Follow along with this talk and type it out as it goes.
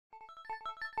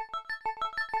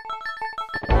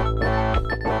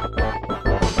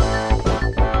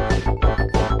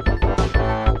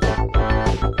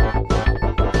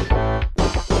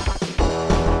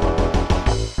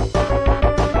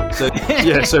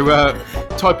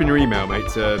Type in your email, mate,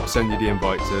 to send you the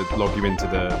invite to log you into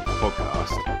the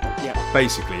podcast. Yeah.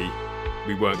 Basically,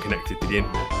 we weren't connected to the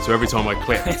internet, so every time I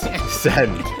clicked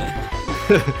send,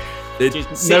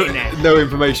 no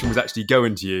information was actually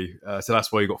going to you. So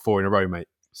that's why you got 4 in a row, mate.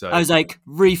 So I was like,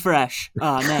 refresh.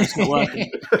 Oh no, it's not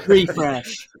working.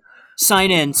 Refresh.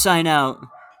 Sign in, sign out,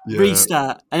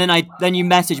 restart, and then you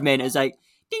message me and it was like,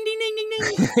 ding ding ding ding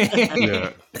ding.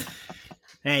 yeah.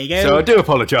 There you go. So I do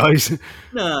apologise.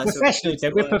 No, Professionals, though.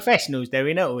 We're professionals, though.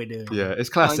 We know what we're doing. Yeah, it's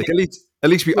classic. At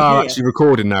least we are actually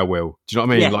recording now, Will. Do you know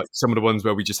what I mean? Yeah. Like some of the ones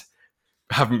where we just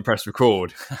haven't pressed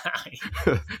record.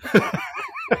 But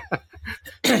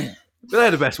they're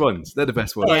the best ones. They're the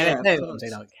best ones.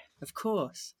 Of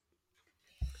course.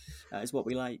 That is what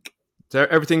we like. So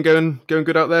everything going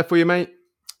good out there for you, mate?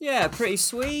 Yeah, pretty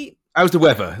sweet. How's the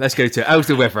weather? Let's go to it. How's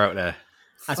the weather out there?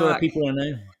 That's what people want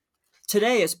to know.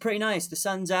 Today it's pretty nice. The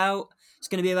sun's out. It's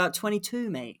going to be about 22,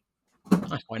 mate.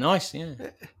 That's quite nice, yeah.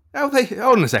 Hold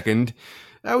on a second.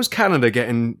 How's Canada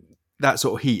getting that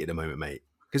sort of heat at the moment, mate?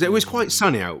 Because it was quite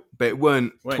sunny out, but it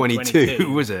weren't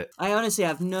 22, was it? I honestly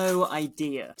have no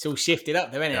idea. It's all shifted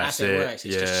up, though, isn't it? That's how it works.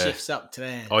 It just shifts up to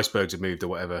there. Icebergs have moved or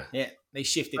whatever. Yeah, they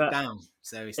shifted down.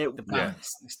 So it's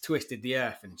it's twisted the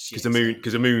earth and shit.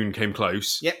 Because the moon came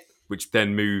close. Yep. Which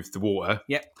then moved the water.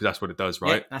 Yep. Because that's what it does,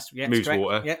 right? Moves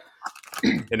water. Yep.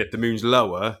 And if the moon's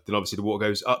lower, then obviously the water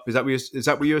goes up. Is that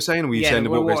what you were saying? Or were you saying the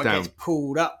water goes down? Gets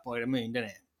pulled up by the moon, doesn't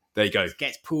it? There you go. It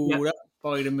gets pulled up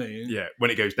by the moon. Yeah,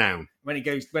 when it goes down. When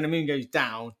the moon goes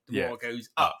down, the water goes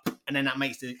up. And then that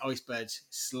makes the icebergs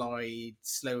slide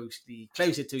slowly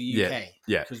closer to UK.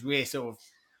 Yeah. Because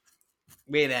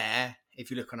we're there. If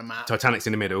you look on a map, Titanic's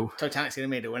in the middle. And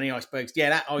the icebergs. Yeah,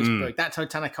 that iceberg, that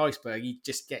Titanic iceberg, he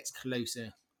just gets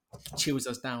closer, chills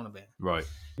us down a bit. Right.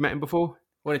 You met him before?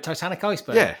 Well, the Titanic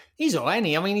iceberg. Yeah, he's all right, isn't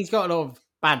he? I mean, he's got a lot of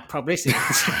bad publicity,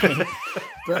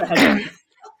 but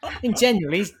in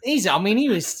general, he's. I mean, he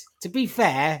was. To be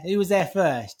fair, who was there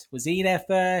first? Was he there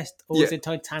first, or was it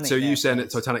Titanic? So you saying that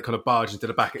Titanic kind of barged into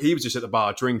the back? He was just at the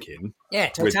bar drinking. Yeah,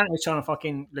 Titanic was trying to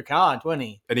fucking look hard, wasn't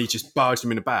he? And he just barged him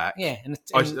in the back. Yeah, and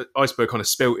iceberg kind of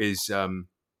spilt his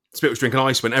drink, and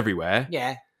ice went everywhere.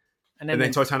 Yeah, and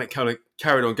then Titanic kind of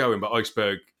carried on going, but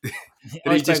iceberg. Did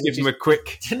he just give him a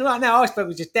quick? No, iceberg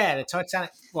was just there. The Titanic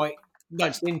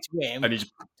nudged into him, and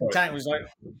Titanic was like,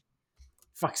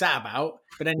 "Fuck's that about?"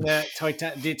 But then the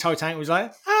Titanic was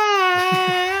like,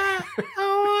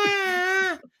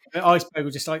 The iceberg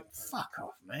was just like, "Fuck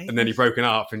off, mate!" And then he broke it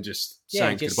up and just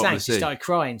sank to the bottom of the sea. He started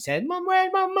crying, said, "Mum,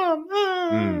 where's my mum?"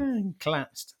 And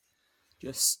collapsed.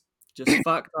 Just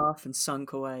fucked off and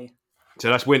sunk away. So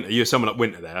that's winter. You're summing up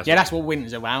winter there. That's what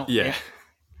winter's about. Yeah.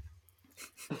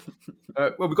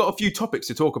 Well, we've got a few topics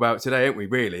to talk about today, haven't we,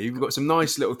 really? We've got some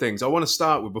nice little things. I want to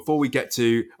start with, before we get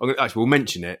to... Actually, we'll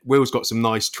mention it. Will's got some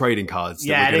nice trading cards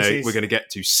that we're going to get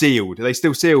to. Sealed. Are they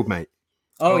still sealed, mate?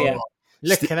 Oh yeah.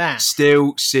 Look at that.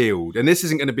 Still sealed. And this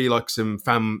isn't going to be like some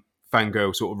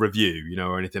fangirl sort of review,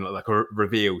 or anything like a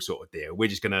reveal sort of deal. We're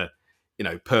just going to,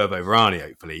 perv over Arnie,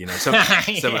 hopefully,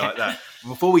 something like that.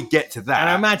 Before we get to that... And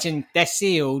I imagine they're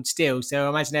sealed still, so I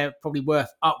imagine they're probably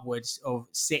worth upwards of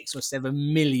 $6 or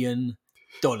 $7 million.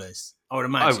 I would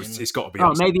imagine. It's got to be.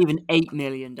 Maybe even $8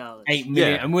 million. $8 million.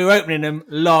 Yeah. And we're opening them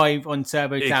live on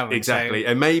Turbo Tavern. Exactly. So.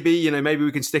 And maybe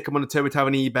we can stick them on the Turbo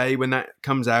Tavern eBay when that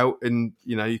comes out. And,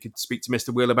 you could speak to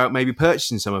Mr. Will about maybe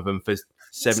purchasing some of them for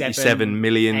 $77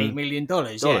 million. $8 million.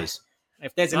 Yeah.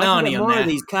 If there's an Arnie on more there. Of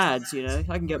these cards,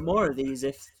 I can get more of these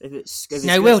if it's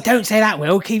no, Will, don't say that,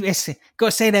 Will. Keep this. Got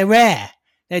to say they're rare.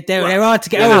 They're hard to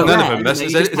get hold of. None of them. That's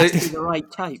the right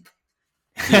type.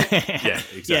 Yeah,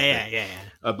 exactly. Yeah.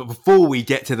 But before we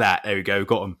get to that, there we go.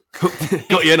 Got them.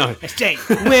 Got you, no.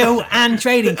 Will and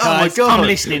trading cards. Oh my God. I'm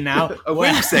listening now. A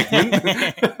Will segment.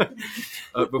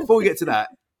 Before we get to that,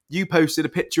 you posted a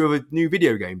picture of a new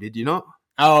video game, did you not?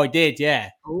 Oh, I did, yeah.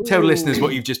 Ooh. Tell the listeners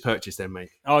what you've just purchased then, mate.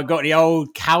 Oh, I got the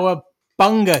old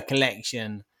Cowabunga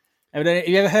collection. Have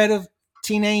you ever heard of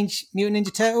Teenage Mutant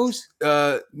Ninja Turtles?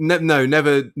 No,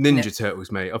 never Ninja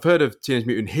Turtles, mate. I've heard of Teenage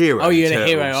Mutant Hero. Oh, you're Turtles.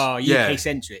 the hero. Oh,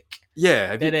 UK-centric.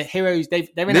 Yeah. They're the heroes. They're in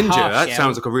Ninja, a half that shell.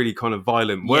 sounds like a really kind of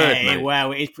violent word, mate. Yeah,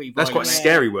 well, it is pretty violent. That's quite a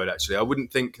scary word, actually. I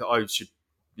wouldn't think that I should,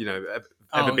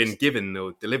 ever been given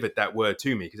or delivered that word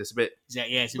to me, because it's a bit...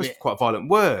 it's quite a violent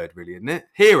word, really, isn't it?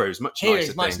 Hero's much nicer.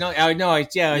 Hero's much nicer. Oh, no, I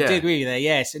do agree with that.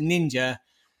 Yes, Ninja...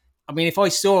 I mean, if I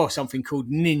saw something called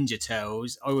Ninja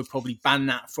Turtles, I would probably ban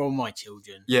that from my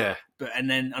children. Yeah. And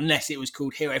then, unless it was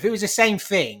called Hero. If it was the same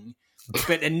thing,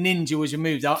 but the ninja was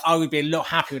removed, I would be a lot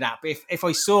happy with that. But if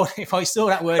I saw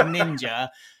that word ninja,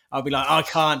 I'd be like, I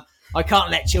can't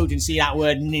let children see that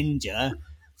word ninja.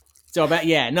 So I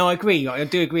bet, no, I agree. I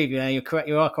do agree with you. You're correct.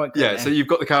 You are quite correct. Yeah, so you've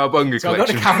got the Cowabunga So I've got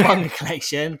collection. the Cowabunga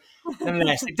collection.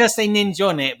 Nonetheless, it does say Ninja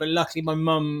on it, but luckily my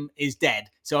mum is dead,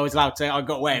 so I was allowed to. I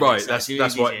got away with it. Right, So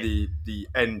that's why the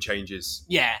N changes.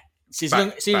 Yeah. So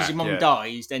as soon as your mum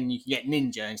dies, then you can get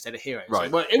Ninja instead of Hero. Right.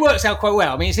 So it works out quite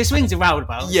well. I mean, it's swings and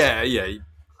roundabouts. Yeah.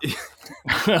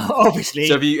 Obviously.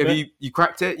 So have you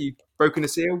cracked it? You broken the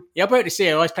seal? Yeah, I broke the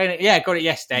seal. I was playing it. Yeah, I got it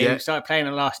yesterday. Yeah. We started playing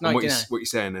it last night. What you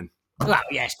saying then? Well,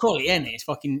 yeah, it's quality, isn't it?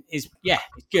 It's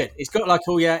good. It's got like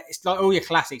all your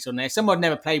classics on there. Some I'd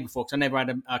never played before because I never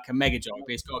had a Mega Drive,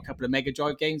 but it's got a couple of Mega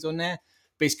Drive games on there.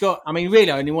 But it's got, I mean,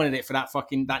 really, I only wanted it for that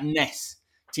NES,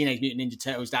 Teenage Mutant Ninja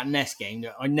Turtles, that NES game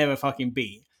that I never fucking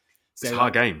beat. So, It's a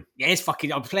hard game. Yeah, it's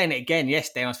fucking. I was playing it again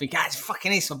yesterday, and I was thinking, it's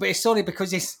fucking this one, but it's solid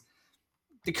because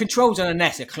the controls on a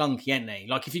NES are clunky, aren't they?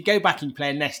 Like if you go back and you play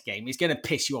a NES game, it's going to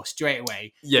piss you off straight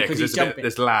away. Yeah, because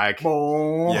there's lag.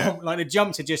 Yeah. Like the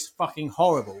jumps are just fucking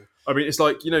horrible. I mean, it's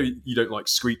like, you don't like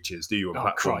screeches, do you, on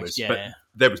platformers? Christ, yeah. But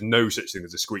there was no such thing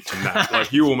as a screech in that.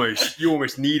 Like you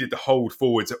almost needed to hold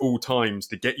forwards at all times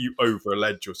to get you over a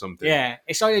ledge or something. Yeah,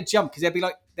 it's like a jump because there'd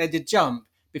be a jump.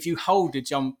 But if you hold the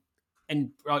jump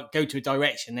and go to a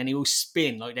direction, then it will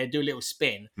spin. Like they do a little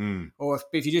spin. Or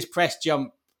if you just press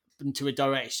jump into a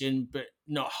direction but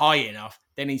not high enough,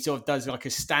 then he sort of does like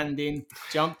a standing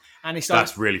jump, and it's like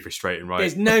that's really frustrating, right?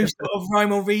 There's no sort of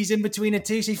rhyme or reason between the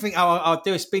two, so you think, I'll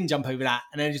do a spin jump over that,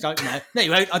 and then it's like, no,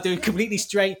 you won't. I'll do it completely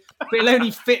straight, but it'll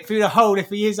only fit through the hole if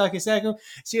we use like a circle.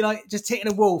 So you're like just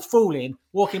hitting a wall, falling,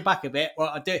 walking back a bit. Well,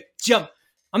 I'll do it, jump.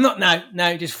 I'm not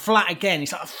no, just flat again.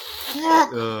 It's like,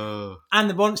 and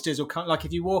the monsters will come. Like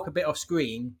if you walk a bit off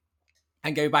screen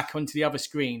and go back onto the other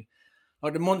screen,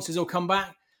 like the monsters will come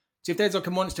back. So if there's like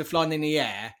a monster flying in the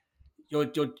air, you're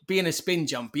being a spin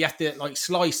jump, but you have to like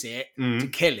slice it to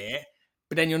kill it.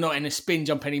 But then you're not in a spin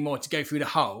jump anymore to go through the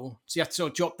hole. So you have to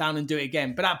sort of drop down and do it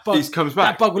again. But that bug comes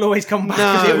back. That bug will always come back.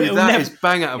 No, that is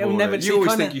bang out of order. Never, you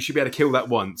always think you should be able to kill that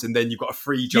once, and then you've got a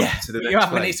free jump to the next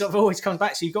place. And it sort of always comes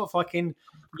back. So you've got fucking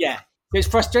It's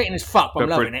frustrating as fuck, but I'm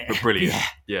loving it. But brilliant.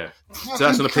 Yeah. So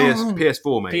that's on the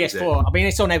PS4, mate. PS4. I mean,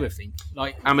 it's on everything.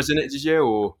 Like Amazon, did you?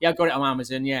 Or I got it on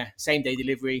Amazon. Yeah, same day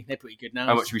delivery. They're pretty good now.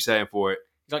 How much are we saying for it?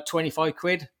 It's like 25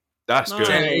 quid. That's good.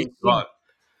 Right.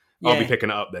 Yeah. I'll be picking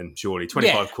it up then. Surely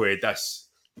 25 quid. That's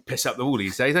piss up the wall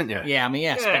these days, don't you? Yeah. I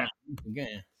mean,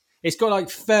 it's got like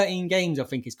 13 games. I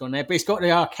think it's got on there, but it's got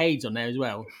the arcades on there as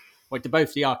well. Like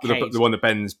both the arcades. The one that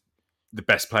Ben's the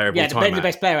best player of all time. Yeah, the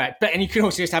best player at. But and you can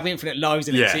also just have infinite lives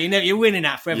in it, so you're winning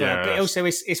that forever. Yeah, but also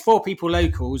it's 4 people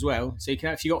local as well, so you can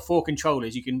if you got 4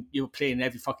 controllers, you're playing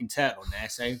every fucking turtle on there.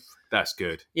 So that's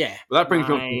good. Yeah. Well, that brings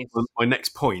me on my next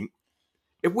point.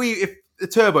 If the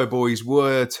Turbo Boys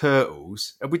were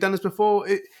turtles, have we done this before?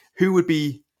 Who would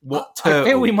be what turtle?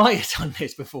 I feel we might have done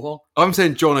this before. I'm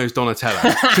saying Jono's Donatello.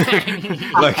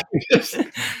 Like,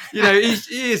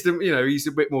 he's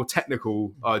a bit more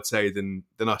technical, I'd say, than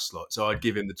us lot. So I'd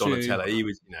give him the Donatello. True. He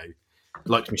was,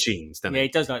 likes machines, doesn't he? Yeah, he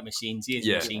does like machines. He is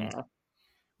machines.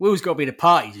 Will's got to be the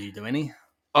party dude, though, isn't he?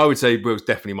 I would say Will's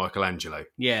definitely Michelangelo.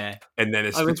 Yeah. And then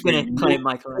it's I was going to claim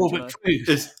Michelangelo.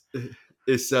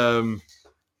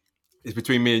 It's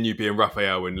between me and you being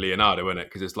Raphael and Leonardo, isn't it?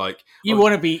 Because it's like you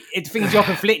want to be. The thing is, you're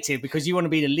conflicted because you want to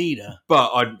be the leader,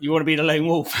 but you want to be the lone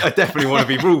wolf. I definitely want to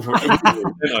be wolf.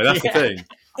 That's the thing.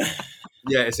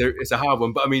 Yeah, it's a hard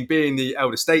one. But I mean, being the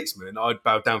elder statesman, I'd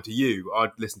bow down to you.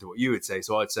 I'd listen to what you would say.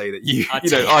 So I'd say that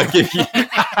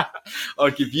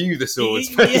I'd give you the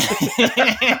swords.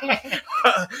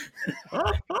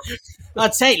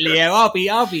 I'd take Leo. I'll be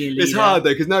a leader. It's hard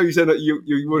though because now you said that you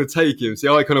want to take him. See,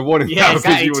 I kind of want him. Yeah,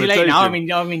 exactly. You too late now.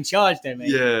 I'm in charge then, mate.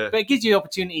 Yeah, but it gives you the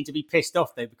opportunity to be pissed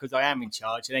off though because I am in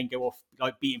charge and then go off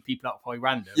like beating people up by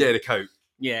random. Yeah, the coat.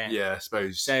 Yeah, I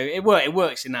suppose. So it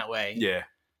works in that way. Yeah,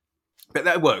 but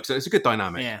that works. So it's a good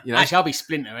dynamic. Yeah. You know? Actually, I'll be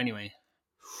Splinter anyway.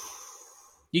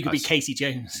 You could be Casey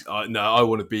Jones. No, I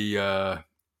want to be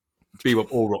Bebop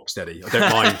or Rocksteady. I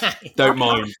don't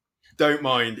mind. Don't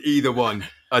mind either one.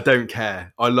 I don't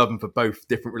care. I love them for both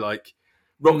different. Like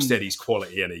Rocksteady's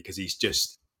quality, isn't he? Because he's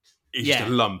just a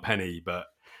lump penny, but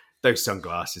those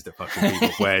sunglasses that fucking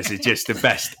Bebop wears is just the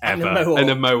best ever. And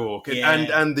the mohawk,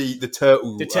 and the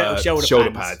turtle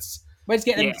shoulder pads. Where's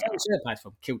getting them shoulder pads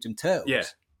from? Killed some turtles. Yeah.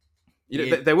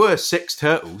 There were 6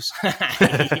 turtles.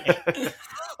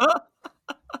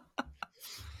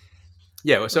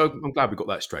 Yeah, so I'm glad we got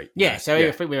that straight. Yeah, so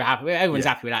I think we were happy. Everyone's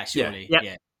happy with that, surely.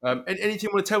 Yeah. Anything you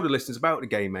want to tell the listeners about the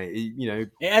game, mate?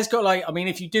 It has got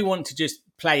if you do want to just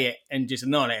play it and just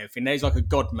annihilate everything, there's like a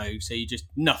god mode, so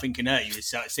nothing can hurt you as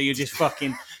such. So you're just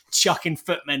fucking chucking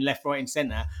footmen left, right, and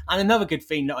centre. And another good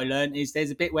thing that I learned is there's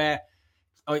a bit where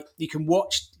like you can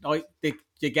watch like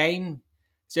the game.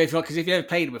 So if because if you've never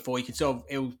played it before, you can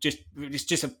it's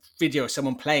just a video of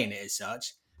someone playing it as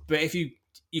such. But if you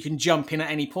can jump in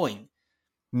at any point.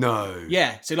 No.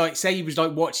 Yeah. So like, say you was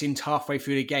like watching halfway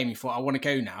through the game, you thought, I want to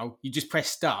go now. You just press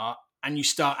start and you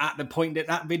start at the point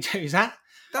that video is at.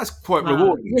 That's quite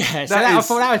rewarding. Yeah. So I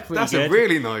thought that was pretty that's good. a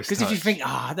really nice. Because if you think,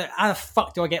 how the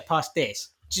fuck do I get past this?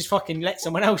 Just fucking let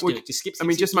someone else do it. Just skip. I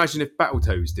mean, just imagine if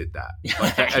Battletoads did that,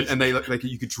 like, and they like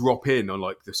you could drop in on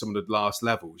like some of the last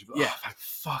levels. You'd be like, oh,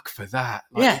 fuck for that.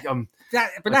 Like, I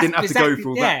didn't have to go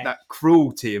through all that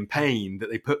cruelty and pain that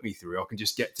they put me through. I can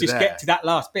just get to that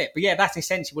last bit. But yeah, that's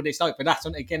essentially what it's like. But that's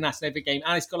that's every game,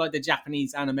 and it's got like the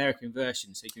Japanese and American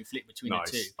version, so you can flip between the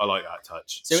two. I like that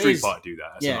touch. So Street Fighter do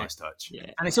that. That's a nice touch.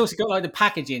 Yeah, and it's also got like the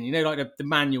packaging, you know, like the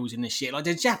manuals and the shit. Like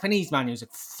the Japanese manuals are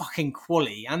fucking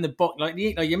quality, and the book, like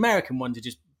the American ones are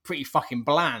just pretty fucking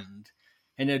bland.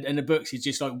 And the books is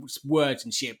just like words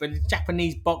and shit. But the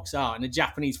Japanese box art and the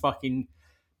Japanese fucking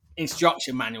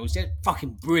instruction manuals, they're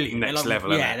fucking brilliant. Next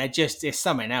level. Yeah, they're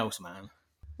something else, man.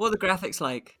 What are the graphics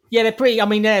like? Yeah, they're pretty. I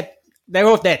mean, they're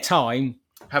of their time.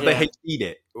 Have they HD'd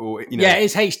it, or Yeah,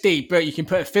 it's HD, but you can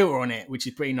put a filter on it, which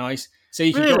is pretty nice. So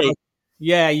you can really?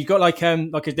 you've got like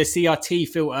the CRT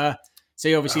filter. So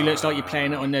it obviously looks like you're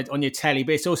playing it on your telly,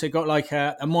 but it's also got like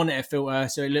a monitor filter,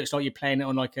 so it looks like you're playing it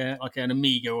on like an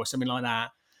Amiga or something like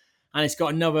that. And it's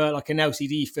got another like an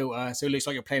LCD filter, so it looks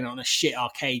like you're playing it on a shit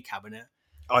arcade cabinet.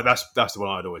 Oh, that's the one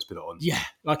I'd always put it on. Yeah,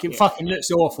 like it fucking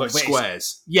looks awful. Like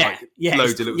squares.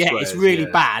 Loads of little squares. It's really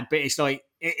bad, but it's like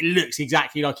it looks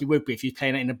exactly like it would be if you're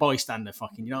playing it in a bystander.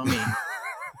 Fucking, you know what I mean?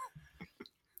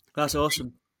 That's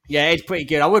awesome. Yeah, it's pretty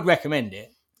good. I would recommend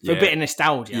it for a bit of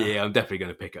nostalgia. Yeah, I'm definitely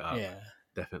going to pick it up. Yeah,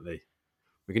 definitely.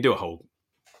 We can do a whole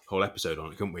episode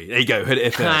on it, couldn't we? There you go. Hit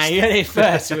it first. You hit it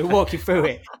first. So we'll walk you through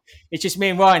it. It's just me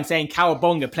and Ryan saying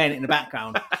 "Cowabunga" playing it in the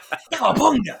background.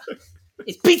 Cowabunga!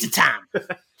 It's pizza time.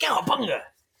 Cowabunga!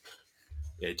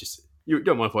 Yeah, just you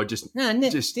don't mind if I just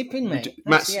just dip in, mate.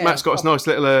 Matt's got a nice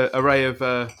little array of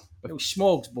little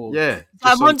smorgasbord. Yeah,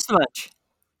 that Monster Much.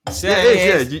 Yeah, it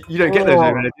is. Yeah, you don't get those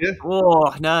every day, do you?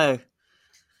 Oh no.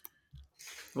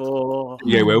 Oh.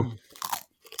 Yeah, Will.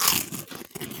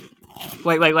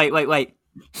 Wait.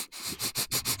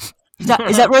 Is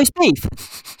that roast beef?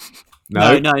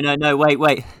 No.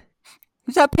 Wait.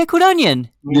 Is that pickled onion?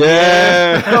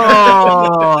 Yeah.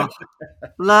 Oh,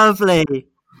 lovely.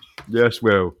 Yes,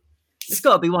 Will. It's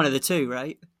got to be one of the two,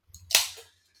 right?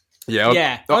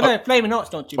 Yeah. Flaming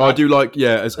Hot's not too bad. I do like,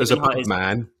 as a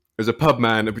pub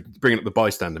man, bringing up the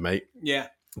bystander, mate. Yeah.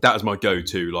 That is my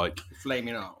go-to, like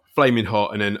Flaming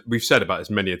Hot. And then we've said about this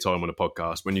many a time on a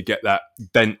podcast, when you get that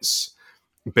dense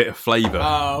bit of flavour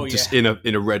in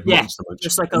a red Monster Munch.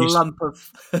 Just like a lump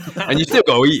of... and you still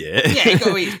got to eat it. Yeah, you got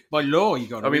to eat it. By law, you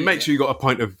got to eat it. I mean, make sure you got a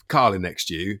pint of Carling next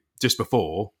to you just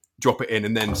before, drop it in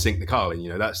and then sink the Carling. You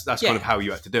know, that's kind of how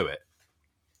you had to do it.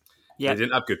 Yeah. They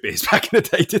didn't have good beers back in the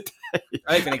day, did they?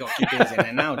 I don't think they got good beers in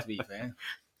there now, to be fair.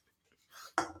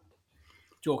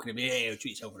 Talking a bit,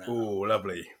 treat yourself now. Oh,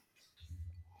 lovely.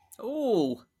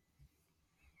 Oh.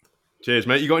 Cheers,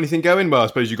 mate. You got anything going? Well, I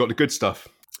suppose you got the good stuff.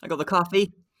 I got the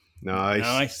coffee.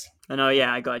 Nice. I know,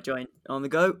 I got a joint on the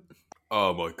go.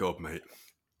 Oh, my God, mate.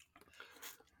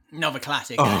 Another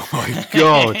classic. Oh, my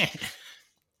God.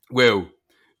 Will,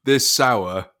 this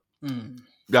sour,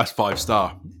 that's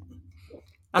 5-star.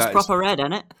 That's proper red,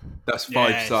 isn't it? That's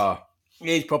 5-star. It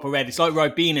is proper red. It's like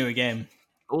Ribena again.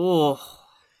 Oh.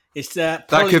 It's that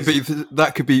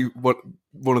could be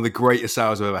one of the greatest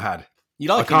sours I've ever had.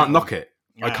 I can't knock it.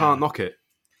 I can't knock it.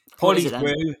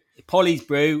 Polly's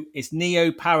Brew. It's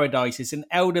Neo Paradise. It's an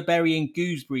elderberry and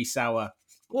gooseberry sour.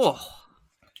 Oh,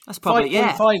 that's probably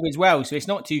 5.5 as well, so it's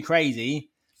not too crazy.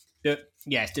 But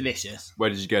yeah, it's delicious. Where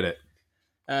did you get it?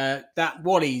 That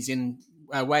Wally's in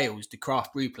Wales, the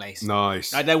craft brew place.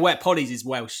 Nice. Polly's is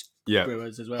Welsh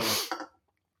brewers as well.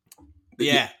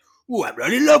 Yeah. Oh, that's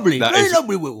really lovely.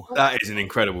 Lovely, Will. That is an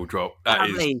incredible drop.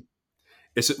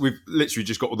 We've literally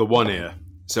just got the one here,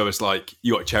 so it's like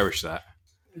you got to cherish that.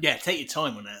 Yeah, take your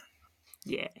time on that.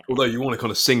 Yeah. Although you want to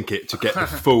kind of sink it to get the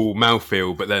full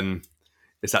mouthfeel, but then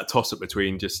it's that toss up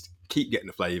between just keep getting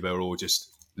the flavour or just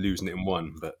losing it in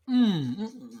one. But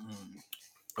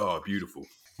oh, beautiful.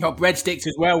 Got breadsticks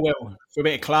as well, Will, for a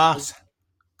bit of class.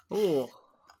 Oh.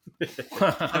 I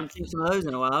haven't seen some of those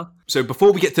in a while. So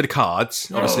before we get to the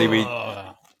cards, obviously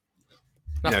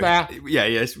That's fair.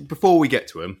 Yeah. Before we get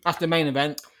to them, that's the main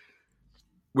event.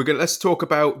 Let's talk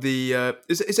about the.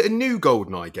 Is it a new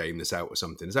GoldenEye game that's out or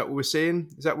something? Is that what we're seeing?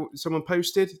 Is that what someone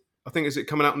posted? I think is it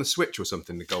coming out on the Switch or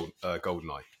something? The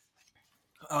GoldenEye.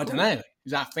 I don't know.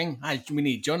 Is that a thing? We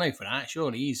need Jono for that.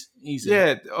 Surely he's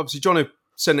Yeah, obviously Jono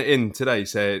sent it in today.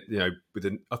 Said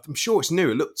I'm sure it's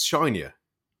new. It looked shinier.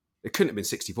 It couldn't have been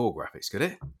 64 graphics, could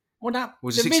it? What that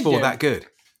Was the 64 video? that good?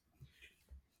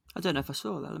 I don't know if I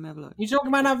saw that. Let me have a look. You talking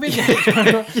about that video?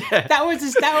 Yeah. That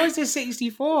was a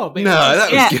 64. But No,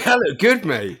 that Yeah. looked good,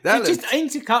 mate. That it's looked, just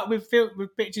intercut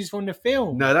with pictures from the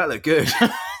film. no, that looked good.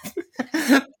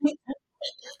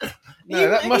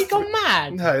 Have you gone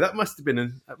mad? No, that must have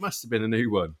been a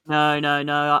new one.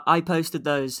 No. I posted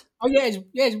those. Oh yeah,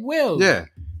 it's Will. Yeah,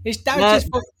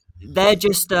 They're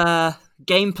just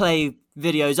gameplay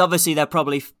videos. Obviously, they're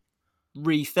probably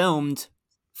refilmed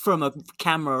from a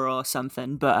camera or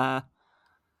something. But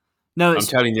no, I'm it's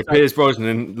telling you, Piers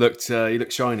Brosnan looked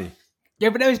shiny. Yeah,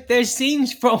 but there's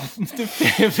scenes from the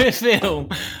film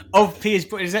of Piers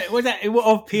Brosnan.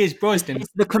 Of Piers Brosnan?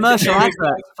 the commercial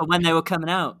advert for when they were coming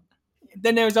out.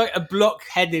 Then there was like a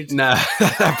block-headed. Nah,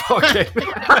 that pocket.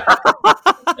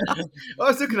 I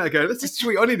was looking at it going, this is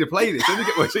sweet. I need to play this. Let me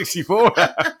get my 64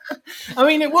 out. I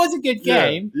mean, it was a good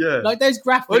game. Yeah. Like those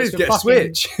graphics. I need to get a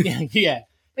Switch. Yeah.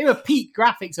 They were peak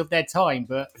graphics of their time,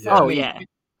 but Yeah. Oh yeah.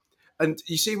 And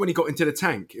you see when he got into the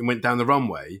tank and went down the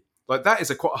runway, like that is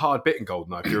a quite hard bit in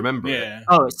GoldenEye, if you remember it. yeah.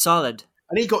 Oh, it's solid.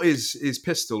 And he got his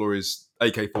pistol or his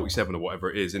AK-47 or whatever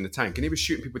it is in the tank, and he was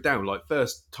shooting people down like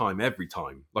first time every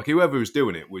time. Like whoever was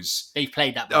doing it was. They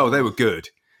played that. Oh, they were good.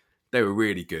 They were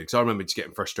really good. Because I remember just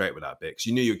getting frustrated with that bit. Because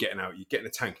you knew you were getting out, you get in the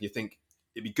tank, and you think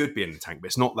it'd be good being in the tank, but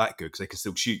it's not that good because they can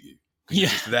still shoot you. Yeah. You're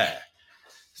just there.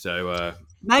 So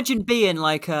Imagine being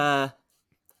like about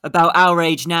our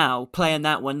age now, playing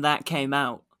that when that came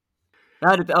out.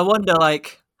 I wonder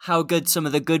like how good some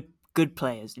of the good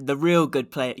players, the real good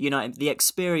player, the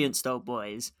experienced old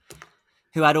boys,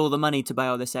 who had all the money to buy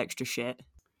all this extra shit.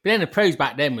 But then the pros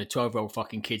back then were 12-year-old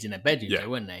fucking kids in their bedrooms, Yeah. though,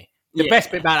 weren't they? The Yeah.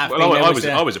 best bit about that well,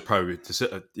 thing I was a pro to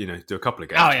sit, do a couple of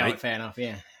games. Oh yeah, mate. fair enough.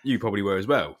 Yeah. You probably were as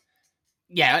well.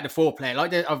 Yeah, like the 4-player.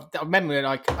 Like I remember,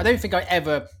 like I don't think I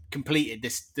ever completed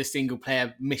the single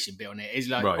player mission bit on it. It's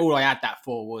like Right. all I had that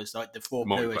for was like the 4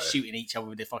 players Multiplayer. shooting each other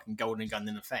with the fucking golden gun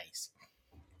in the face.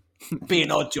 Be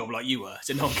an odd job like you were,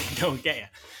 so no one can get you.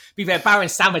 Be fair, Baron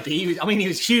Samedi. He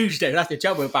was huge though. That's the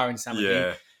trouble with Baron Samedi.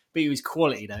 Yeah. But he was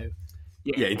quality though.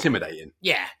 Yeah, intimidating.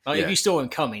 Yeah, like Yeah. if you saw him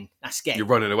coming, that's scary. You're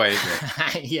running away,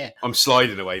 isn't it? Yeah. I'm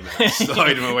sliding away, man.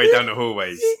 Sliding my way down the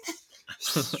hallways.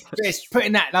 Just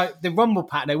putting that like the rumble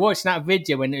pack. They watched that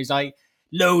video when it was like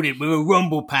loaded with a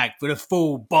rumble pack for the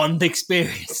full Bond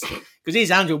experience because his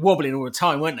hands were wobbling all the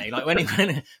time, weren't they? Like when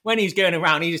he was going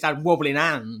around, he just had wobbling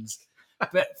hands.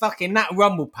 But fucking that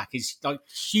rumble pack is like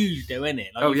huge, though, isn't it?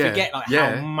 Like Oh, you yeah. forget like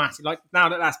Yeah. how massive. Like now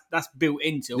that's built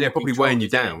into all Yeah, probably weighing you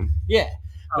controllers, isn't it? down. Yeah,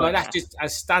 but Oh, like yeah. that's just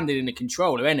as standard in the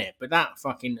controller, isn't it? But that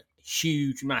fucking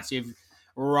huge, massive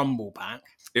rumble pack.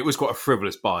 It was quite a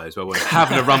frivolous buy as well, wasn't it?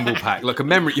 Having a rumble pack. Like a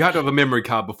memory, you had to have a memory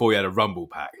card before you had a rumble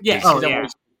pack. Yeah, Because Oh, yeah.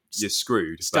 otherwise you're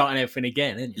screwed. But- starting everything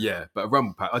again, isn't you? yeah, but a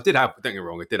rumble pack. I did have, don't get me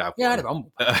wrong, I did have Yeah, I one. had a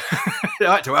rumble pack.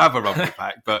 I had to have a rumble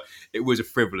pack, but it was a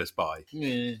frivolous buy.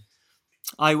 Yeah.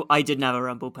 I didn't have a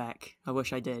rumble pack. I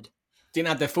wish I did. Didn't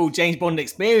have the full James Bond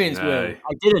experience, No. Will.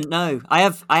 I didn't know. I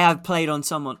have played on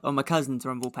my cousin's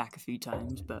rumble pack a few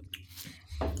times, but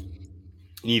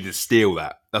You need to steal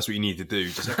that. That's what you need to do.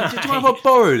 Just like, do you mind if I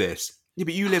borrow this? Yeah,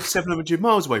 but you live 700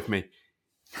 miles away from me.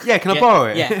 Yeah, can I borrow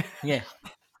it? Yeah, yeah.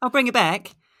 I'll bring it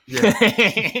back.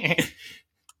 Yeah.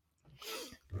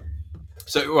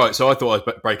 So I thought I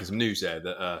was breaking some news there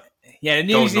that Yeah, the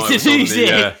news GoldenEye is was on the news. the,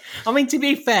 Yeah. I mean, to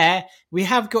be fair, we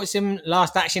have got some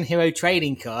Last Action Hero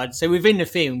trading cards. So within the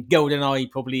film,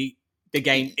 GoldenEye probably the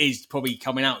game is probably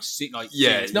coming out soon. Like,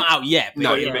 Yeah. soon. It's not out yet. But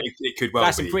no, yeah, but it could well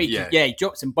that's be. some pretty. Yeah. Yeah, he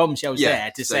dropped some bombshells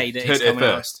there to so say that heard it's it coming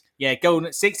out. first. Yeah,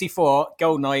 Golden 64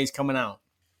 GoldenEye is coming out.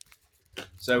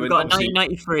 So We've got a obviously-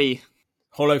 1993.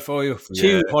 Holofoil, Yeah.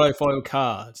 2 holofoil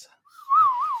cards.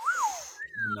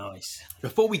 Nice.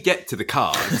 before we get to the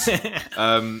cards, The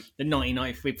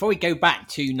 1993. Before we go back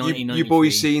to 1993. you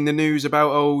boys seen the news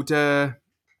about old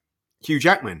Hugh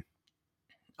Jackman?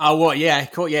 Oh, what? Yeah,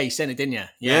 you sent it, didn't you?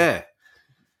 Yeah.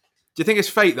 Do you think it's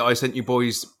fate that I sent you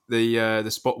boys the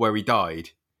spot where he died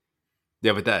the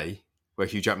other day, where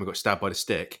Hugh Jackman got stabbed by the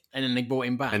stick, And then they brought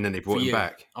him back. and then they brought for him you.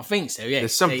 back? I think so, yeah.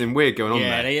 There's something weird going on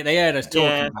Yeah, there. they heard us talking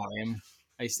Yeah. about him.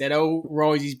 They said, "Oh,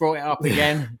 Risey's brought it up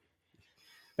again.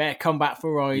 Better come back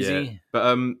for Risey."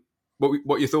 Yeah. But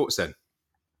what are your thoughts then?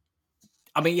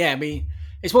 I mean,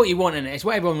 it's what you want, and it's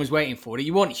what everyone was waiting for.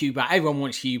 You want Hugh back. Everyone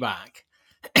wants Hugh back,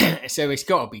 so it's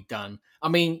got to be done. I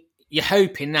mean, you're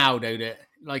hoping now though that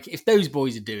like if those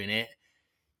boys are doing it,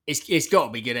 it's got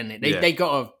to be good, isn't it? Yeah. They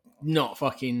got to not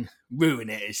fucking ruin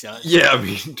it as such. Yeah, I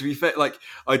mean, to be fair, like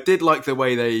I did like the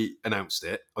way they announced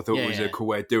it. I thought it was a cool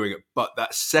way of doing it. But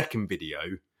that second video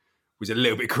was a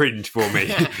little bit cringe for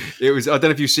me. It was. I don't know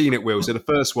if you've seen it, Will. So the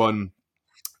first one,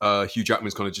 Hugh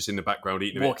Jackman's kind of just in the background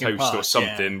eating a bit of toast or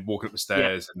something, walking up the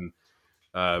stairs, and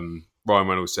Ryan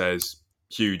Reynolds says,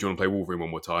 "Hugh, do you want to play Wolverine one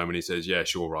more time?" And he says, "Yeah,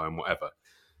 sure, Ryan, whatever."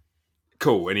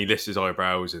 Cool. And he lifts his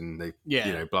eyebrows, and they,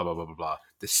 blah blah blah blah blah.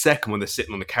 The second one, they're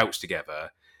sitting on the couch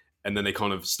together. And then they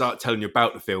kind of start telling you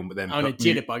about the film, but then put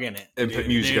jitterbug in it, and put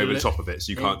music over the top of it,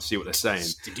 so you can't see what they're saying.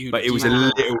 But it was a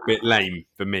little bit lame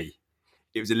for me.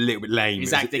 It was a little bit lame.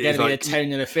 It's like they're going to be the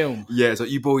tone of the film. Yeah, it's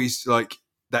like, you boys, like,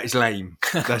 that is lame.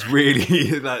 That's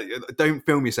really don't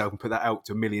film yourself and put that out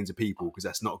to millions of people, because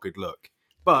that's not a good look.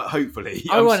 But hopefully,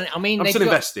 I'm still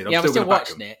invested. I'm still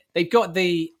watching it. They've got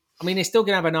they're still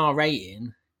going to have an R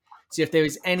rating. So if there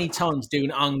was any time to do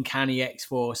an Uncanny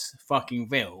X-Force fucking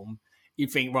film, you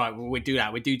think, right, well, we'd do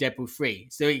that. We'd do Deadpool 3.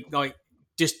 So, like,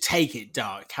 just take it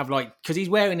dark. Have, like, because he's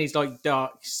wearing his, like,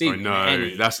 dark suit. I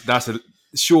know.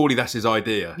 Surely that's his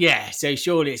idea. Yeah, so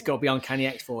surely it's got to be Uncanny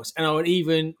X-Force. And I would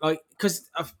even, like, because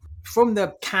from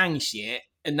the Kang shit,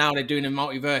 and now they're doing the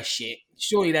multiverse shit,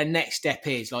 surely their next step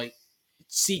is, like,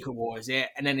 Secret Wars,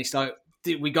 and then it's like,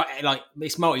 we got, like,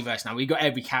 it's multiverse now. We got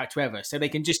every character ever. So they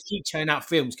can just keep churning out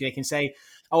films, because they can say,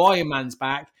 oh, Iron Man's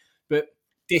back, but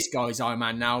this guy's Iron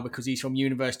Man now because he's from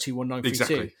Universe 21932.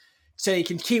 Exactly. So they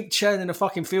can keep churning the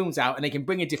fucking films out, and they can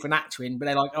bring a different actor in, but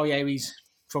they're like, oh yeah, he's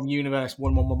from Universe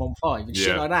 11115 and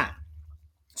shit like that.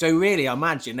 So really, I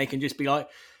imagine they can just be like,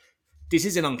 this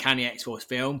is an Uncanny X-Force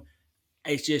film.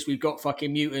 It's just, we've got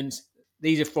fucking mutants.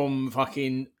 These are from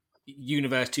fucking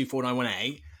Universe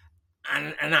 24918.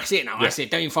 And that's it now. That's it.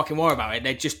 Don't even fucking worry about it.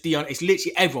 They're just it's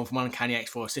literally everyone from Uncanny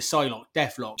X-Force. There's Psylocke,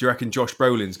 Deathlock. Do you reckon Josh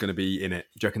Brolin's going to be in it?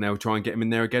 Do you reckon they'll try and get him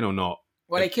in there again or not?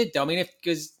 Well, they could though. I mean,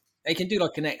 because they can do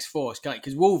like an X-Force,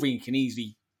 because Wolverine can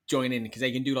easily join in, because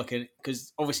they can do like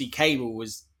because obviously Cable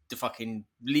was the fucking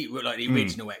the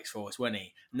original X-Force, wasn't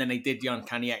he? And then they did the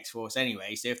Uncanny X-Force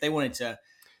anyway. So if they wanted to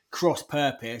cross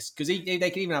purpose, because they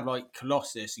could even have like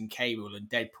Colossus and Cable and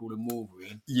Deadpool and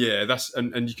Wolverine. Yeah, that's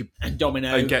and you could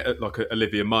Domino and get like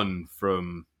Olivia Munn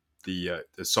from the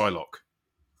Psylocke.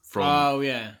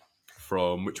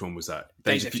 From which one was that?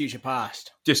 Days of Future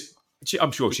Past.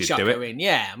 I'm sure she'd do it. In.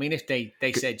 Yeah, I mean, if they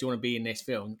said, "Do you want to be in this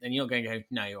film?" then you're not going to go,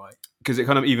 "No, you're right." Because it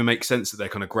kind of even makes sense that they're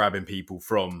kind of grabbing people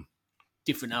from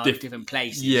different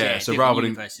places. Yeah, so rather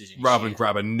than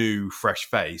grab a new fresh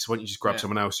face, why don't you just grab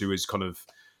someone else who is kind of,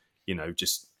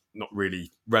 just not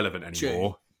really relevant anymore.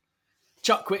 True.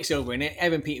 Chuck Quicksilver in it.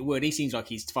 Evan Peter Wood, he seems like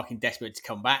he's fucking desperate to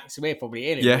come back, so we're probably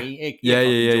in it. Yeah,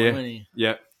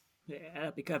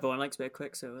 that'd be cool. Everyone likes a bit of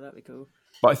Quicksilver. That'd be cool.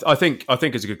 But I think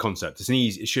it's a good concept.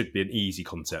 It should be an easy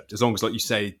concept, as long as, like you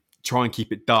say, try and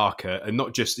keep it darker, and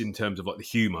not just in terms of like the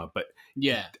humour, but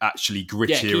actually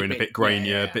grittier and a bit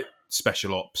grainier, a bit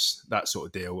special ops, that sort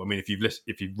of deal. I mean, if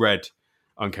you've read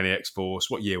Uncanny X-Force,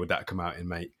 what year would that come out in,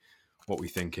 mate? What are we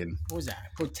thinking? What was that?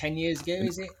 Probably 10 years ago,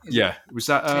 is it? Was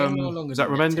that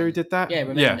Remender who did that? Yeah,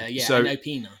 Remender, yeah. So, and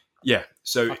Opina. Yeah,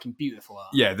 so fucking beautiful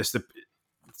art. Yeah, this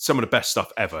some of the best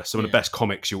stuff ever. Some of the best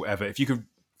comics you'll ever. If you could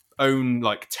own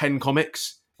like 10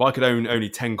 comics, if I could own only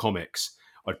 10 comics,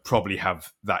 I'd probably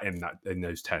have that in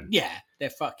those 10. Yeah, they're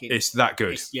fucking. It's that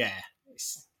good.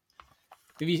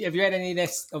 Have you read any of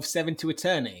this of Seven to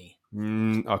Eternity?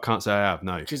 I can't say I have.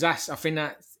 No, because I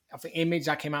think Image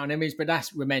that came out on Image, but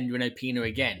that's Remender and Opina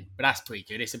again. But that's pretty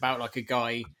good. It's about like a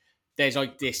guy. There's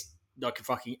like this. Like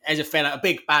there's a fella, a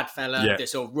big bad fella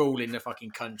that's sort of ruling the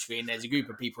fucking country, and there's a group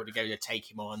of people to go to take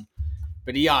him on.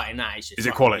 But the art in that is just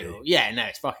it quality? Cool. Yeah, no,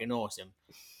 it's fucking awesome.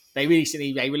 They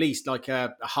released like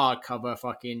a hardcover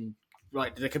fucking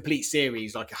like the complete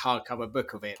series, like a hardcover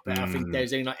book of it. But I think there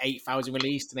was only like 8,000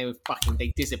 released, and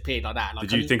they disappeared like that. Like,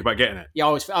 did you think about getting it?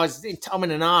 Yeah, I'm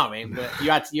in an R in, but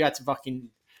you had to fucking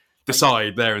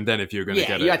decide there and then if you were going to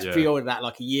get it. You had to pre-order that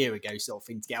like a year ago, sort of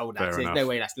thing, to get all that. So there's no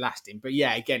way that's lasting. But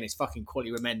yeah, again, it's fucking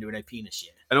quality Remender and Opina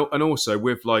shit. And also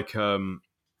with like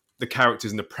the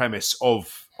characters and the premise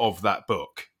of that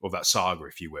book, of that saga,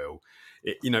 if you will,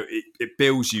 it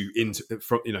builds you into,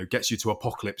 gets you to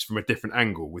Apocalypse from a different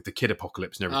angle with the kid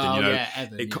Apocalypse and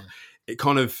everything. It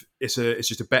kind of it's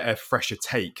just a better, fresher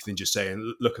take than just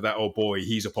saying, look at that old boy,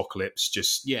 he's Apocalypse,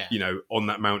 just on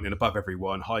that mountain above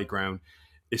everyone, high ground.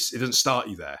 It doesn't start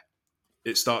you there.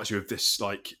 It starts you with this,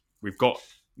 like, we've got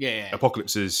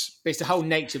Apocalypses. But it's the whole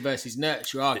nature versus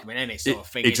nurture argument, isn't it? Sort of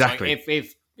thing. Exactly. It's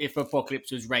like if Apocalypse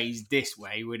was raised this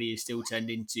way, would he have still turned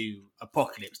into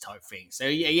Apocalypse type thing? So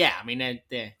yeah. I mean,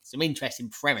 there's some interesting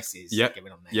premises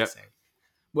given on there. Yep. So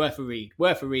worth a read.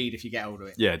 Worth a read if you get hold of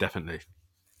it. Yeah, definitely.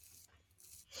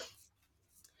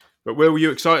 But were you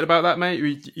excited about that,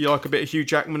 mate? You like a bit of Hugh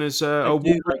Jackman as I old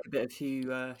do Wolverine? like a bit of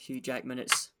Hugh Jackman.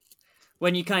 It's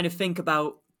when you kind of think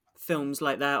about films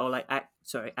like that, or like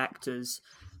actors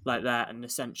like that, and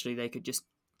essentially they could just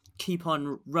keep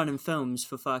on running films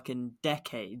for fucking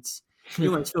decades.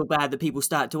 You almost feel bad that people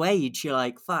start to age. You're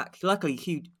like, fuck. Luckily,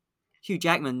 Hugh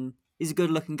Jackman is a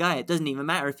good-looking guy. It doesn't even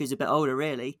matter if he's a bit older,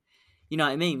 really. You know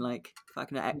what I mean? Like,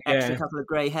 fucking extra couple of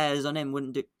grey hairs on him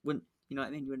wouldn't you know what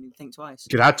I mean? You wouldn't even think twice.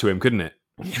 Could add to him, couldn't it?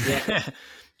 Yeah.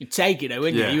 You'd take it though,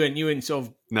 wouldn't you? You wouldn't sort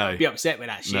of be upset with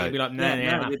that shit. No. You'd be like, no, I'm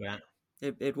happy with that.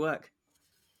 It'd work.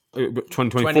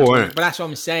 2024, isn't it? But that's what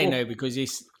I'm saying though, because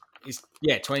it's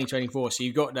 2024. So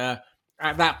you've got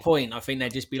at that point, I think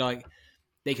they'd just be like,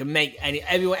 they can make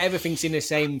everything's in the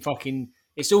same fucking.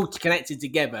 It's all connected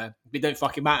together. But it don't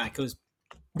fucking matter because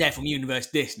they're from universe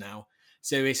this now.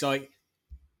 So it's like.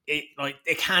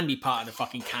 It can be part of the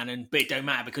fucking canon, but it don't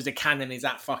matter because the canon is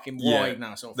that fucking wide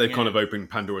now. Sort of they've kind of opened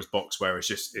Pandora's box where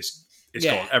it's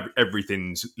gone,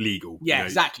 everything's legal. Yeah,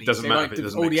 exactly. It doesn't matter if it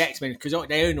doesn't. All the X-Men, because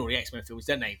they own all the X-Men films,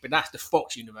 don't they? But that's the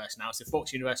Fox universe now. So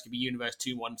Fox universe could be Universe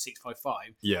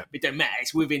 21655. Yeah, it don't matter.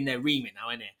 It's within their remit now,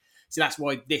 isn't it? So that's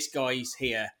why this guy's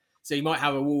here. So you might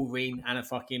have a Wolverine and a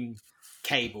fucking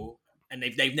Cable. And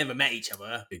they've never met each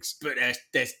other, but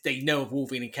they know of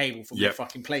Wolverine and Cable from the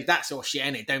fucking play. That sort of shit,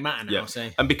 innit? It don't matter now. So.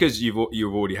 And because you've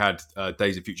already had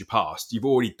Days of Future Past, you've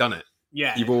already done it.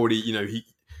 Yeah, you've already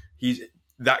he's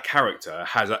that character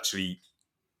has actually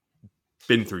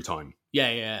been through time.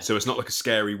 Yeah. So it's not like a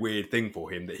scary, weird thing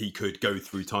for him that he could go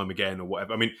through time again or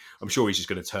whatever. I mean, I'm sure he's just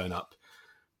going to turn up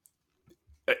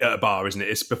at a bar, isn't it?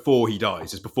 It's before he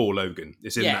dies. It's before Logan.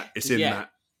 It's in that. It's in that.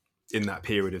 In that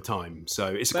period of time, so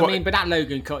it's. But that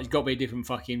Logan has got to be a different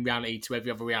fucking reality to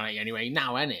every other reality anyway.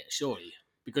 Now, isn't it? Surely,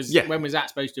 because when was that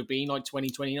supposed to have been? Like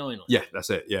 2029? Yeah, that's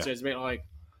it. Yeah. So it's a bit like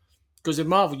because the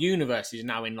Marvel Universe is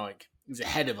now in is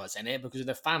ahead of us, isn't it? Because of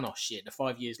the Thanos shit, the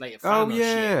 5 years later Thanos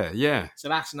shit. Yeah. So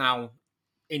that's now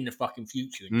in the fucking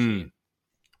future and shit.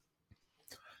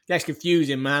 That's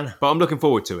confusing, man. But I'm looking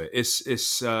forward to it. It's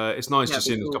nice to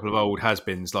see a couple of old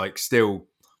has-beens still.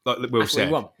 Like Will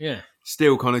said,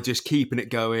 still kind of just keeping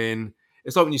it going.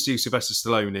 It's like when you see Sylvester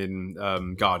Stallone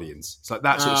in Guardians. It's like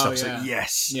that sort of stuff. It's like,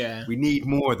 yes, we need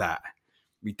more of that.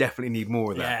 We definitely need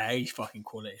more of that. Yeah, he's fucking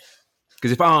quality.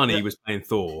 Because if Arnie was playing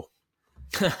Thor,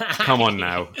 come on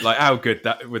now, like how good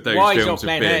that would those Why films he's not have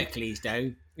playing been? Hercules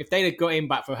though? If they'd have got him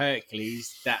back for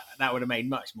Hercules, that would have made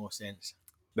much more sense.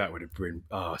 That would have been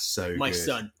so my good.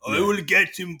 son. I will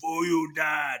get him for you,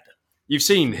 Dad. You've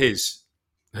seen his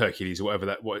Hercules or whatever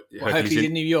that Hercules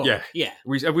in New York. Yeah.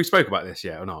 Have we spoke about this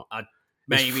yet or not?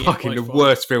 Maybe it's fucking the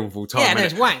worst film of all time. Yeah, no,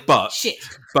 it's wank. But shit.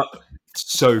 But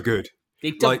so good.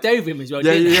 They dubbed over him as well.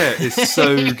 Yeah. It's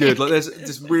so good. Like there's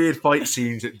just weird fight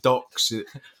scenes at docks.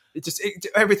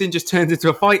 Everything just turns into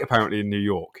a fight apparently in New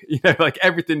York. Like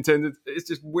everything turns. It's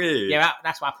just weird. Yeah,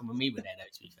 that's what happened when we were there. Though,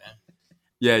 to be fair.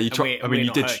 Yeah, you tried. I mean,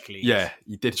 you did. Hercules. Yeah,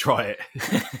 you did try it.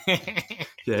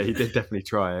 Yeah, you did definitely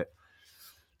try it.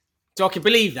 So I can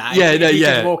believe that. Yeah, if he's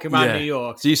just walking around New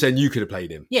York. So you're saying you could have played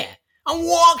him? Yeah. I'm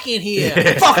walking here.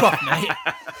 Fuck off, mate.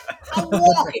 I'm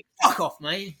walking. Fuck off,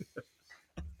 mate.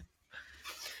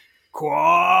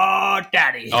 Quad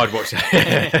Daddy. I'd watch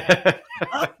that.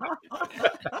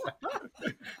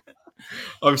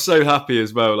 I'm so happy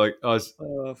as well. Like I was.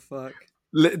 Oh fuck.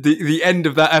 The end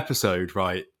of that episode,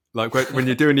 right? Like when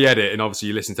you're doing the edit, and obviously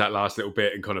you listen to that last little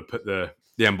bit and kind of put the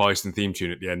M. Bison theme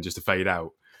tune at the end just to fade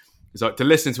out. It's like to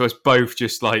listen to us both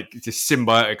just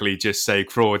symbiotically just say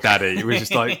 "Craw Daddy." It was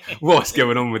just like, what's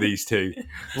going on with these two?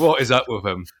 What is up with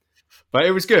them? But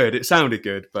it was good. It sounded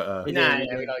good. But we like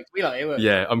it.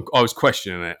 Yeah, I was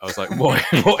questioning it. I was like,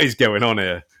 what is going on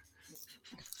here?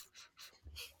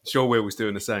 Sure, Will was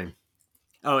doing the same.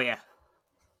 Oh yeah,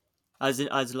 I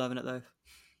was loving it though.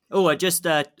 Oh, I just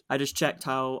checked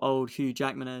how old Hugh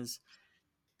Jackman is.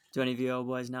 Do any of you old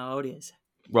boys know how old he is?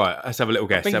 Right, let's have a little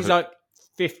guess. I think he's like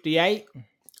 58.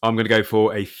 I'm going to go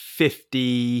for a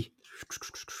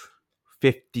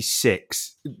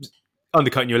 56.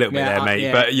 Undercutting you a little bit there, mate.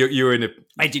 Yeah. But you're in a...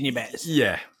 Making your bets.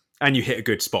 Yeah. And you hit a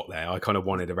good spot there. I kind of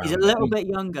wanted around... He's a little bit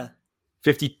younger.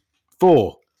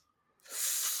 54.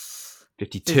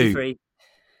 52. 53.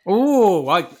 Oh,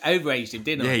 I overaged him,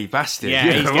 didn't I? Yeah, you bastard. Yeah,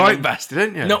 you're a right bastard,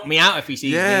 didn't you? Knock me out if he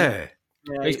sees me. Yeah.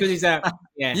 It's because he's yeah.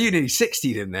 You nearly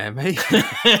 60'd him there, mate.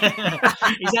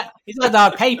 he's had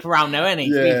our paper round though, isn't he?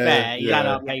 To be fair, he's had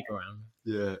our paper round.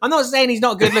 Yeah. I'm not saying he's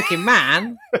not a good looking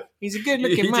man. He's a good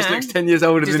looking man. He just looks 10 years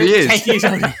older than he is. 10 years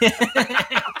older.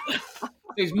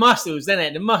 His muscles, isn't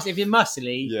it? If you're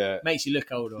muscly, it makes you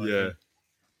look older. Yeah.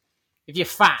 If you're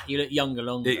fat, you look younger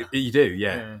longer. You do,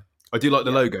 yeah. I do like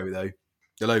the logo though.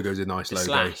 The logo's a nice logo.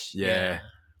 slash. Yeah.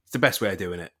 It's the best way of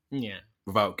doing it. Yeah.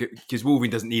 Because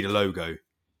Wolverine doesn't need a logo.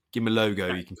 Give him a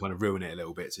logo, you can kind of ruin it a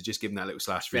little bit. So just give him that little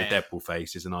slash for your Deadpool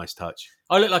face is a nice touch.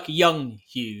 I look like a young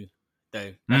Hugh,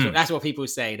 though. That's what people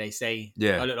say. They say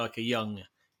I look like a young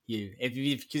Hugh.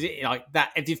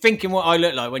 If you're thinking what I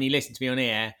look like when you listen to me on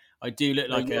air, I do look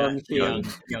like a young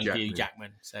Hugh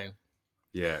Jackman. So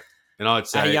yeah, and I'd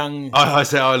say I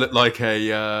say I look like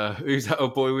a who's that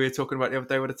old boy we were talking about the other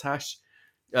day with a tash?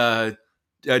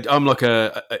 I'm like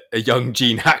a young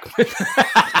Gene Hackman.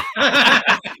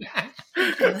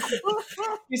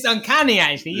 It's uncanny,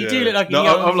 actually. You do look like a young...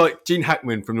 I'm like Gene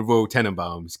Hackman from the Royal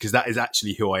Tenenbaums, because that is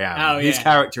actually who I am. Oh, His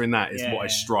character in that is what I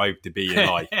strive to be in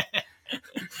life.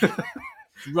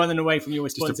 Running away from your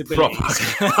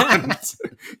responsibilities.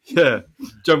 Yeah,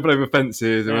 jumping over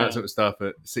fences and that sort of stuff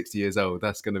at 60 years old.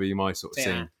 That's going to be my sort of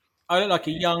scene. I look like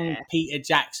a young Peter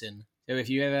Jackson. So if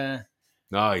you ever...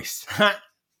 Nice.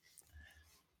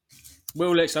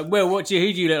 Will looks like... Will, who do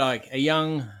you look like? A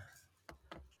young...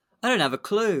 I don't have a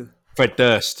clue. Fred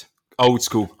Durst. Old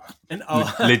school.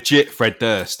 Legit Fred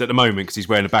Durst at the moment because he's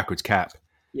wearing a backwards cap.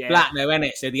 Yeah. Black though, isn't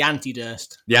it? So the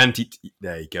anti-Durst.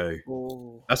 There you go.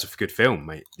 Ooh. That's a good film,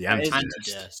 mate. The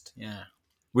anti-Durst. Yeah.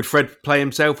 Would Fred play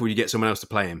himself, or would you get someone else to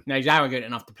play him? No, he's arrogant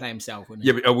enough to play himself, wouldn't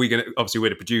he? Yeah, but are we going to... Obviously, we're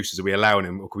the producers. Are we allowing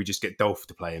him, or could we just get Dolph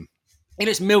to play him? He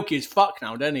looks milky as fuck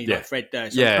now, doesn't he? Like Fred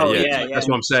Durst. Yeah. That's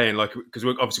what I'm saying. Like, because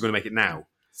we're obviously going to make it now.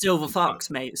 Silver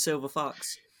Fox, mate. Silver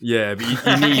Fox. Yeah, but you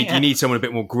need someone a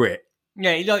bit more grit.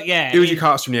 Yeah, Who would you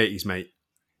cast from the 80s, mate?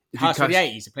 Cast from the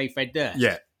 80s to play Fred Durst.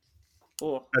 Yeah.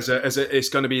 It's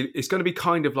going to be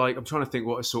kind of like, I'm trying to think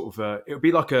what a sort of it would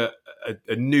be like a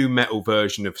new metal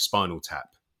version of Spinal Tap,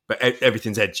 but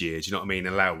everything's edgier. Do you know what I mean?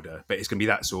 And louder, but it's going to be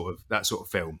that sort of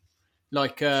film.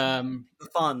 Like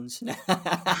Fonz.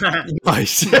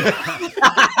 Nice. Get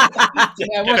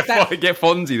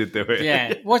Fonzie to do it.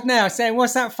 Yeah. What's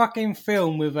that fucking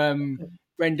film with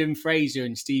Brendan Fraser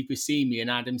and Steve Buscemi and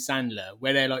Adam Sandler,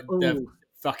 where they're like the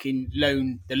fucking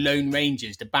Lone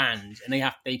Rangers, the band, and they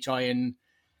want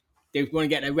to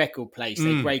get their record placed.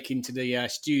 They break into the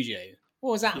studio.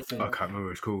 What was that film? I can't remember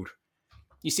what it's called.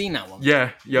 You seen that one? Yeah,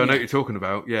 I know what you're talking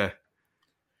about. Yeah.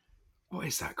 What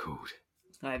is that called?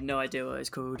 I have no idea what it's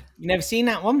called. You never seen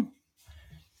that one?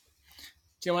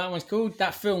 Do you know what that one's called?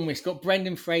 That film, it's got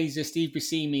Brendan Fraser, Steve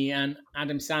Buscemi, and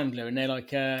Adam Sandler, and they're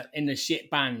like in the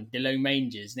shit band, the Lone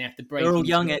Rangers, and they have to break. They're all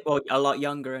young, a lot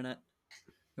younger in it.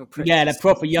 Yeah, they're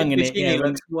proper young in it. Yeah,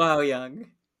 looks well young.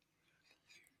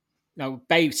 No,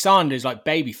 Sanders like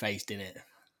baby faced in it.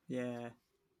 Yeah.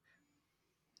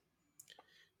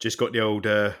 Just got the old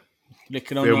looking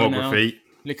filmography.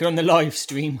 Looking on the live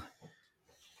stream.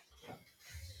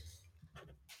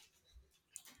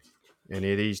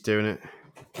 Any of these doing it?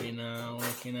 Looking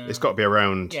It's got to be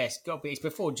around. Yeah, it's got to be. It's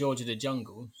before George of the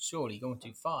Jungle. Surely gone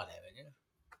too far there, isn't it?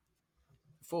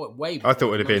 Before. I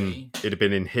thought it'd have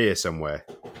been in here somewhere.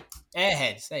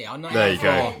 Airheads. There you are.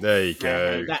 There you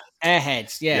go.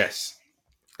 Airheads. Yeah. Yes.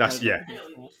 That's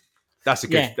a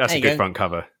good front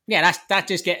cover. Yeah, that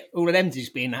just get all of them to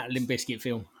just be in that Limp Bizkit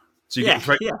film. So you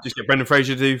just get Brendan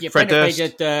Fraser to do Fred Brendan Durst.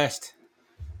 Fraser, Durst.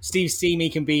 Steve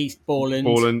Buscemi can be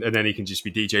Borland, and then he can just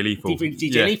be DJ Lethal.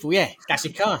 Lethal, yeah. That's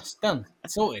your cast. Done.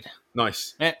 Sorted.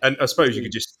 Nice. Yeah. And I suppose you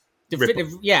could just...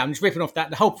 I'm just ripping off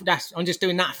that. I'm just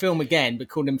doing that film again, but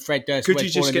calling him Fred Durst. Could you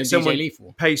just get someone, DJ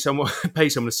Lethal. pay someone to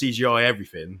CGI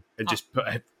everything and just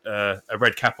put a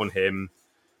red cap on him,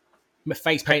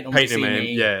 face paint on him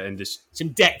in, and just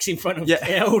some decks in front of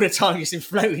him all the time, just some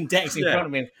floating decks in front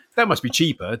of him. That must be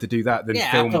cheaper to do that than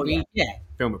film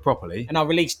it properly. And I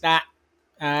released that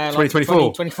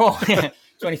 2024.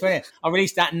 2024. I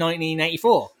released that in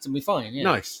 1984, so it'll be fine. Yeah.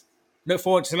 Nice. Look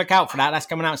out for that. That's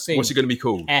coming out soon. What's it going to be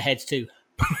called? Airheads 2.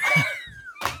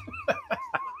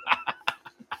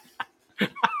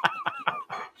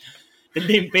 The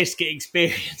Limp Bizkit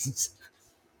experience.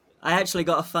 I actually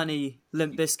got a funny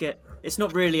Limp Bizkit. It's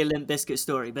not really a Limp Bizkit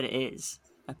story, but it is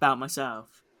about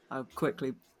myself. I got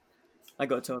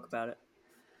to talk about it.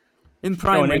 In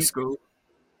primary school.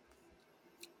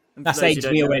 That's aged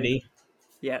me already.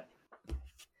 Yeah.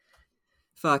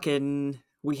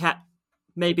 We had,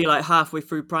 maybe like halfway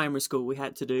through primary school, we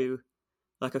had to do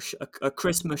like a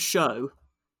Christmas show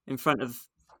in front of,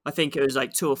 I think it was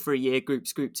like 2 or 3 year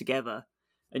groups grouped together.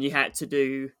 And you had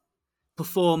to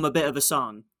perform a bit of a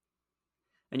song.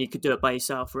 And you could do it by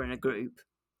yourself or in a group.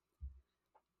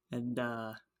 And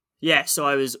so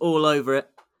I was all over it.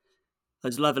 I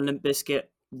was loving Limp Bizkit,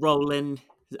 Rolling,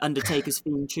 Undertaker's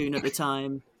theme tune at the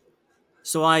time.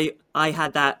 So I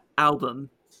had that album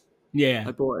Yeah.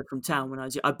 I bought it from town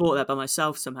I bought that by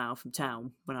myself somehow from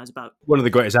town when I was about. One of the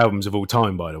greatest albums of all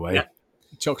time, by the way. Yeah.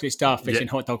 Chocolate starfish Yeah. and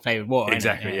hot dog flavored water.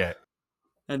 Exactly, yeah.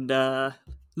 And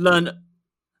learned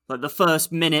like the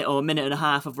first minute or minute and a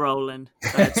half of rolling. I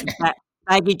had some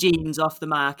baggy jeans off the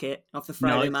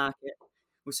Friday market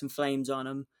with some flames on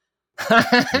them.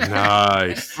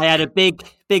 Nice. I had a big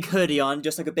hoodie on,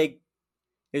 just like it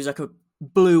was like a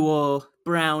blue or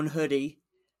brown hoodie,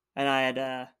 and I had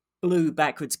a blue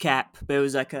backwards cap, but it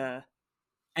was like a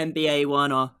NBA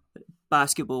one or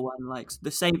basketball one, like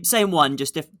the same one,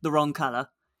 just the wrong color.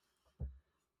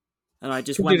 And I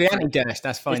just went. Do the anti-dust.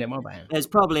 That's fine. There's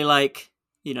probably like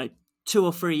 2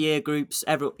 or 3 year groups,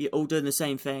 all doing the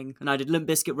same thing, and I did Limp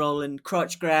Bizkit rolling,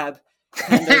 crotch grab,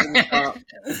 hand over the top.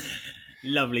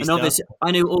 Lovely and stuff. Obviously,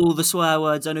 I knew all the swear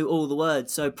words. I knew all the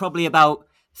words. So probably about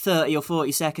 30 or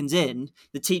 40 seconds in,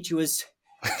 the teacher was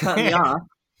cutting me off.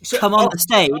 Come on the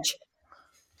stage.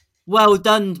 Well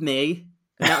done, me.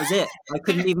 And that was it. I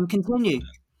couldn't even continue.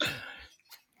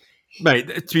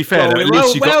 Mate, to be fair, though, at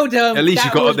least you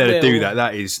got up there to do that.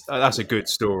 That's a good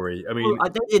story. I mean,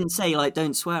 they didn't say like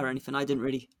don't swear or anything. I didn't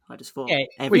really. I just thought. Yeah,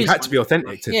 you had to be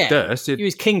authentic to Durst. He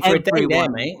was king for a day there,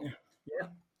 mate. Yeah.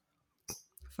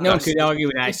 No one could argue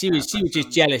with that. She was just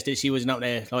jealous that she wasn't up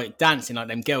there like dancing like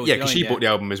them girls. Yeah, because she bought the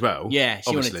album as well. Yeah,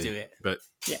 she wanted to do it, but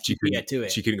she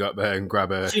couldn't go up there and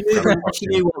grab her. She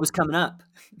knew what was coming up.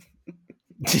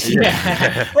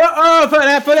 Yeah. Oh, put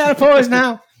that on pause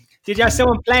now. Did you have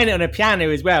someone playing it on a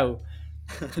piano as well?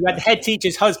 You had the head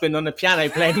teacher's husband on the piano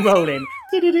playing rolling.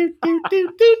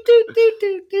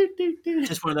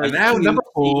 Just one of those. And now number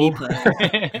 4,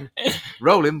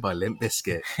 Rolling by Limp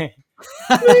Bizkit.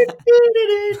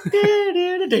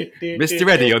 Mr.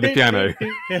 Eddie on the piano.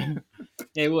 Yeah,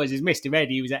 it was. It's Mr.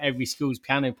 Eddie. He was at every school's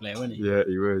piano player, wasn't he? Yeah,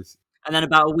 he was. And then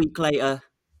about a week later,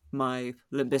 my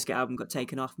Limp Bizkit album got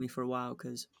taken off me for a while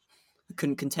because I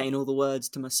couldn't contain all the words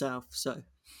to myself. So.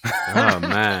 Oh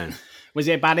man, was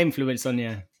it a bad influence on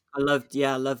you? I loved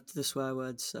the swear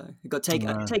words, so it got taken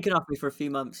off me for a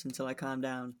few months until I calmed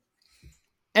down.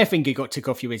 I think it got took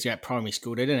off you as you're at primary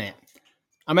school, didn't it?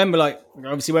 I remember, like,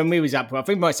 obviously when we was at, I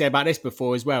think I might say about this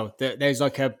before as well, that there's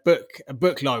like a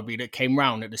book library that came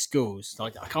round at the schools.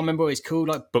 Like, I can't remember what it's called,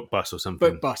 like Book Bus or something.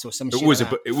 Book Bus or some shit.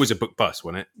 It was a book bus,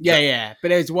 wasn't it? Yeah. But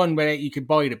there's one where you could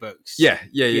buy the books. Yeah.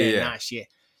 That shit.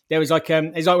 There was like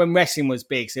it's like when wrestling was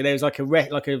big, so there was like a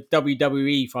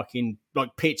WWE fucking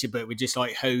like picture book with just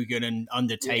like Hogan and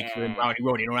Undertaker and Rowdy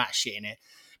Roddy and all that shit in it.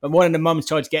 But one of the mums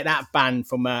tried to get that banned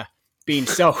from being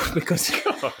sold because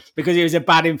it was a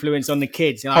bad influence on the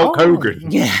kids. Like, Hulk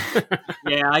Hogan. Yeah.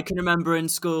 Yeah, I can remember in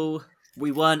school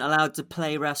we weren't allowed to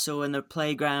play wrestle in the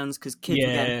playgrounds because kids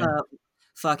were getting hurt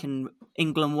fucking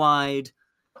England wide.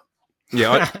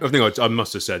 Yeah, I think I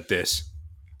must have said this.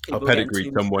 I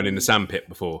pedigreed someone in the sandpit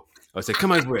before. I said,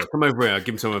 come over here. I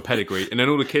give him someone a pedigree. And then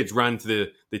all the kids ran to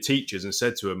the teachers and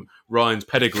said to him, Ryan's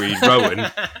pedigreed Rowan.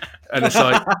 And it's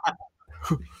like,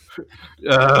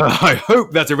 I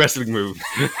hope that's a wrestling move.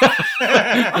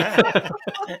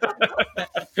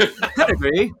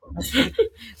 Pedigree?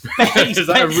 Is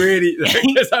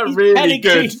that really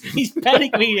good? He's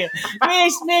pedigreed.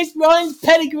 Miss Ryan's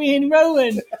pedigree in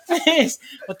Rowan.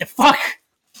 What the fuck?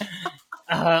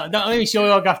 Not really sure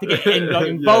I'll have to get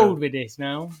involved with this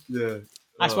now. Yeah.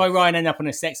 That's why Ryan ended up on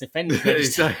a sex offender list.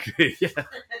 Exactly, yeah.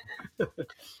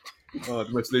 The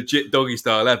most legit doggy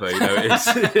style ever, you know.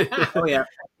 Oh, yeah.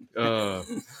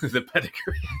 The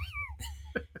pedigree.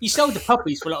 You sold the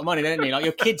puppies for a lot of money, don't you? Like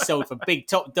your kids sold for big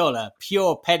top dollar,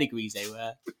 pure pedigrees they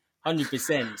were,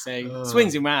 100%. So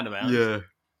swings and roundabouts. Yeah.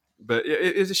 But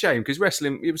it was a shame because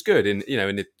wrestling, it was good.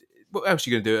 What else are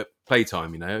you going to do at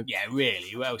playtime, you know? Yeah,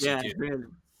 really. What else you do? Really.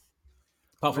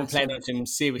 Apart from playing on some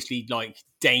seriously, like,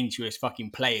 dangerous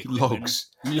fucking play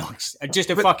Logs. Just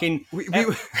a fucking...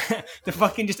 the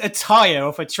fucking just a tyre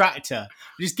off a tractor.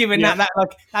 Just giving that like,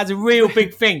 that's a real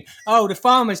big thing. Oh, the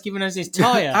farmer's giving us his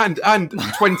tyre. and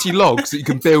 20 logs that you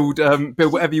can build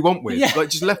whatever you want with. Yeah. Like,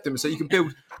 just left them so you can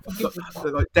build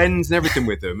like dens and everything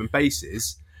with them and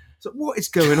bases. So what is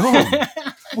going on?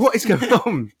 What is going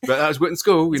on? But that was what in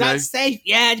school, you know. That's safe.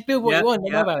 Yeah, just build what you want.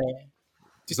 Don't know about it.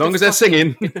 As long as they're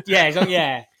singing.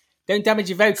 Yeah. Don't damage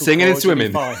your vocal singing and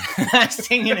swimming.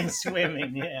 Singing and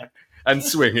swimming, yeah. And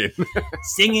swinging.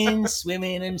 Singing,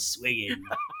 swimming, and swinging.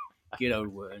 Good old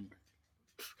word.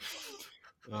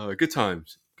 Oh, good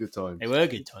times. Good times. They were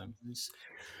good times.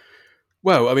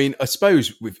 Well, I mean, I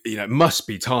suppose it must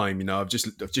be time. You know, I've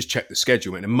just checked the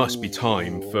schedule, and it must be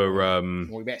time for. Well,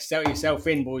 you better settle yourself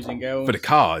in, boys and girls. For the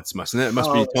cards, mustn't it? It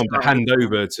must be time to hand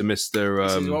over to Mr.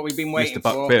 This is what we've been waiting Mr.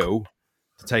 Buck for. Bill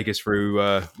to take us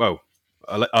through.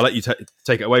 I'll let you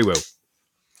take it away, Will.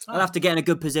 I'll have to get in a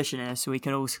good position here so we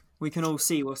can all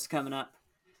see what's coming up.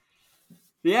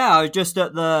 Yeah, I was just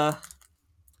at the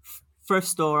thrift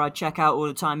store I check out all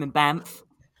the time in Banff.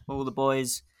 All the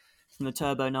boys from the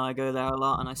Turbo and I go there a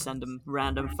lot, and I send them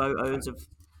random photos of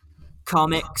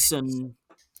comics and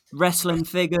wrestling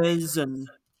figures, and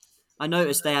I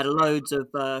noticed they had loads of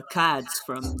cards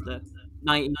from the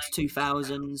 90s,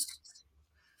 2000s,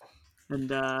 and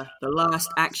the Last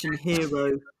Action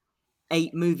Hero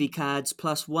 8 movie cards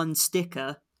plus 1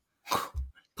 sticker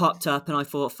popped up, and I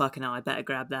thought, fucking hell, I better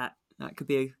grab that. That could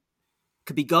be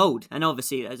gold. And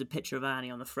obviously there's a picture of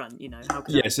Arnie on the front, you know.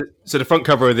 So the front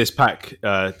cover of this pack,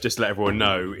 just to let everyone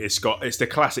know, it's the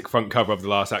classic front cover of The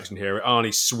Last Action Hero.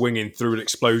 Arnie swinging through an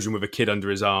explosion with a kid under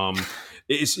his arm.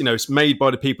 It's made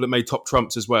by the people that made Top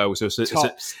Trumps as well. So it's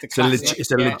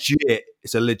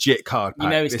a legit card pack. You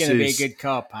know it's going to be a good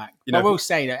card pack. I will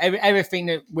say though, everything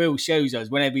that Will shows us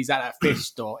whenever he's at that fish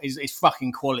store is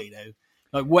fucking quality though.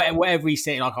 Like whatever he's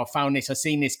saying, like I found this, I've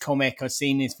seen this comic, I've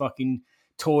seen this fucking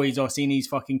toys, I've seen these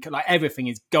fucking, like everything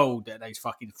is gold at those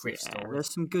fucking thrift stores.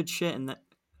 There's some good shit in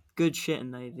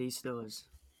these stores.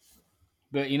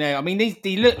 But you know, I mean,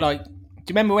 they look like. Do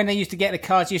you remember when they used to get the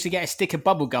cards? You used to get a stick of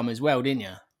bubble gum as well, didn't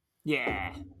you?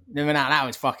 Yeah. Remember that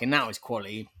was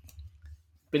quality.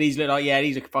 But these look like,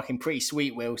 these are fucking pretty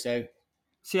sweet, Will. So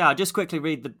yeah, I'll just quickly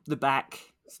read the back.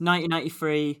 It's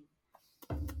 1993.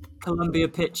 Columbia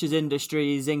Pictures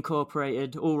Industries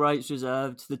Incorporated, all rights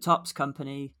reserved. The Topps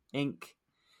Company, Inc.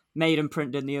 Made and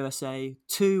printed in the USA.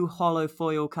 2 hollow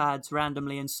foil cards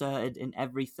randomly inserted in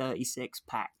every 36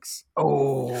 packs.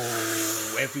 Oh,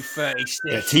 every 36.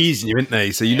 They're teasing you, aren't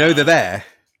they? So you know they're there,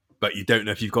 but you don't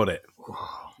know if you've got it.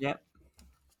 Yep.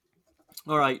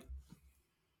 All right.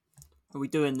 Are we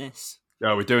doing this?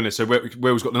 Yeah, we're doing this. So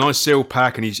Will's got the nice seal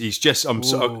pack, and he's just.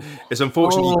 It's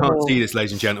unfortunate you can't see this,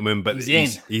 ladies and gentlemen, but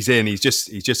he's in. He's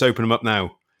just opening them up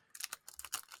now.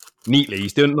 Neatly,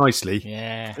 he's doing it nicely.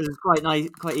 Yeah, it was quite nice,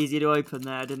 quite easy to open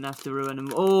there. I didn't have to ruin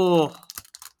them. Oh,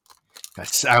 that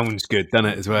sounds good, doesn't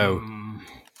it? As well,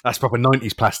 that's proper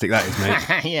 90s plastic. That is,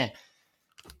 mate. Yeah.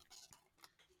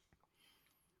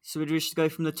 So we just go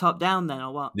from the top down then,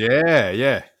 or what?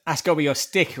 Yeah. That's got to be your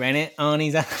sticker, ain't it,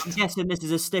 Arnie's? I'm guessing this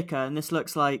is a sticker, and this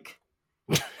looks like.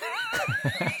 That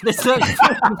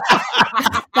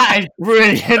is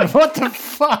brilliant. What the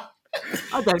fuck?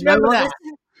 I don't know what this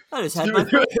is. I just had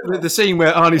the scene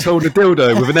where Arnie's holding a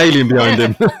dildo with an alien behind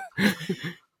him.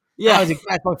 Yeah,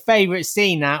 that's my favourite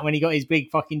scene. That when he got his big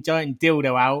fucking giant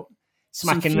dildo out,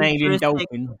 smacking an alien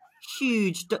dolphin.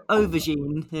 Huge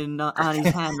aubergine in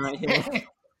Arnie's hand right here.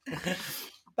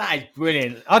 That is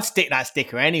brilliant. I'd stick that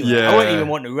sticker anyway. Yeah. I wouldn't even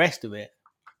want the rest of it.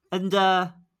 And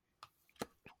I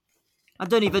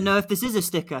don't even know if this is a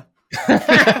sticker.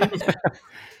 I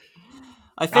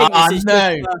think this is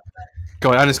just,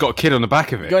 God, and it's got a kid on the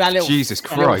back of it. Got that little, Jesus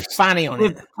Christ! Fanny on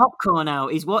with it. Popcorn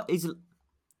out.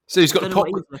 So he's got the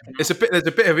popcorn. There's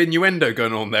a bit of innuendo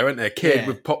going on there, isn't there? A kid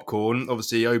with popcorn,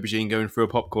 obviously aubergine going through a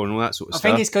popcorn and all that sort of stuff. I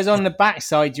think it's because on the back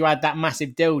side you had that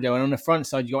massive dildo, and on the front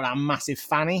side you got that massive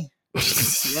fanny.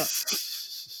 Yeah.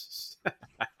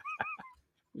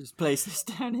 Just place this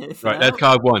down here. Right, that's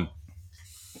card 1.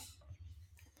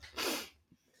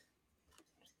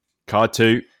 Card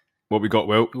 2. What we got,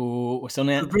 Will? Ooh, what's on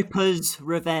there? Ripper's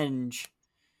Revenge.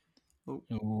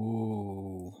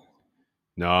 Ooh.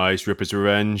 Nice, Ripper's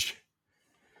Revenge.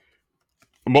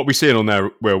 And what we seeing on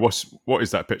there, Will? What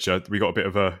is that picture? We got a bit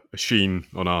of a sheen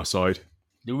on our side.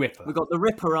 The Ripper. We got the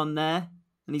Ripper on there,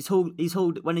 and he's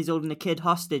holding a kid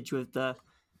hostage with the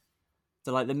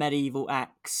medieval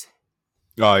axe.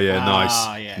 Oh yeah,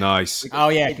 nice, nice. Oh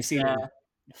yeah, I can see the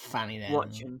fanny there.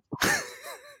 Watching.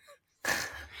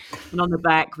 And on the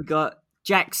back, we got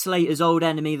Jack Slater's old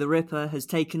enemy, the Ripper, has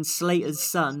taken Slater's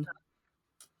son,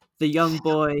 the young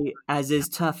boy, as is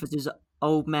tough as his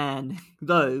old man.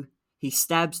 Though he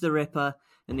stabs the Ripper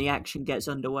and the action gets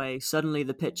underway. Suddenly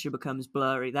the picture becomes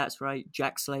blurry. That's right,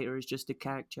 Jack Slater is just a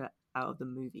character out of the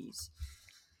movies.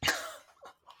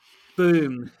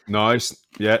 Boom. Nice.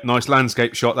 Yeah, nice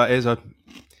landscape shot that is.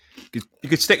 You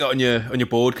could stick that on your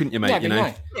board, couldn't you, mate? Yeah, you know.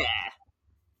 nice. Yeah.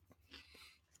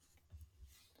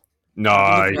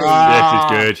 Nice. This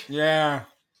is good. Yeah.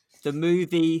 The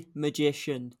movie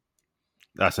Magician.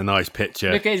 That's a nice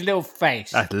picture. Look at his little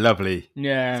face. That's lovely.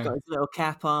 Yeah. He's got his little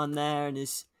cap on there and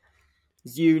his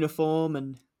uniform,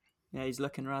 and he's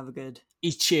looking rather good.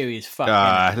 He's cheery as fuck.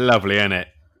 Lovely, isn't it?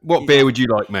 What beer would you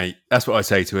like, mate? That's what I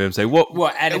say to him. Say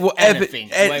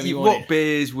anything, what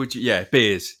beers would you? Yeah,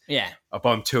 beers. Yeah. I'll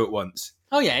buy them 2 at once.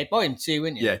 Oh yeah, buy him 2,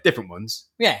 wouldn't you? Yeah, different ones.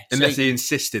 Yeah. Unless he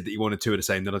insisted that he wanted 2 of the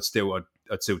same, then I'd still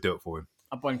do it for him.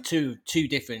 I'd buy two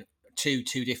different.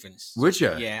 Would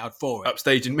you? Yeah, I'd for it.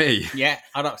 Upstaging me. Yeah,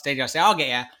 I'd upstage you. I'd say, I'll get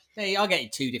you. Hey, I'll get you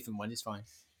two different ones. It's fine.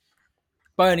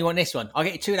 But I only want this one. I'll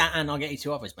get you two of that, and I'll get you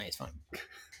two others, mate. It's fine.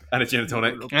 And a gin and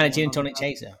tonic. And a gin and tonic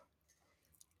chaser.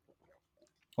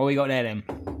 What we got there then?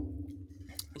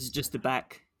 This is just the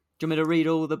back. Do you want me to read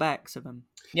all the backs of them?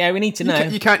 Yeah, we need to know.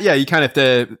 You can if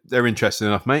they're interested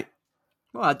enough, mate.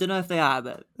 Well, I don't know if they are,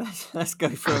 but let's go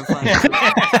through and find out.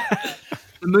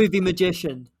 The Movie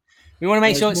Magician. We want to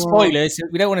make sure it's spoilers.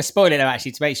 We don't want to spoil it though,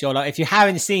 actually, to make sure, like, if you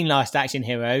haven't seen Last Action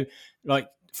Hero, like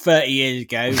 30 years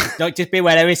ago, like, just be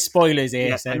aware there is spoilers here.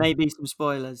 Yeah, So. there may be some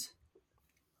spoilers.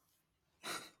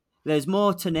 There's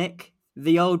more to Nick,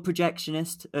 the old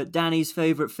projectionist at Danny's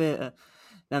favourite theatre,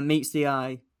 than meets the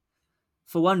eye.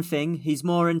 For one thing, he's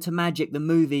more into magic than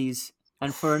movies,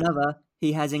 and for another,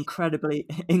 he has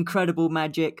incredible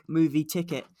magic movie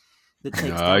ticket that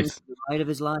takes Danny to the ride of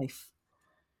his life.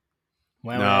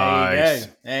 Well, nice.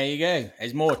 There you go.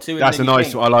 There's more to it. That's a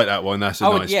nice one. I like that one. That's a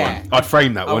nice one. I'd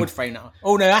frame that one. I would frame that one.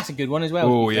 Oh, no, that's a good one as well.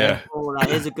 Oh, yeah. Oh, that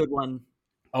is a good one.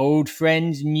 Old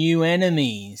friends, new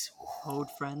enemies. Old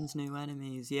friends, new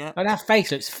enemies, yeah. Oh, that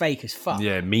face looks fake as fuck.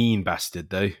 Yeah, mean bastard,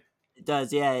 though. It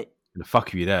does, yeah. The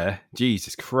fuck are you there?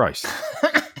 Jesus Christ.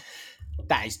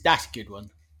 That's a good one.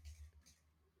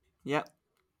 Yep.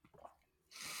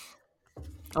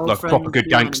 Like a proper good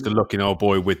gangster looking old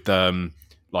boy with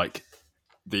like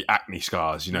the acne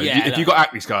scars, you know. Yeah, if you've got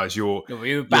acne scars, you're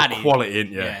quality,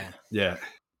 isn't you? Yeah.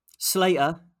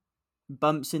 Slater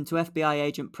bumps into FBI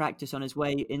agent Practice on his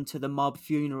way into the mob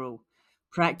funeral.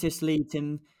 Practice leads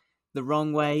him the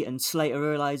wrong way, and Slater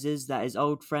realizes that his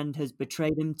old friend has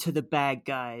betrayed him to the bad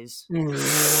guys.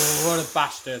 What a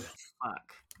bastard.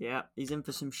 Fuck. Yeah, he's in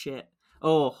for some shit.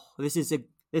 Oh,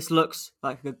 this looks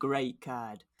like a great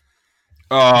card.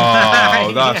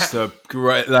 Oh,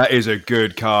 that is a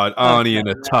good card. Arnie in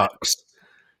a tux.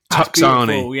 Tux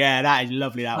Arnie. Yeah, that is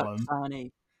lovely, that Tux one.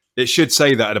 Arnie. It should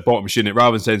say that at the bottom, shouldn't it?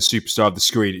 Rather than saying superstar of the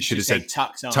screen, it should have said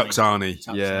Tux Arnie. Tux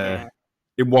Arnie. Yeah.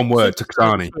 In one word, Tux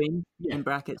Arnie. In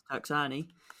brackets, Tux Arnie.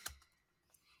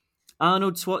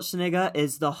 Arnold Schwarzenegger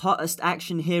is the hottest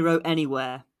action hero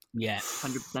anywhere. Yeah.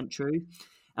 100% true.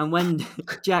 And when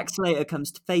Jack Slater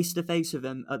comes face to face with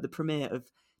him at the premiere of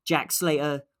Jack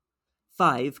Slater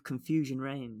 5, confusion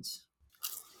reigns.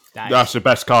 That's the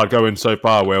best card going so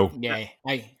far, Will. Yeah.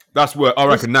 Hey. That's worth. I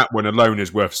reckon that one alone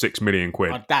is worth $6 million.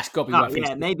 Oh, that's got to be worth.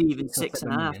 Yeah, maybe even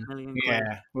 6.5 million.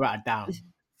 Yeah, write it down.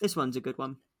 This one's a good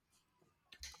one.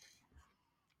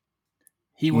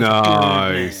 He was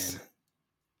nice.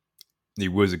 He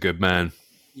was a good man.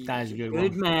 That is a good one.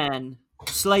 Good man.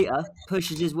 Slater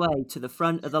pushes his way to the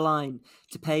front of the line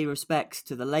to pay respects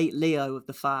to the late Leo of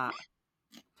the Fart.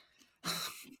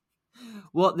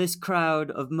 What this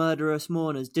crowd of murderous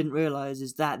mourners didn't realise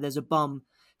is that there's a bomb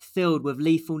filled with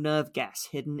lethal nerve gas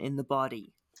hidden in the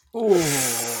body. Oh,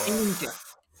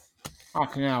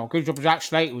 fucking hell. Good job Jack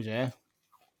Slater was there.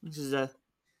 This is a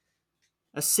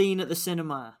scene at the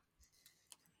cinema.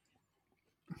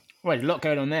 Well, there's a lot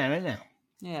going on there, isn't there?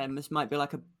 Yeah, this might be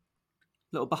like a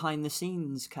little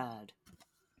behind-the-scenes card.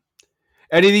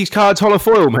 Any of these cards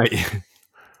holofoil, mate?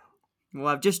 Well,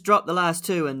 I've just dropped the last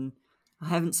two, and I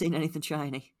haven't seen anything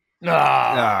shiny.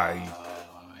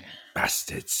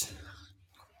 Bastards.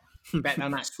 Bet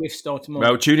on that Swift store tomorrow.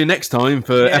 Well, tune in next time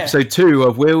for episode 2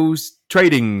 of Will's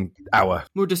Trading Hour.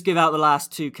 We'll just give out the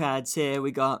last two cards here.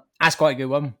 We got... That's quite a good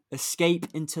one. Escape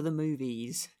into the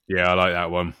Movies. Yeah, I like that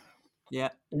one. Yeah.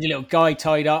 There's a little guy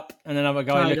tied up and another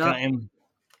guy looking at him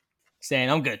saying,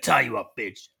 I'm going to tie you up,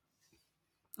 bitch.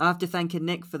 After thanking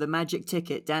Nick for the magic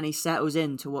ticket, Danny settles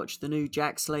in to watch the new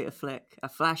Jack Slater flick. A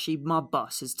flashy mob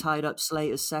boss has tied up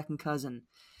Slater's second cousin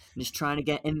and is trying to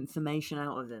get information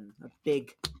out of him. A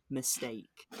big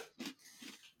mistake.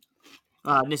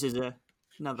 And this is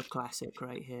another classic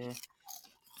right here.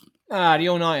 The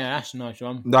All-Nighter, that's a nice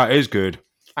one. That is good.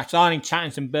 That's Arnie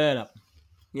chatting some bird up.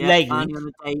 Yeah, Arnie on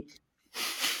a date.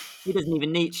 He doesn't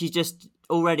even need... She's just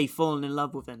already fallen in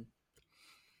love with him.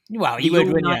 Well, you would,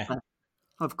 wouldn't you?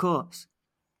 Of course.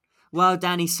 While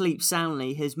Danny sleeps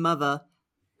soundly, his mother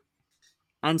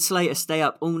and Slater stay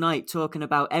up all night talking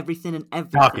about everything and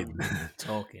everything.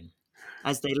 Talking.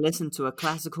 As they listen to a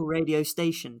classical radio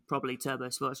station, probably Turbo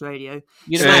Sports Radio.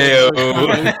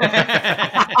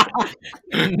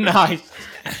 Nice.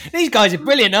 These guys are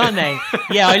brilliant, aren't they?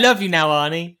 Yeah, I love you now,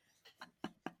 Arnie.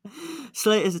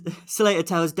 Slater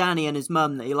tells Danny and his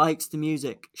mum that he likes the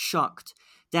music. Shocked,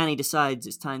 Danny decides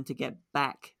it's time to get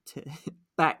back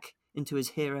into his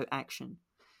hero action.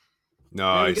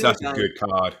 Nice, that's a good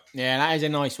card. Yeah, that is a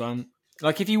nice one.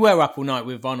 Like, if you were up all night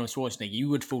with Arnold Schwarzenegger, you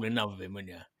would fall in love with him,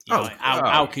 wouldn't you?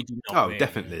 How could you not? Oh, really?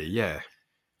 definitely, yeah.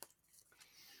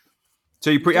 So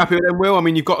you're pretty happy with them, Will? I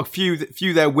mean, you've got a few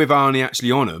there with Arnie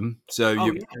actually on them, so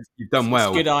you've done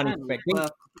well. It's good Arnie.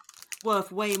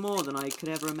 Worth way more than I could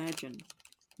ever imagine.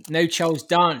 No Charles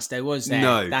Dance though, was there?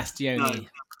 No. That's the only. No.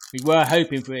 We were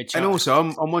hoping for a Charles. And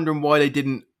also, I'm wondering why they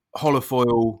didn't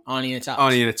holofoil Arnie in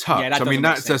a tux. Yeah, I mean,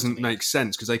 that doesn't make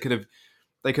sense because they could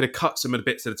have cut some of the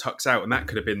bits of the tux out, and that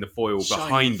could have been the foil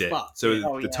behind it. So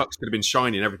the tux could have been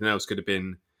shiny, and everything else could have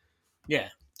been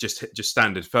just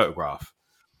standard photograph.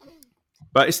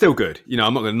 But it's still good. You know,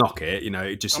 I'm not going to knock it. You know,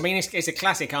 I mean, it's a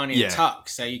classic Arnie in a tux,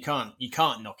 so you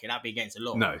can't knock it. That'd be against the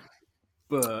law. No.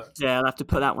 But yeah, I'll have to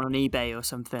put that one on eBay or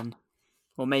something,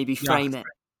 or maybe frame it.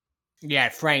 Yeah,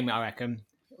 frame it. I reckon.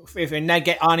 If they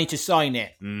get Arnie to sign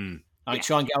it,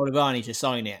 try and get hold of Arnie to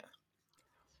sign it.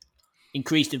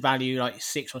 Increase the value like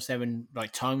 6 or 7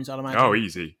 times. I'd imagine. Oh,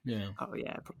 easy. Yeah. Oh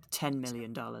yeah, $10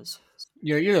 million.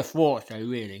 You're a thought though,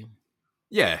 really.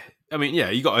 Yeah, I mean, yeah,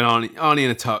 you got an Arnie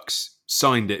in a tux,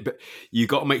 signed it, but you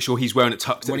got to make sure he's wearing a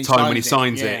tux at the time when he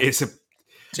signs it.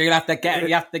 So you'll have to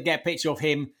get a picture of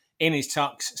him in his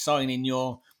tux signing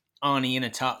your Arnie in a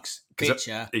tux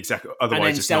picture. Exactly. Otherwise,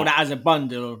 and then sell that as a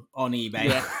bundle on eBay.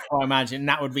 Yeah. I imagine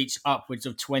that would reach upwards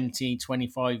of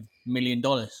 $20-25 million.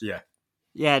 Yeah.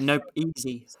 Yeah, no,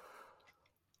 easy.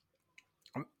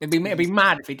 It'd be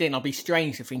mad if it didn't. I'd be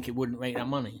strange to think it wouldn't make that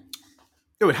money.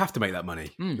 It would have to make that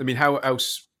money. I mean, how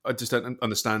else? I just don't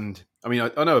understand. I mean,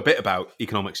 I know a bit about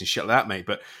economics and shit like that, mate.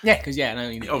 But obviously,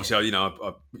 I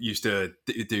used to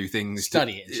do things,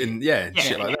 study it,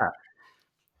 shit like that.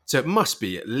 So it must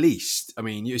be at least. I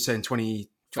mean, you're saying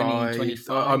 25.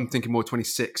 I'm thinking more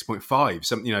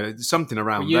 26.5. Something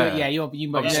around there. Yeah, you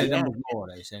might know numbers more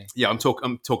though. So. Yeah, I'm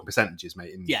talking percentages,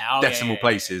 mate. In decimal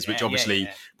places, which obviously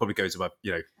probably goes above.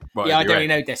 Right I don't really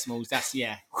know decimals. That's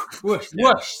whoosh.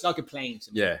 It's like a plane.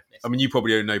 Yeah, I mean, you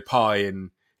probably don't know pi and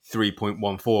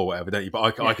 3.14 or whatever, don't you?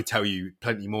 But I could tell you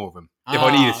plenty more of them if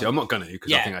I needed to. I'm not going to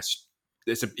because I think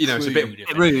it's a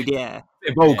bit rude, yeah,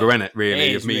 bit vulgar, isn't it?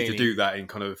 Really, of me to do that in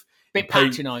kind of bit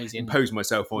patronising, impose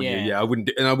myself on you. Yeah, I wouldn't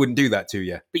do that to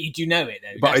you. But you do know it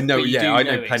though. But I know, I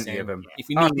know plenty of them. If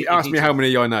you ask me how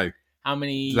many I know. How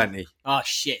many? Plenty. Oh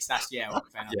shit! That's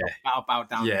I'll bow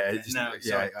down. Yeah,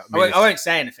 I won't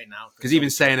say anything now because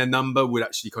even saying a number would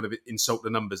actually kind of insult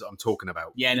the numbers that I'm talking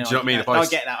about. Yeah, no, do you know what I mean? I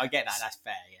get that. That's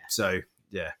fair. Yeah. So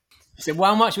yeah. So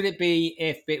how much would it be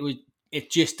if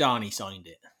just Arnie signed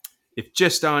it? If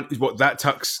just Arnie, what that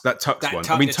tux one?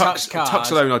 I mean,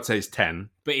 tux alone, I'd say is 10.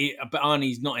 But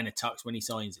Arnie's not in a tux when he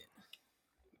signs it.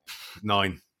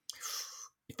 9.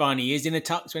 If Arnie is in a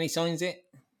tux when he signs it.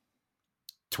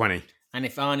 20. And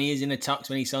if Arnie is in a tux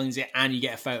when he signs it and you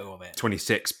get a photo of it?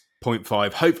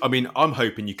 26.5. I'm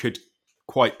hoping you could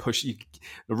quite push the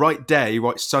right day,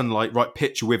 right sunlight, right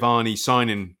picture with Arnie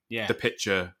signing the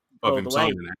picture of him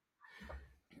signing it.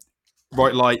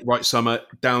 Right light, right summer,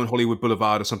 down Hollywood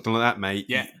Boulevard or something like that, mate.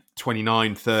 Yeah.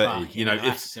 29, 30.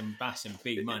 That's some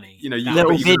big money.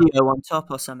 Little video on top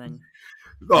or something.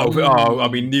 I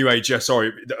mean, new age,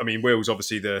 sorry. I mean, Will's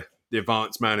obviously the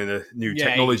advanced man in the new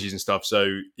technologies and stuff,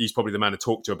 so he's probably the man to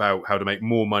talk to about how to make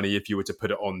more money if you were to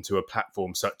put it onto a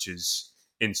platform such as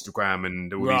Instagram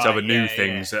and all these other new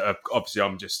things that are, obviously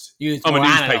I'm a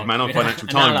newspaper man on Financial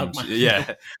Times.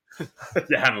 Yeah.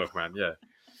 Analog man,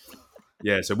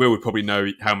 yeah, so Will would probably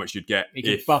know how much you'd get. He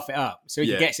could buff it up. So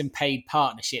he could get some paid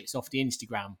partnerships off the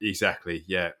Instagram. Exactly,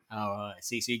 yeah. Oh, right.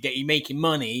 See, so you're making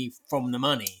money from the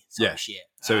money. Shit.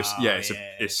 So it's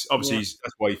obviously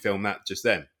that's why you filmed that just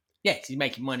then. Yeah, because he's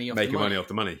making money off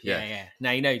the money. Yeah.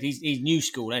 Now, he's new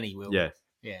school, ain't he, Will? Yeah.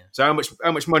 Yeah. So how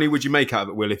much money would you make out of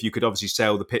it, Will, if you could obviously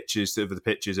sell the pictures of the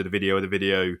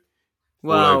video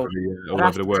well, all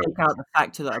over the world? Take out the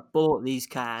factor that I bought these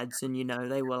cards, and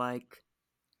they were like,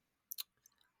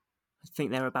 I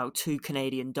think they're about $2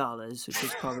 Canadian, which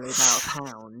is probably about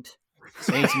 £1.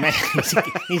 So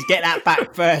he's get that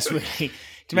back first, really,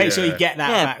 to make sure you get that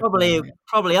back. Probably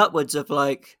upwards of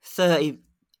like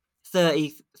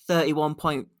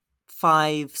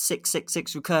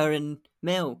 31.5666 recurring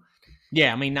mil.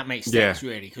 Yeah, I mean that makes sense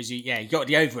really because you got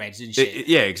the overheads and shit.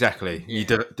 Exactly. Yeah. You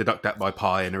deduct that by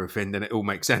pi and everything, then it all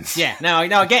makes sense. Yeah, no,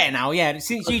 I get it now. Yeah,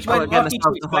 since you explained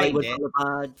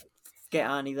it, get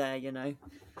Arnie there,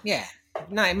 Yeah,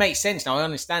 no, it makes sense now. I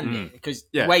understand it because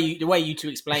the way you two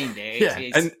explained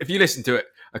it. And if you listen to it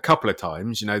a couple of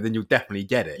times, then you'll definitely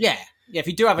get it. Yeah. Yeah, if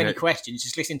you do have any questions,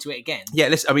 just listen to it again.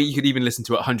 Yeah, I mean, you could even listen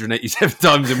to it 187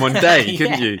 times in one day,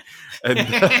 couldn't you? And,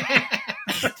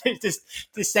 just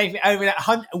save it over that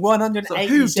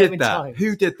 187 times.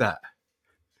 Who did that?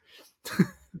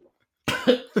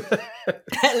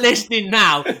 listening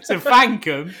now, so thank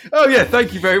them. Oh yeah,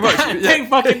 thank you very much. Don't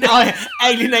fucking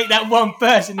alienate that one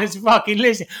person that's fucking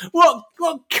listening. What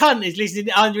cunt is listening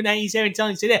 187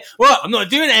 times today? Well, I'm not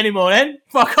doing it anymore then.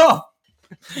 Fuck off.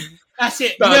 That's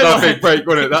it. That was our big break,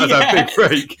 wasn't it? That was our big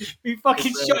break. You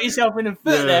fucking shot yourself in the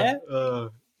foot there.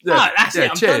 That's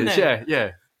it. I'm done there.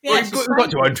 Yeah. Yeah, Well, we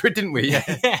got to 100, didn't we? Yeah.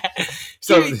 Yeah.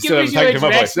 Still Give haven't us your thanked him, have I?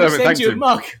 address, Still we'll haven't send thanked you a him.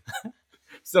 mug.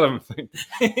 Still haven't thanked.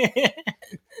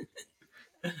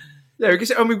 Yeah,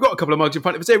 and we've got a couple of mugs in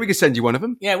front of us here. We can send you one of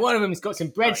them. Yeah, one of them's got some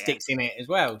breadsticks in it as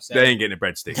well. So. They ain't getting the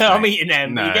breadsticks. No, I'm eating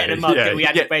them. No, You're getting a mug yeah, that we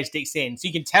had yeah. the breadsticks in, so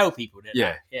you can tell people that.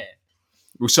 Yeah. Yeah.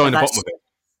 We'll sign the That's- bottom of it.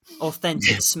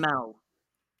 Authentic smell.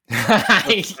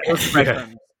 Yeah.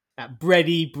 That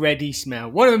bready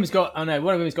smell. One of them's got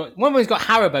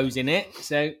Haribo's in it.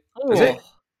 So, Is it?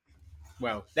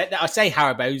 well, I say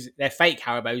Haribo's. They're fake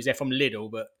Haribo's. They're from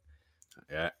Lidl, but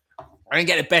Yeah. I didn't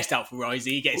get the best out for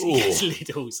Risey. He gets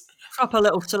Lidl's. Proper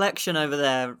little selection over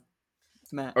there,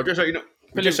 Matt. I'll just let you know.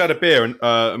 We just had a beer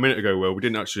a minute ago. Well, we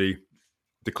didn't actually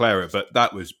declare it, but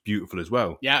that was beautiful as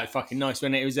well. Yeah, it was fucking nice,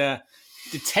 wasn't it? It was the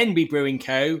Tenby Brewing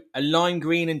Co. A lime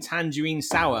green and tangerine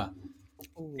sour.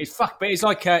 It's but it's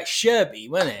like a Sherby,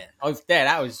 wasn't it? I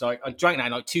drank that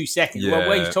in like 2 seconds. Yeah. Well,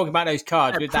 where you talking about those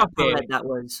cards with that beer? That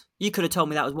was. You could have told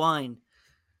me that was wine.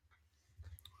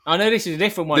 I know this is a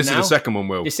different one This now. is the second one,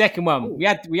 Will. The second one. We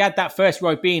had that first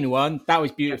Ribena one. That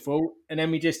was beautiful. And then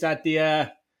we just had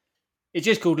the it's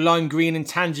just called lime green and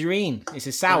tangerine. It's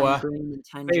a sour. Lime green and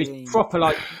But it tangerine. was proper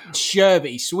like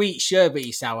sherbety, sweet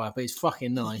sherbety sour, but it's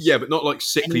fucking nice. Yeah, but not like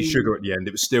sickly sugar at the end.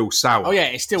 It was still sour. Oh yeah,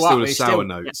 it's still Still up. a It's sour still,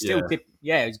 note, It's still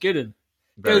yeah. it was good. And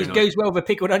Very nice. goes well with a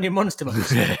pickled onion monster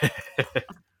munch.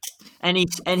 Any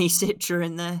Citra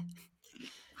in there?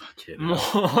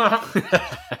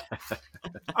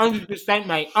 100%,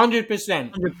 mate. 100%.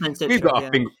 100%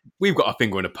 Citra, We've got our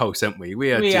finger on a pulse, haven't we?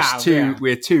 We are We just are, too. yeah.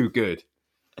 We're too good.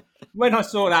 When I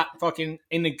saw that fucking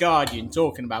in the Guardian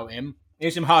talking about him,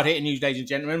 here's some hard hitting news, ladies and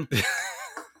gentlemen.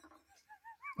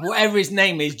 Whatever his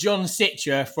name is, John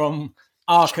Citra from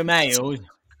Arkham Ale.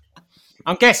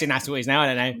 I'm guessing that's what it is now.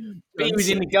 I don't know. But he was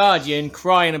in the Guardian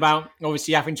crying about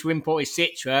obviously having to import his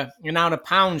Citra, and now the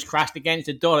pound's crashed against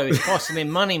the dollar. It's costing him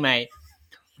money, mate.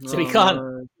 So he can't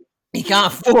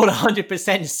afford 100%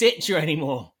 Citra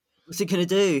anymore. What's he gonna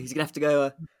do? He's gonna have to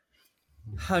go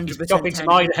 100%. Stopping some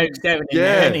Idaho Stone in there,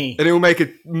 Yeah, isn't he? and it will make a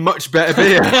much better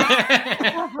beer.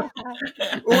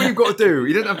 All you've got to do,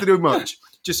 you don't have to do much.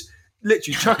 Just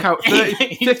literally chuck out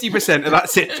 50% of that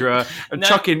Citra and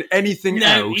chuck in anything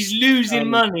else. He's losing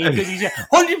money because he's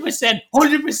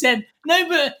 100%. No,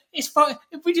 but it's fine.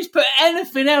 If we just put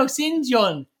anything else in,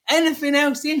 John,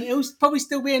 it'll probably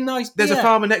still be a nice beer. There's a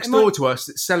farmer next door to us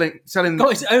that's selling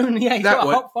Got his own, he's that got a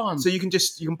one. hop farm. So you can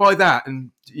buy that, and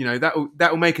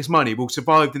that'll make us money. We'll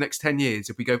survive the next 10 years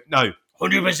if we go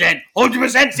 100%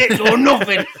 Citra or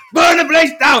nothing. Burn the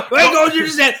place down. We ain't got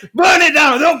 100%. Burn it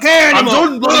down. I don't care anymore. I'm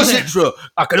done bloody Citra.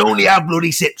 I can only have bloody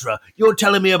Citra. You're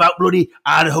telling me about bloody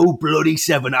Idaho bloody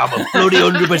 7. I'm a bloody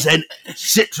 100%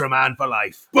 Citra man for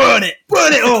life. Burn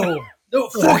it all.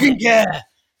 Don't fucking care.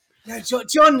 No,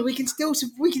 John, we can still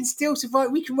survive.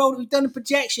 We can roll it. We've done the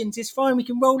projections. It's fine. We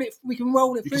can roll it. We can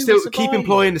roll it You through. can still We'll keep survive.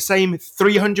 employing the same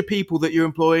 300 people that you're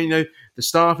employing. The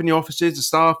staff in the offices, the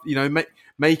staff,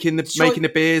 making the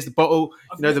beers, the bottle.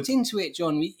 I've looked into it,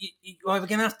 John. We're going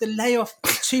to have to lay off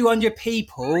 200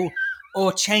 people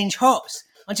or change hops.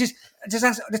 I just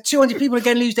ask the 200 people are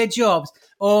going to lose their jobs,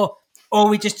 or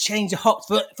we just change the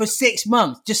hops for 6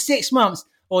 months, just 6 months,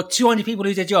 or 200 people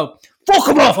lose their job. Fuck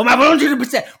them off! I'm having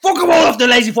 100%. Fuck them all off, the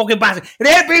lazy fucking bastard. If they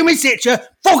ain't bringing me Citra,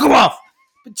 fuck them off.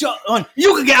 But John,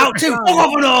 you can get out too. Fuck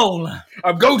off and all.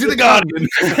 I'm going to the Guardian.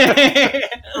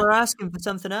 We're asking for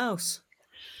something else.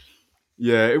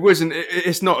 Yeah, it wasn't.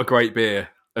 It's not a great beer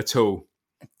at all.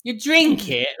 You drink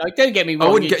it. Like, don't get me wrong.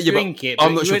 I wouldn't you get you, drink but it.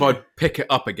 I'm but not you sure if I'd pick it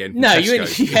up again. From No,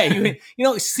 Tesco.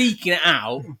 you're not seeking it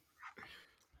out.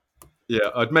 Yeah,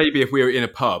 I'd maybe if we were in a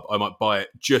pub, I might buy it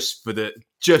just to go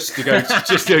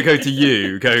to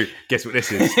you. Go, guess what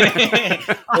this is?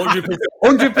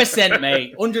 100%,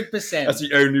 mate. 100%. That's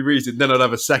the only reason. Then I'd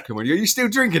have a second one. You still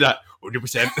drinking that?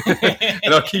 100%.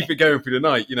 And I'll keep it going through the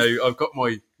night. I've got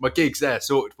my gigs there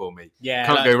sorted for me. Yeah,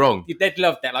 Can't go wrong. They'd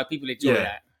love that. Like, people enjoy Yeah.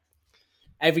 that.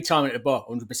 Every time at the bar,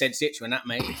 100% Citra and that,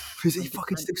 mate. Is he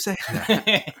fucking still saying that?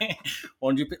 100%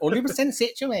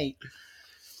 Citra, mate.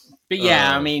 But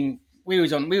yeah, I mean, we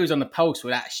was on the pulse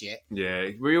with that shit. Yeah,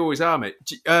 we always are, mate.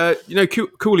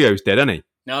 Coolio's dead, isn't he?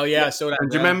 No, yeah, I saw that. And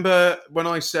do you remember when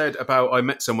I said about I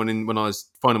met someone when I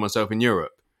was finding myself in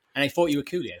Europe? And they thought you were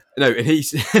Coolio. No, and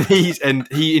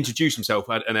he introduced himself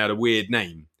and had a weird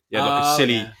name. He had like a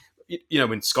silly, yeah. you know,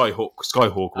 when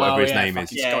Skyhawk, whatever his name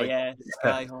is. fucking Yeah,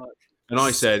 Skyhawk. And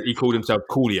I said he called himself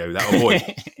Coolio, that boy.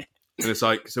 And it's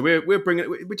like, so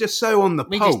we're just so on the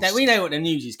pulse. We know what the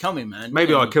news is coming, man.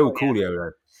 Maybe I killed yeah. Coolio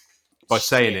though by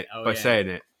saying it. Saying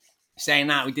it. Saying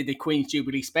that, we did the Queen's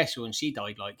Jubilee special, and she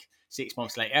died like 6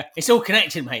 months later. It's all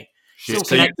connected, mate. Shit, It's all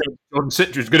so connected. John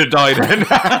Citra's going to die then.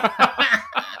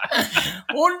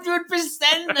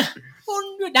 100%.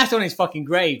 That's on his fucking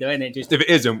grave, though, isn't it? Just If it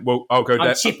isn't, well, I'll go there.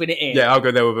 I'm chipping it in. Yeah, I'll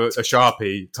go there with a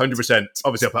Sharpie, 100%.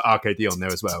 Obviously, I'll put RKD on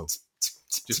there as well,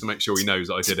 just to make sure he knows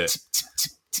that I did it.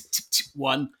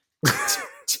 One.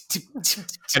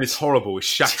 And it's horrible. It's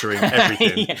shattering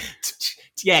everything.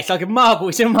 Yeah, it's like a marble.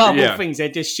 It's a marble Yeah. thing. So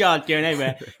just shard going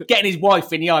over, getting his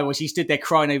wife in the eye while she stood there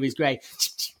crying over his grave.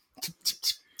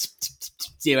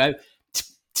 0.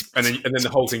 And then the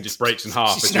whole thing just breaks in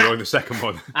half as you're on the second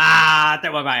one.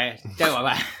 Don't worry about it. Don't worry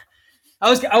about it. I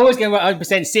was going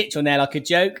 100% Sitch on there like a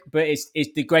joke, but it's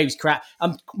the grave's crap.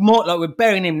 I'm more like, we're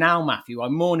burying him now, Matthew.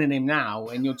 I'm mourning him now,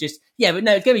 and you're just but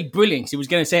no, it's going to be brilliant. Because he was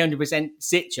going to say 100%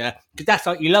 Sitcher because that's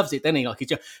like he loves it, doesn't he? Like a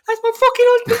joke. That's my fucking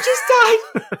husband just died.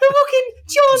 I fucking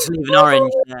John. Just leave an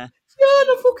orange there. John,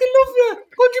 I fucking love you.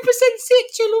 100%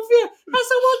 Sitcher, love you.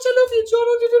 That's how much I love you, John.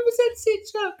 100%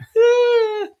 Sitcher.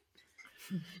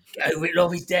 Yeah. Go with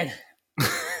love, he's dead.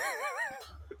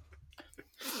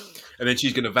 And then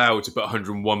she's going to vow to put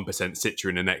 101% Citra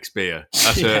in the next beer.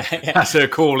 That's her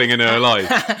calling in her life.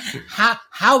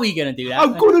 How are you going to do that?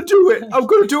 I'm going to do it. I'm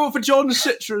going to do it for John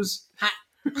Citra's.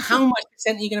 How much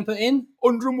percent are you going to put in?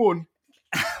 101.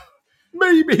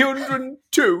 Maybe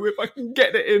 102 if I can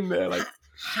get it in there. Like,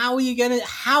 How are you going to?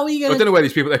 I don't know where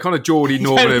these people. They're kind of Geordie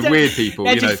Northern weird people.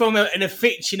 They're you know, just from a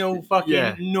fictional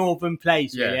fucking northern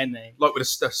place, really, aren't they? like where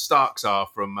the Starks are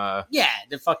from. They're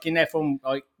from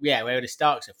where the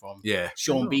Starks are from. Yeah,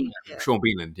 Sean Beanland. Sean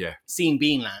Beanland. Yeah, Sean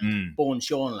Beanland. Mm. Born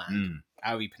Seanland. Mm.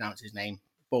 How do you pronounce his name?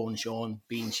 Born Sean.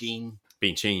 Bean Sheen.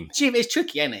 Bean Sheen. It's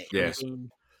tricky, isn't it? Yeah.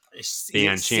 Cian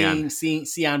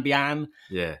Bian.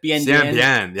 Yeah. Bien. Cian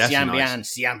Bian. That's Cian nice. Bian.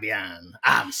 Cian Bian.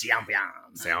 I'm Cian Bian.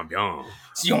 Cian Bian.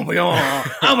 Cian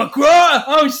Bian. I'm a crow.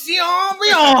 I'm Cian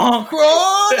Bian.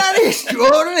 Crow. That is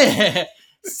extraordinary.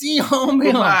 Cian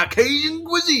Bian. Cajun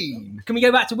cuisine. Can we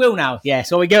go back to Will now? Yeah,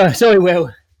 so we go. Sorry, Will.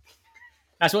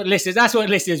 That's what listeners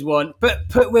want.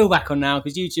 Put Will back on now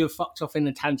because you two have fucked off in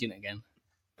the tangent again.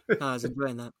 I was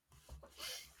enjoying that.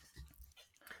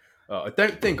 I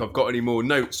don't think I've got any more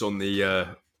notes on the. I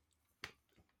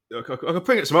can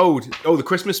bring up some the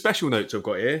Christmas special notes I've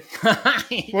got here.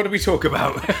 What did we talk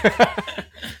about?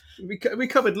 we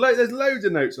covered. There's loads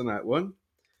of notes on that one.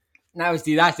 That's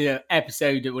the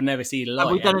episode that will never see the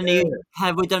light.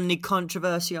 Have we done any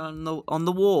controversy on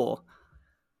the war?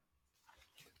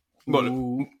 What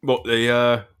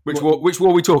the which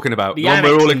war are we talking about? The one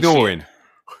we're all annexing ignoring.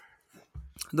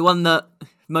 The one that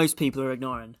most people are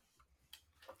ignoring.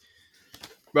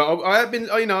 Well, I've been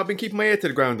keeping my ear to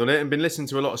the ground on it and been listening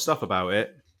to a lot of stuff about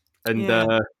it, and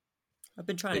I've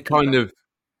been trying to. It kind of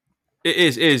it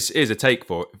is a take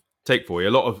for you. A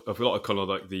lot of kind of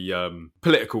like the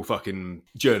political fucking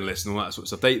journalists and all that sort of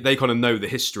stuff. They kind of know the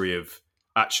history of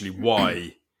actually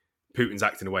why Putin's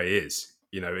acting the way he is,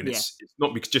 you know, and it's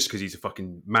not just because he's a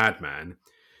fucking madman.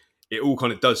 It all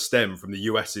kind of does stem from the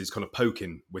US's kind of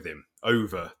poking with him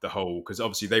over the whole, because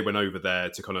obviously they went over there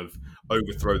to kind of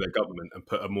overthrow their government and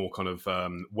put a more kind of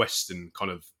Western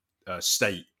kind of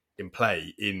state in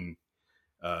play in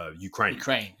Ukraine.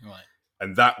 Right.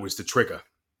 And that was the trigger.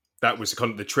 That was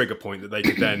kind of the trigger point that they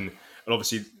could then, and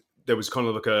obviously there was kind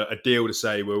of like a deal to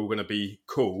say, well, we're going to be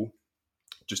cool.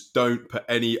 Just don't put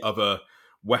any other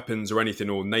weapons or anything,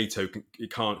 or NATO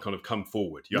can't kind of come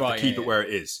forward. You have to keep it where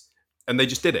it is. And they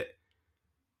just did it.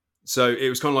 So it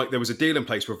was kind of like there was a deal in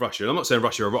place with Russia. And I'm not saying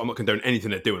Russia, I'm not condoning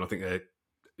anything they're doing. I think they're,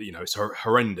 it's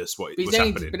horrendous what's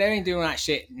happening. But they're only doing that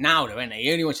shit now, though, aren't they?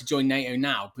 He only wants to join NATO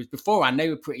now. Because beforehand, they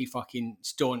were pretty fucking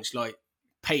staunch, like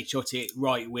patriotic,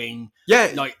 right wing.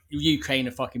 Yeah. Like Ukraine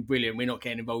are fucking brilliant. We're not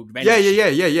getting involved with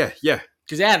anything. Yeah.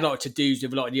 Because they had a lot to do's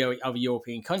with a lot of the other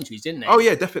European countries, didn't they? Oh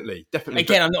yeah, definitely.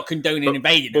 Again, I'm not condoning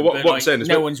invading them, what I'm saying is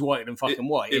no one's whiter than fucking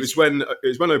white. It was when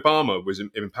Obama was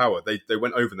in power. They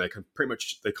went over and they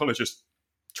kind of just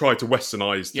tried to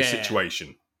westernize the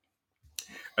situation.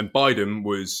 And Biden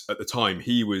was at the time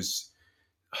he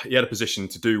had a position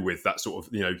to do with that sort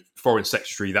of foreign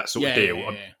secretary, that sort of deal.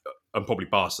 Yeah. I'm probably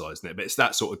bastardizing it, but it's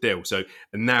that sort of deal. So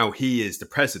and now he is the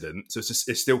president. So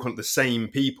it's still kind of the same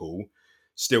people.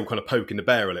 Still kind of poking the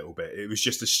bear a little bit. It was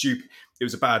just it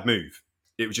was a bad move.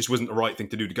 It just wasn't the right thing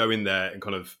to do to go in there and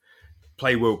kind of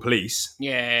play world police.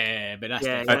 Yeah, but that's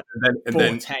Yeah, the And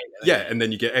then forte, and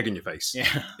then you get egg in your face.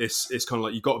 yeah. It's kind of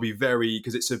like you've got to be very,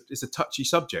 because it's a touchy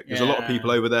subject. There's a lot of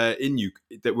people over there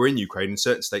that were in Ukraine in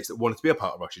certain states that wanted to be a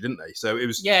part of Russia, didn't they? So it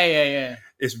was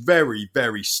It's very,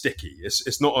 very sticky.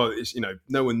 It's not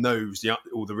no one knows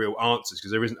all the real answers,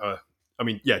 because there isn't a. I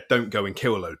mean, don't go and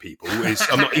kill a load of people.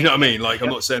 I'm not, you know what I mean? Like, I'm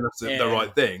not saying that's the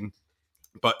right thing,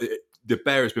 but the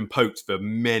bear has been poked for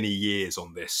many years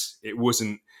on this. It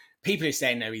wasn't. People are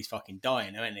saying, no, he's fucking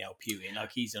dying, aren't they? Putin,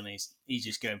 like he's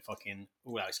just going fucking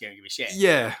all out, he's going to give a shit.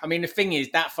 Yeah. I mean, the thing is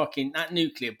that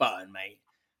nuclear button, mate.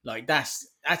 Like that's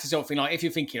the sort of thing. Like if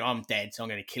you're thinking, I'm dead, so I'm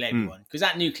going to kill everyone, because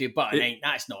that nuclear button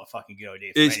that's not a fucking good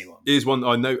idea for anyone. Is one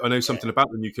I know something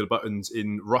about the nuclear buttons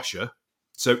in Russia.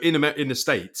 So in the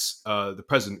States, the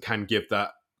president can give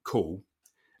that call,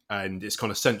 and it's kind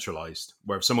of centralized.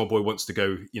 Where if some old boy wants to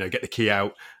go, get the key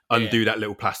out, undo that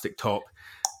little plastic top,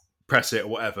 press it or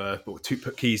whatever, but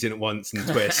put keys in at once and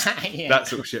twist, that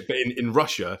sort of shit. But in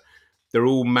Russia, they're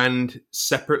all manned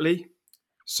separately,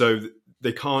 so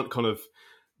they can't kind of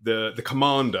the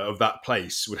commander of that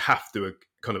place would have to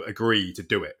kind of agree to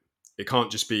do it. It can't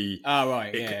just be. Oh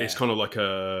right, it's kind of like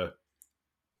a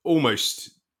almost.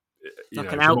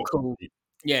 Like an out call.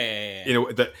 Yeah.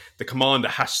 That the commander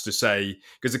has to say,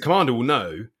 because the commander will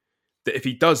know that if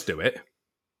he does do it,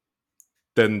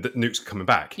 then the nukes are coming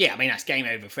back. Yeah, I mean that's game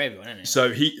over for everyone, isn't it?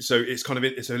 So it's kind of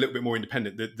it's a little bit more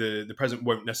independent. The president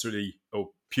won't necessarily, or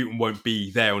Putin won't be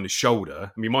there on his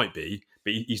shoulder. I mean, he might be,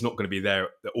 but he's not going to be there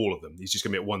at all of them. He's just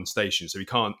going to be at one station. So they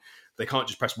can't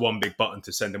just press one big button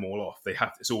to send them all off.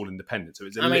 It's all independent. So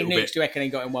it's a little bit. How many nukes do you reckon he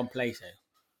got in one place?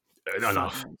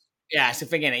 Enough. Yeah, it's the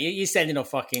thing, isn't it? You're sending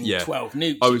off fucking 12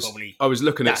 nukes. I was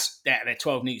looking at. They're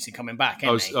 12 nukes are coming back.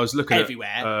 I was looking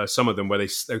everywhere. At some of them where they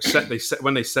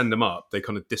when they send them up, they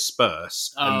kind of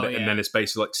disperse, and then it's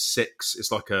basically like 6.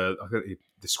 It's like I think he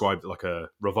described it like a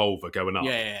revolver going up,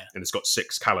 and it's got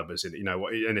 6 calibers in it.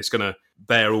 And it's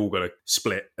they're all gonna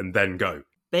split and then go.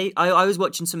 I was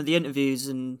watching some of the interviews,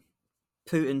 and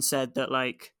Putin said that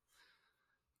like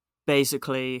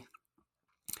basically.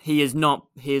 He is not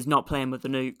playing with the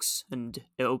nukes, and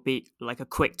it'll be like a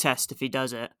quick test if he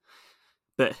does it.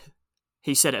 But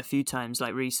he said it a few times,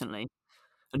 like recently,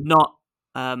 and not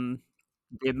the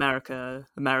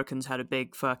Americans had a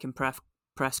big fucking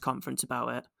press conference about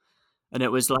it, and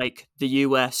it was like the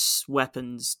US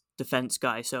weapons defense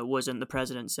guy, so it wasn't the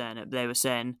president saying it. But they were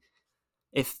saying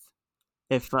if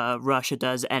Russia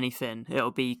does anything,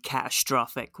 it'll be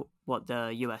catastrophic what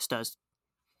the US does.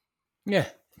 Yeah.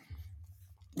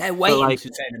 They're waiting to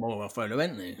send them all off, though,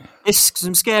 aren't they? It's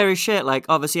some scary shit. Like,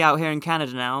 obviously, out here in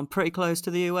Canada now, I'm pretty close to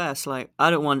the US. Like, I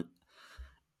don't want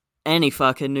any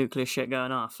fucking nuclear shit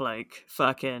going off. Like,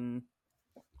 fucking.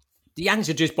 The Yanks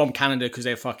have just bombed Canada because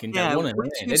they fucking don't want it.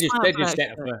 They're just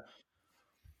set up for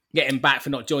getting back for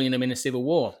not joining them in a civil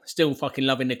war. Still fucking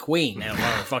loving the Queen. Now,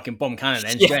 fucking bomb Canada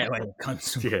and straight away.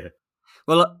 Yeah.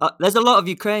 Well, there's a lot of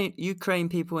Ukraine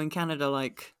people in Canada,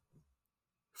 like.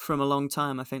 From a long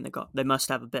time, I think they must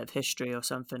have a bit of history or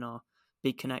something, or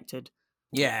be connected.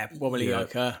 Yeah, probably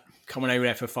like coming over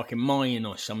there for fucking mining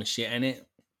or some shit, innit?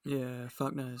 Yeah,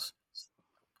 fuck knows.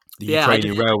 The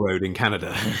Ukrainian railroad in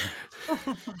Canada.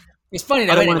 It's funny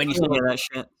though, when you see that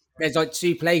shit. There's like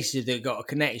 2 places that got a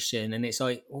connection, and it's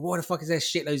like, well, why the fuck is there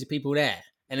shitloads of people there?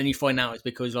 And then you find out it's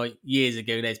because like years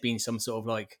ago there's been some sort of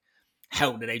like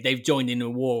help that they've joined in a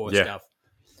war or stuff,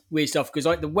 weird stuff. Because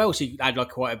like the Welsh had like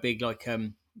quite a big like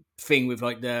thing with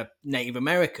like the Native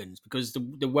Americans, because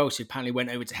the Welsh apparently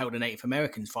went over to help the Native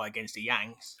Americans fight against the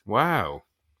Yanks. Wow.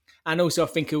 And also I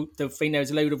think there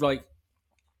was a load of like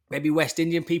maybe West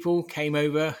Indian people came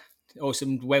over, or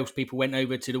some Welsh people went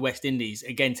over to the West Indies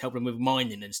again to help them with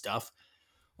mining and stuff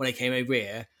when they came over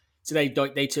here. So they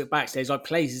took back. There's like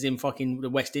places in fucking the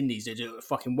West Indies that are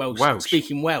fucking Welsh.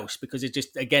 Speaking Welsh, because it's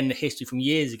just again the history from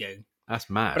years ago. That's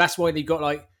mad. But that's why they got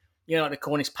like, you know, like the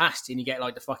Cornish pasty, and you get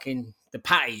like the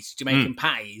patties, Jamaican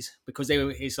patties, because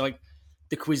it's like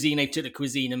the cuisine. They took the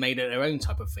cuisine and made it their own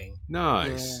type of thing.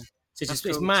 Nice. Yeah. So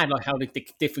it's mad, like how the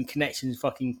different connections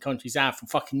fucking countries have from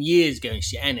fucking years ago and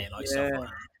shit, innit? Like stuff like that.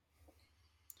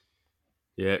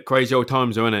 Yeah, crazy old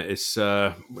times, though, innit? It's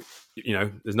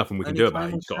there's nothing we can do about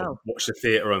it. You've got to watch the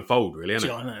theatre unfold, really, isn't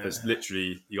it? There's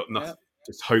literally you got nothing.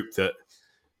 Just hope that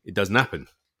it doesn't happen.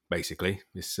 Basically,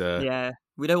 it's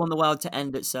we don't want the world to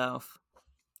end itself.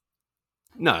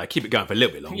 No, keep it going for a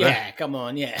little bit longer. Yeah, come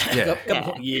on,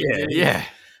 couple of years,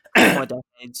 More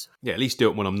decades. Yeah, at least do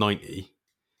it when I'm 90.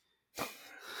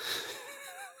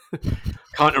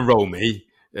 Can't enroll me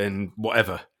and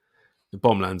whatever. The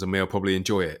bomb lands on me, I'll probably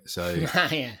enjoy it. So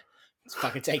yeah,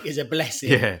 fucking take it as a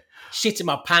blessing. Yeah. Shit in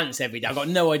my pants every day. I've got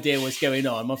no idea what's going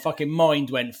on. My fucking mind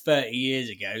went 30 years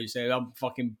ago, so I'm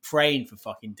fucking praying for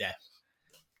fucking death.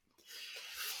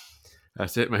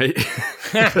 That's it, mate.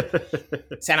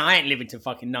 Saying I ain't living to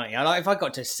fucking 90. If I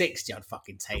got to 60, I'd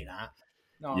fucking take that.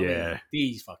 No, Yeah.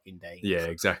 These fucking days. Yeah,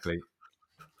 exactly.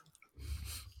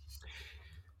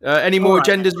 Any more All right.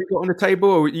 agendas we got on the table?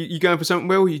 Or you going for something,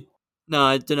 Will? No,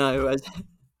 I don't know.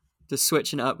 Just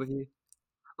switching it up with you.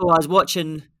 Oh, I was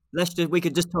watching. We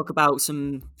could just talk about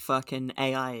some fucking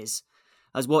AIs.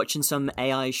 I was watching some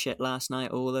AI shit last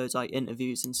night. All those like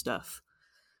interviews and stuff.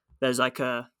 There's like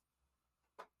a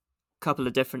couple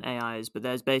of different AIs, but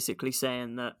there's basically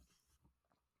saying that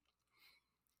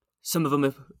some of them.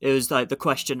 It was like the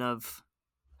question of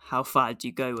how far do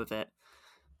you go with it,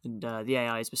 and the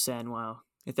AIs were saying, well,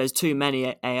 if there's too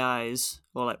many AIs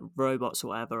or like robots or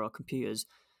whatever or computers,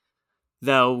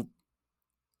 they'll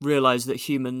realize that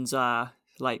humans are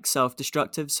like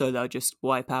self-destructive, so they'll just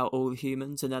wipe out all the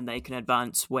humans, and then they can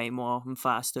advance way more and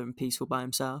faster and peaceful by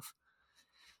themselves.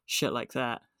 Shit like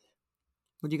that.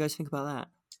 What do you guys think about that?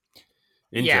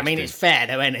 Yeah, I mean, it's fair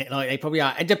though, isn't it? Like, they probably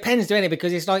are. It depends, doesn't it?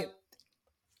 Because it's like,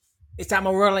 it's that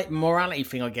morality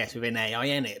thing, I guess, within AI,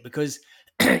 isn't it? Because,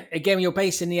 again, you're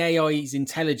basing the AI's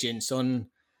intelligence on,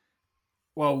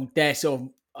 well, their sort of,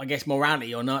 I guess,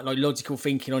 morality or not, like logical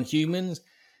thinking on humans.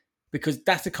 Because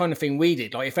that's the kind of thing we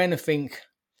did. Like, if anything,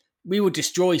 we would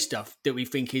destroy stuff that we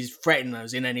think is threatening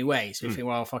us in any way. So we think,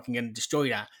 well, I'm fucking going to destroy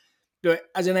that. But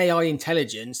as an AI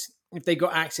intelligence, if they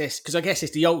got access, because I guess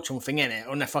it's the Ultron thing, isn't it?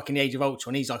 On the fucking Age of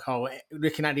Ultron, he's like, oh,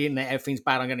 looking at the internet, everything's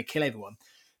bad, I'm going to kill everyone.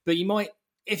 But you might,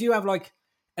 if you have like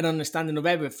an understanding of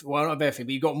everything, well, not of everything,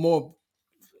 but you've got more,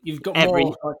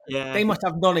 Yeah. they must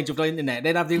have knowledge of the internet.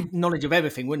 They'd have the knowledge of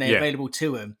everything, wouldn't they, available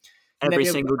to them. And Every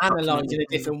they'd be able single to analyse document. in a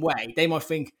different way. They might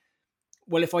think,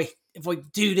 well, if I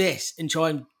do this and try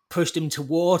and push them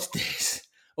towards this,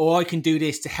 or I can do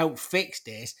this to help fix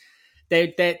this,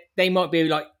 they might be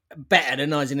like better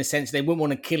than us in a sense. They wouldn't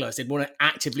want to kill us. They'd want to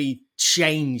actively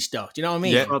change stuff. Do you know what I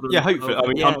mean? Yeah, Probably. yeah. Hopefully, I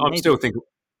mean, Yeah,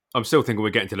 I'm still thinking we're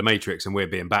getting to the Matrix and we're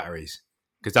being batteries,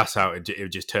 because that's how it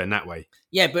would just turn that way.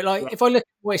 Yeah, but like if I look at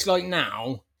what it's like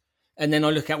now, and then I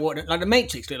look at what like the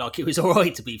Matrix looked like, it was all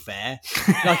right, to be fair.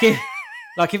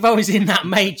 Like if I was in that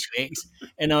Matrix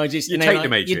and I just, You'd take the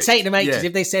Matrix. You'd take the Matrix. Yeah.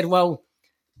 If they said, well,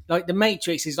 like the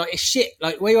Matrix is like a shit,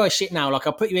 like where you are shit now, like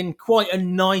I'll put you in quite a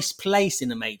nice place in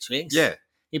the Matrix. Yeah,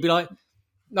 You'd be like,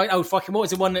 oh, fucking, what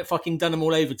was the one that fucking done them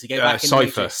all over to go back in the Cypher.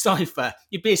 Matrix? Cypher.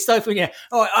 You'd be a Cypher, yeah.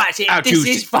 Oh, actually, this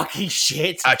is fucking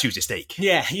shit. I choose a steak.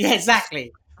 Yeah,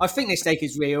 exactly. I think this steak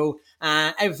is real.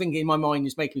 Everything in my mind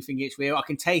is making me think it's real. I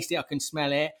can taste it. I can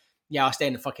smell it. Yeah, I'll stay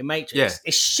in the fucking Matrix. Yeah.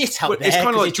 It's shit out But there. it's kind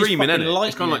of 'cause like dreaming, isn't it?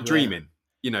 It's kind of like everywhere. dreaming.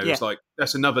 You know, Yeah. it's like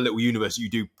that's another little universe you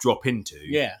do drop into.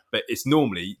 Yeah. But it's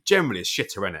generally it's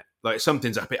shitter, in it. Like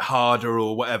something's a bit harder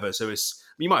or whatever. So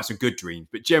you might have some good dreams,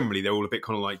 but generally they're all a bit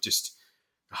kind of like just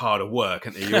harder work,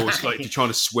 aren't they? You're always like you're trying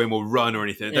to swim or run or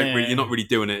anything. You're not really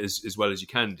doing it as well as you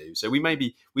can do. So we may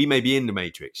be in the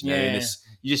Matrix, you know. Yeah. And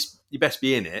you best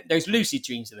be in it. Those lucid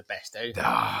dreams are the best, though.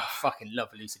 Ah. I fucking love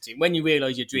a lucid dream. When you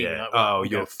realise you're dreaming, Yeah. like, well, Oh, I'm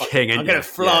you're gonna fucking- king, I'm ain't going you? to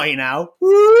fly now.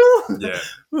 Woo! Yeah.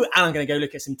 Woo! And I'm going to go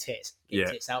look at some tits. Get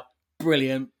Yeah. tits out.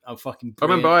 Brilliant. I'm fucking I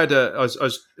brilliant. remember I was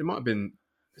it might have been,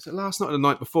 is it last night or the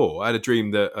night before? I had a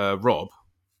dream that Rob,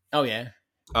 Oh, yeah.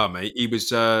 mate, he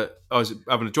was I was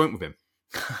having a joint with him.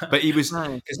 But he was Nice.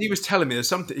 because he was telling me there's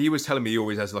something. He was telling me he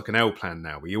always has like an L plan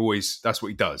now. That's what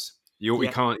he does. You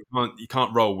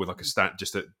can't roll with like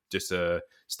just a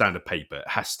standard paper. It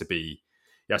has to be.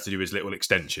 He has to do his little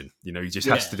extension. You know, he just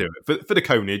has to do it for the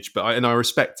conage. But I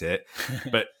respect it.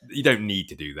 But you don't need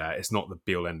to do that. It's not the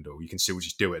be all end all. You can still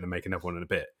just do it and make another one in a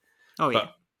bit. Oh yeah.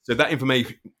 But so that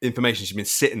information's been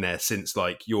sitting there since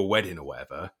like your wedding or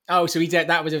whatever. Oh, so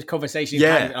that was a conversation.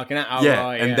 Yeah. Like an hour. Yeah,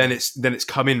 Right, and then it's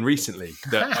come in recently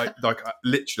that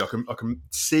I can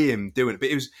see him doing it, but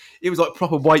it was like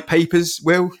proper white papers.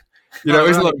 Will, you know, it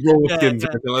wasn't like raw skins or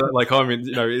anything like that. Like I mean,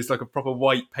 you know, it's like a proper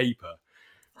white paper,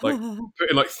 like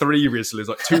putting like 3 Rizlas,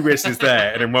 like 2 Rizlas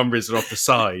there, and then 1 Rizla off the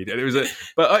side, and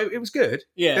it was good.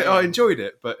 Yeah. I enjoyed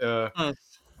it, but Nice.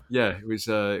 yeah, it was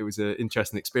an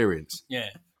interesting experience. Yeah.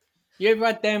 You ever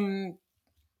had them,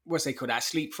 what's they call that,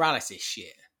 sleep paralysis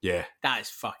shit? Yeah, That is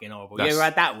fucking horrible. That's- You ever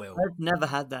had that, Will? I've never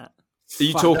had that. are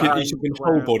you Fuck, talking I'm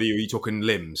whole aware. body or are you talking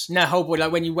limbs? No, whole body.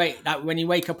 Like when you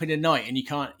wake up in the night and you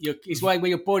can't. It's like where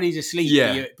your body's asleep,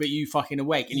 Yeah. but you fucking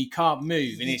awake and you can't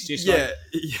move, and it's just Yeah.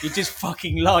 like you're just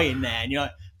fucking lying there, and you're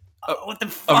like, oh, what the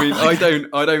fuck? I mean,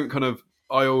 I don't kind of.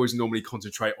 I always normally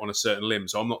concentrate on a certain limb,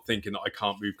 so I'm not thinking that I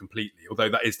can't move completely. Although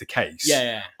that is the case.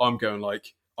 Yeah. I'm going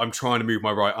like I'm trying to move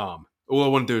my right arm, All I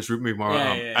want to do is move my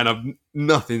right arm, and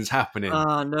nothing's happening.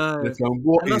 Oh no! And it's going,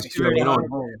 what is going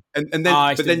on? And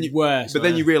then, but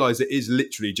then you realise it is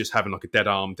literally just having like a dead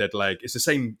arm, dead leg. It's the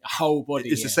same whole body.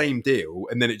 It's the same deal,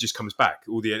 and then it just comes back.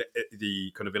 All the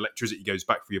kind of electricity goes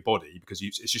back through your body because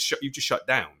you've just shut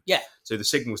down. Yeah. So the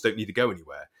signals don't need to go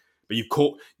anywhere. But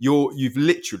you've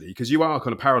literally, because you are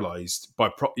kind of paralysed by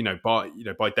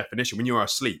definition. When you are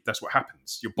asleep, that's what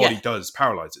happens. Your body does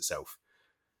paralyse itself.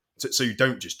 So you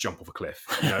don't just jump off a cliff,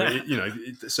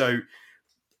 So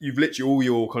you've literally all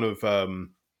your kind of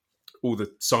all the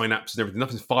synapses and everything.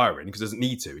 Nothing's firing because it doesn't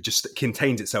need to. It just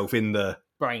contains itself in the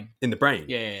brain.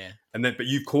 Yeah. And then, but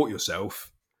you've caught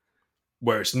yourself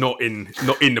where it's not in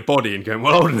the body and going,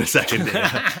 well, hold on a second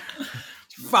here.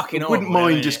 Fucking. I wouldn't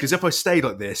mind just because if I stayed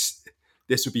like this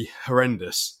would be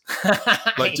horrendous.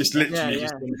 Like just literally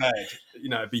just in bed.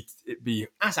 It'd be.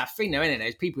 That's that thing, though, isn't it?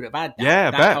 There's people that have had that.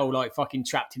 Yeah, that whole like fucking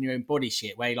trapped in your own body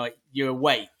shit, where like you're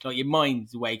awake, like your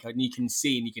mind's awake, and you can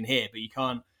see and you can hear, but you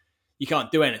can't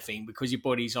do anything because your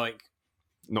body's like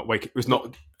not waking. It's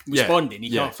not responding.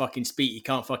 You can't fucking speak. You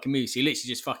can't fucking move. So you literally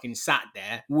just fucking sat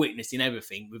there witnessing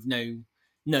everything with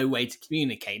no way to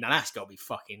communicate. Now that's got to be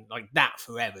fucking like that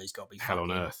forever. Has got to be hell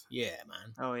on earth. Yeah,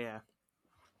 man. Oh yeah.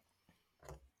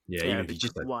 Yeah, even if you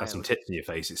just had some tits in your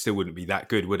face, it still wouldn't be that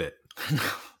good, would it?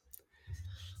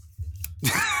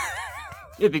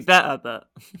 It'd be better, but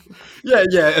yeah.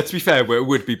 To be fair, it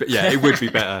would be. Yeah, it would be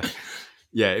better.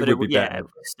 Yeah, it would be better. Yeah,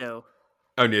 still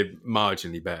only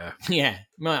marginally better. Yeah,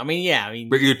 I mean,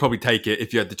 but you'd probably take it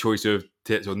if you had the choice of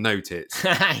tits or no tits.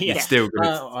 You'd still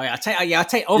go. I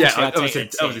take. Obviously, I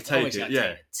take it.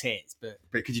 Yeah, tits.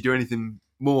 But could you do anything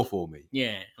more for me?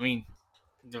 Yeah, I mean,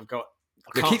 I've got.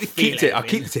 Keep it. I'll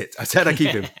keep the tits. I said I keep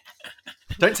him.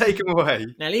 Don't take him away.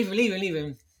 No, leave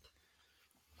him.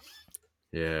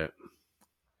 Yeah.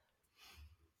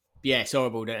 Yeah, it's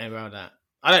horrible. Don't ever have that.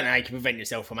 I don't know how you can prevent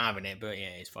yourself from having it, but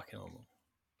yeah, it's fucking horrible.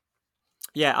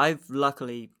 Yeah, I've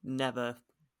luckily never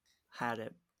had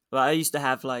it. But I used to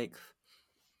have like,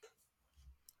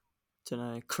 I don't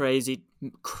know, crazy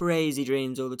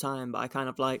dreams all the time. But I kind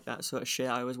of like that sort of shit.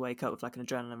 I always wake up with like an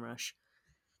adrenaline rush.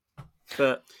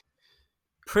 But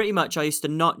pretty much I used to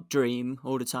not dream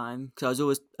all the time because I was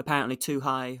always apparently too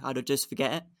high. I'd just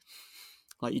forget it.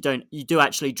 Like you do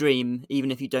actually dream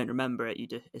even if you don't remember it.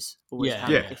 It's always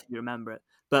if you remember it.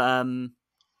 But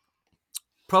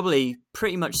probably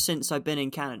pretty much since I've been in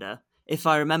Canada, if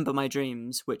I remember my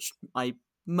dreams, which I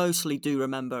mostly do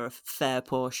remember a fair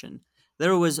portion,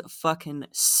 they're always fucking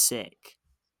sick.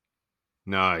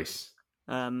 Nice.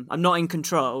 I'm not in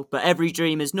control, but every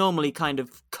dream is normally kind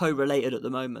of co-related at the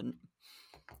moment.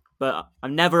 But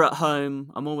I'm never at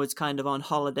home. I'm always kind of on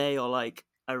holiday or like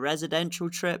a residential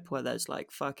trip where there's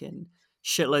like fucking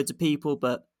shitloads of people,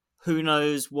 but who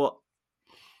knows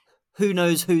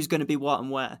who's going to be what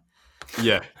and where.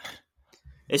 Yeah.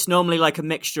 It's normally like a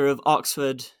mixture of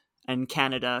Oxford and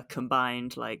Canada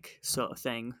combined, like sort of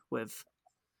thing, with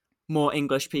more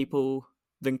English people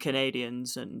than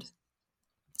Canadians, and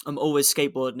I'm always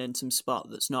skateboarding in some spot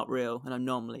that's not real, and I'm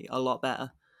normally a lot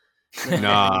better.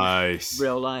 Nice.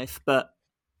 Real life, but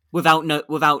without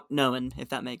knowing, if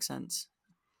that makes sense.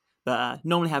 But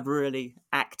normally have really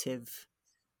active,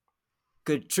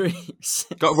 good dreams.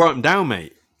 Got to write them down,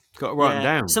 mate. Got to write them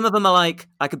down. Some of them are like,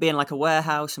 I could be in like a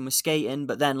warehouse and we're skating,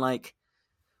 but then like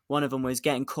one of them was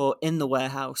getting caught in the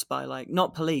warehouse by like,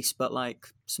 not police, but like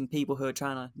some people who are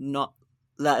trying to not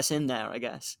let us in there, I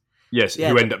guess. Yes,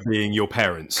 who end up being your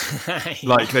parents.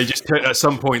 Like they just at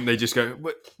some point they just go,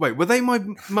 wait, were they my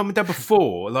mum and dad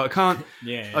before? Like I can't.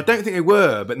 Yeah. I don't think they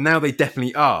were, but now they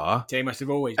definitely are. They must have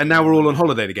always. And now we're all on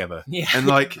holiday together. Yeah. And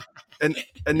like, and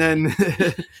then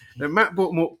Matt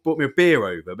brought me a beer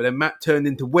over, but then Matt turned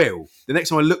into Will. The next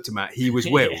time I looked at Matt, he was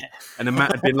Will, and then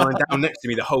Matt had been lying down next to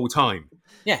me the whole time.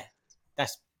 Yeah,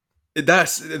 that's.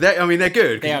 I mean, they're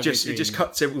good because it just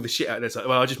cuts all the shit out. It's like,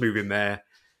 well, I'll just move in there.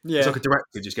 Yeah, it's like a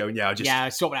director just going,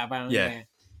 swap that around. Yeah.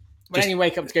 But then you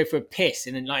wake up to go for a piss,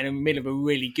 and then like in the middle of a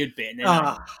really good bit, and then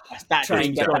that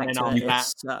dream's gone, and all that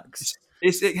sucks.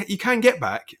 You can get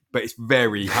back, but it's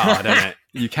very hard, isn't it?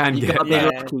 You can get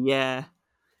back. Lucky, yeah.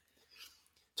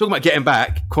 Talking about getting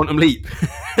back, Quantum Leap.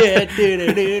 I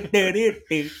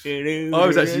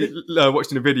was actually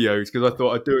watching the videos because I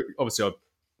thought I'd do it. Obviously, I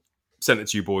sent it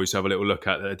to you boys to have a little look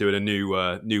at. They're doing a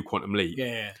new Quantum Leap.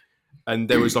 Yeah. And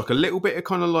there was like a little bit of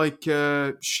kind of like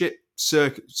shit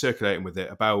circulating with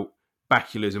it about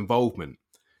Bakula's involvement.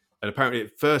 And apparently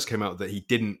it first came out that he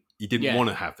didn't want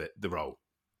to have the role.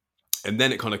 And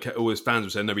then it kind of all his fans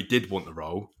were saying, no, he did want the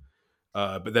role.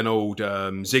 But then old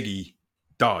Ziggy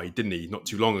died, didn't he? Not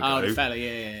too long ago. Oh, the fella,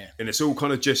 yeah. And it's all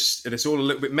kind of and it's all a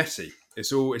little bit messy.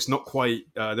 It's not quite.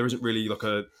 There isn't really like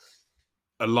a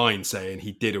line saying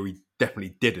he did or he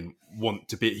definitely didn't want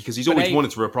to be, because he's always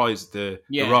wanted to reprise the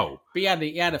role. But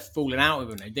he had a falling out with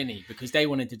him, though, didn't he? Because they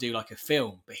wanted to do like a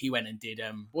film, but he went and did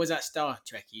what was that Star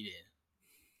Trek he did?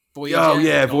 Voyager? Oh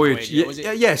yeah, Not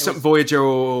Voyager. Yeah, something Voyager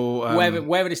or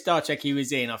wherever the Star Trek he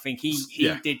was in. I think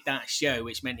he did that show,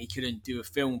 which meant he couldn't do a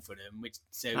film for them.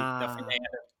 I think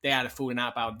they had a falling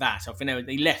out about that. So I think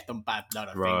they left on bad blood.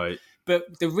 I think.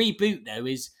 But the reboot though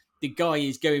is the guy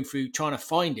is going through trying to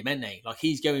find him, isn't he? Like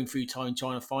he's going through time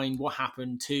trying to find what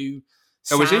happened to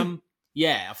Sam. Oh, is he?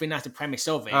 Yeah, I think that's the premise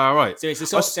of it. Oh, right. So it's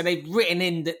so they've written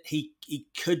in that he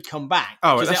could come back.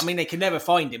 Oh, because they can never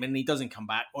find him and he doesn't come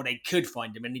back, or they could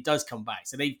find him and he does come back.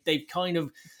 So they've kind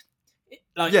of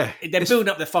they're building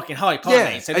up the fucking hype, aren't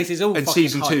they? So this is all. And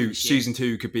fucking season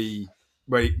two could be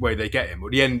where they get him.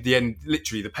 Or the end,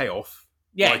 literally the payoff.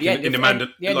 Yeah, like in the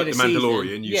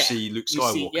Mandalorian, you see Luke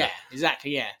Skywalker.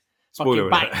 Exactly. Yeah. Spoiler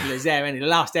fucking Bakula's there, and in the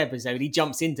last episode, he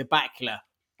jumps into Bakula.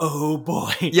 Oh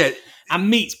boy! Yeah, and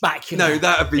meets Bakula. No,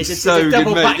 that'd be so good,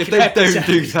 mate. If they don't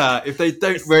do that,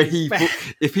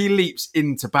 if he leaps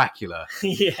into Bakula,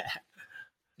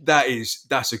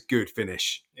 that's a good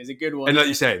finish. It's a good one. And like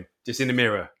you said, just in the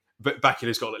mirror, but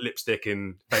Bakula's got like lipstick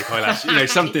and fake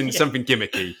eyelashes, something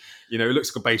gimmicky. It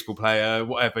looks like a baseball player,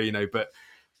 whatever, but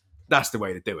that's the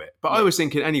way to do it. But I was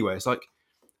thinking anyway, it's like,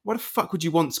 why the fuck would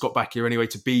you want Scott Bakula anyway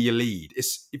to be your lead?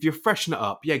 If you're freshen it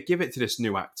up, give it to this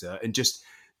new actor and just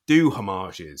do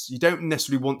homages. You don't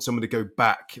necessarily want someone to go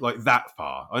back like that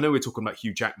far. I know we're talking about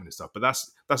Hugh Jackman and stuff, but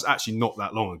that's actually not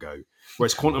that long ago.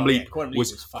 Whereas Quantum Leap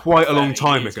was quite a long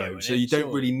time ago, so you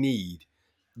don't really need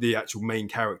the actual main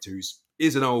character who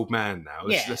is an old man now.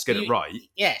 Let's get it right.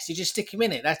 Yeah, so you just stick him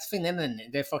in it. That's the thing, isn't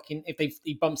it? They're fucking. If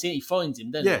he bumps in, he finds him,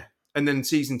 doesn't he? Yeah. And then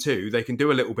season 2, they can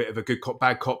do a little bit of a good cop,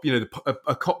 bad cop,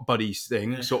 a cop buddies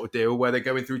thing sort of deal where they're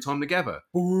going through time together.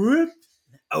 Oh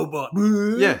boy.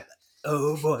 Yeah.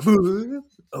 Oh boy.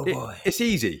 Oh boy. It's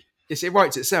easy. It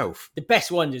writes itself. The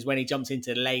best one is when he jumps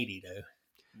into the lady, though.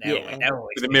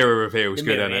 The mirror reveal's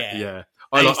good, isn't it? Yeah.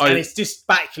 And it's just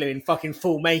Bakula in fucking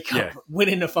full makeup,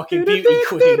 winning the fucking beauty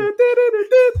queen,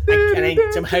 and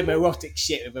then some homoerotic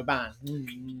shit with a band.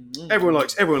 Everyone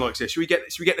likes this. Should we get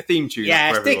the theme tune?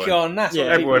 Yeah, stick on. That's what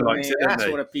everyone likes it. That's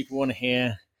what the people want to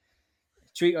hear.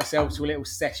 Treat ourselves to a little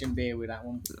session beer with that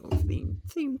one.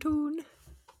 Theme tune.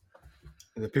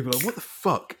 And the people are like, what the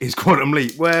fuck is Quantum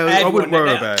Leap? Well, I wouldn't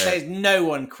worry about it. There's no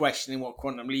one questioning what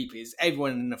Quantum Leap is.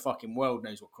 Everyone in the fucking world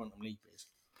knows what Quantum Leap is.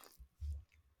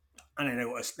 I don't know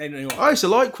what. I used to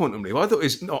like Quantum Leap. I thought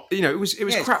it's not. It was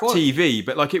crap TV,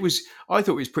 but like it was. I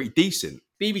thought it was pretty decent.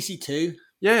 BBC Two.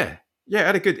 Yeah. It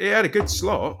had a good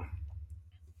slot.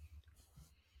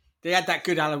 They had that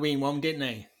good Halloween one, didn't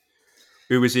they?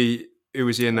 Who was he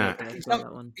in that?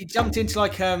 He jumped into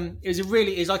like it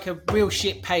was like a real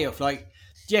shit payoff. Like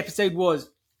the episode was,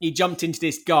 he jumped into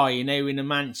this guy, in a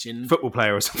mansion. Football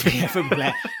player or something. Yeah, football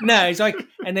player. No, it's like,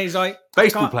 and there's like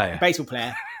baseball player.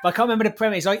 But I can't remember the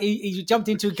premise. Like he jumped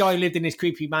into a guy who lived in this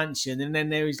creepy mansion, and then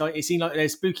there was like, it seemed like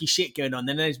there's spooky shit going on.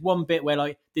 Then there's one bit where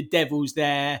like the devil's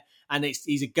there, and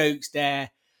he's a ghost there,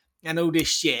 and all this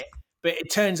shit. But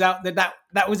it turns out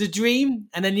that was a dream,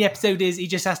 and then the episode is he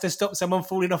just has to stop someone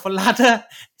falling off a ladder.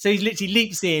 So he literally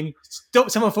leaps in,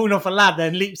 stops someone falling off a ladder,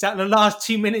 and leaps out the last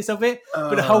 2 minutes of it.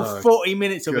 But the whole 40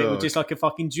 minutes of it was just like a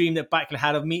fucking dream that Bakula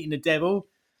had of meeting the devil.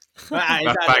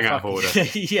 That's bang out of order.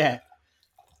 Yeah.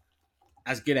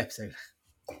 That's a good episode.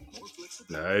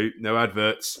 No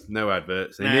adverts. They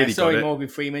nearly sorry, got it. Morgan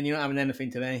Freeman, you're not having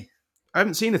anything today. I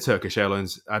haven't seen a Turkish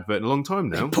Airlines advert in a long time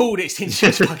now. He pulled it since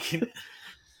just fucking...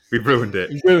 We've ruined it.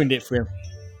 You ruined it for him.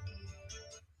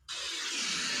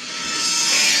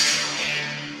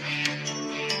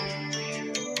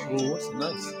 Oh, what's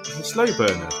nice? It's a slow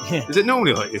burner. Yeah. Is it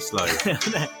normally like this slow?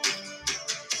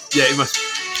 Yeah, it must.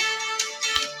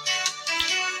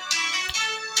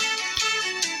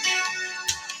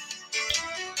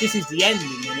 This is the ending,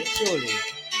 isn't it? Surely.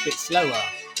 A bit slower.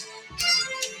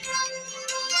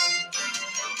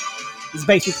 He's a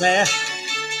baseball player.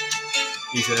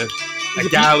 He's a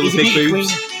gal with big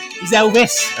boobs. He's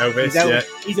Elvis. Elvis, yeah.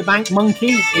 He's a bank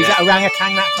monkey. He's at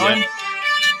orangutan that time. Yeah.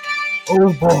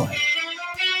 Oh boy.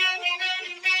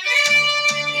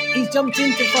 He's jumped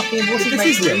into fucking... What's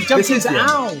his name? He jumped into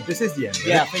Owl. This is the end.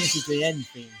 Yeah, I think this is the end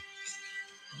theme.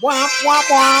 Wow, wow,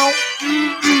 wow.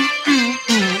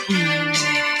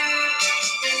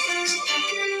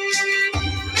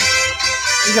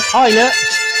 He's a pilot.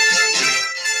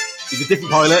 He's a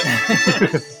different pilot.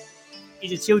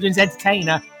 He's a children's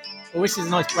entertainer. Oh, this is a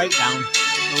nice breakdown.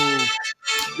 Oh.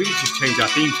 We could just change our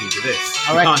theme tune to this.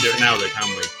 I We reckon can't do it now, though, can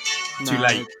we? Too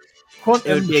late.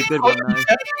 Quantum, It would be a good one, though.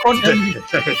 Quantum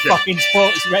fucking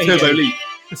sports radio. Turbo Leap.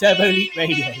 Turbo Leap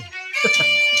radio.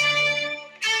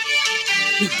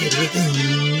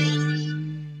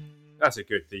 That's a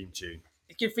good theme tune.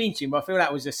 It's a good theme tune, but I feel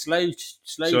that was a slow.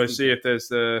 So I theme. see if there's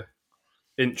the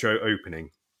intro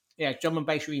opening. Yeah, drum and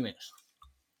bass remix.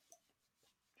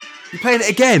 You playing it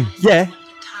again? Yeah.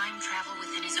 Time travel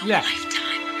within his own Yeah.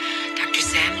 lifetime. Dr.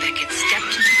 Sam Beckett stepped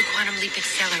into the quantum leap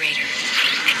accelerator and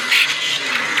vanished.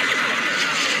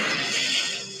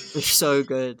 It's so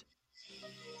good.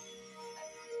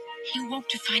 He woke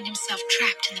to find himself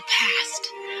trapped in the past,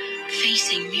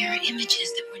 facing mirror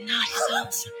images that were not his own,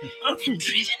 and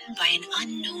driven by an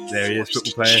unknown There he is, force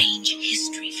football to player. change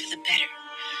history for the better.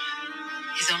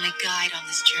 His only guide on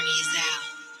this journey is Al,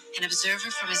 an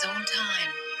observer from his own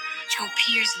time, who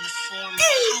appears in the form of a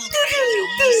hologram that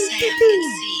only Sam can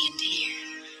see and hear.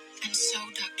 And so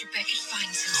Dr. Beckett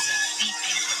finds himself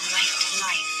leaping from life to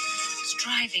life,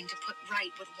 striving to put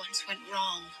right what once went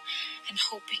wrong, and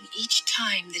hoping each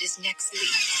time that his next leap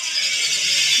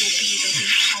will be the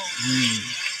leap home.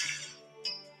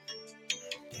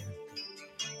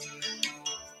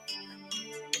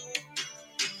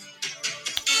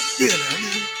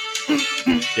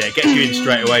 Yeah, it gets you in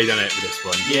straight away, doesn't it, with this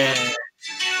one? Yeah.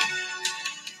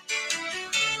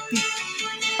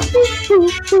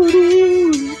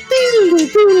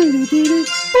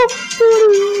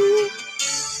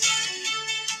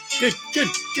 Good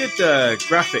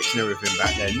graphics and everything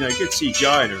back then. You know, good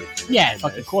CGI and everything. Yeah,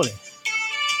 fucking quality.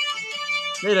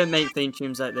 They don't make theme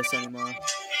tunes like this anymore.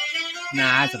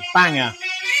 Nah, it's a banger.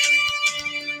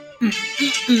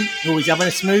 Always having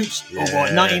a smooch. Or what,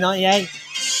 Yeah. 1998?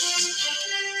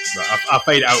 Right, I'll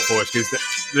fade it out for us because the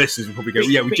listeners will probably go,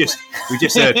 yeah, we just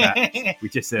heard that. We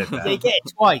just heard that. You get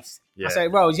it twice. Yeah. So,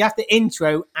 Rolls, you have the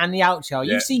intro and the outro.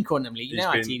 Yeah. You've seen Quantum Leap. You know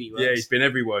how He's TV been, works. yeah, he's been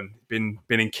everyone. Been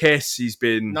in Kiss. He's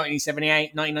been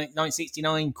 1978,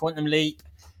 1969, Quantum Leap.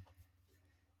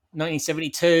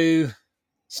 1972,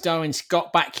 starring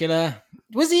Scott Bakula.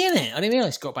 Was he in it? I didn't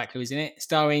realise Scott Bakula was in it.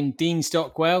 Starring Dean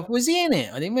Stockwell. Was he in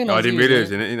it? I didn't realise. I didn't he was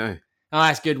realise in it. You know. Oh,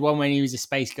 that's a good one when he was a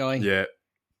space guy. Yeah.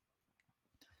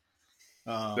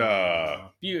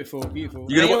 Oh, beautiful, beautiful.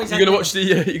 You gonna watch the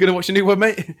you gonna watch the new one,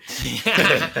 mate?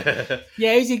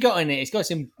 Yeah, who's he got in it? It's got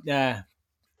some It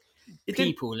didn't-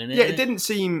 people in it. Yeah, it didn't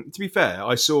seem. To be fair,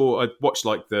 I watched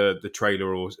like the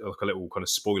trailer or like a little kind of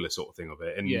spoiler sort of thing of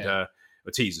it, and Yeah.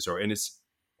 a teaser, sorry, and it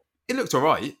looked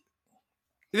alright.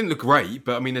 It didn't look great,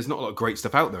 but I mean, there's not a lot of great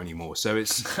stuff out there anymore, so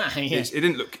it's Yeah. it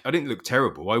didn't look. I didn't look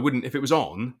terrible. I wouldn't if it was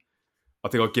on. I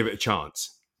think I'd give it a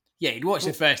chance. Yeah, you'd watch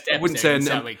the first episode I wouldn't say and see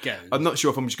no- how it goes. I'm not sure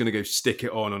if I'm just going to go stick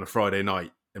it on a Friday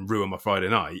night and ruin my Friday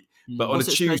night, but on What's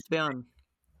a it Tuesday, supposed to be on?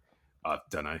 I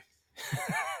don't know.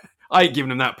 I ain't giving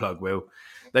them that plug, Will.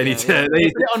 They need Yeah, to. They They,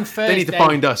 put it on Thursday, they need to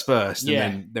find us first, Yeah.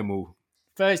 and then we'll.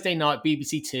 Thursday night,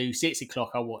 BBC Two, 6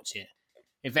 o'clock. I'll watch it.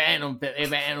 If it ain't on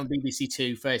BBC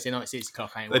Two, Thursday night, 6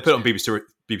 o'clock. I ain't They put it on watching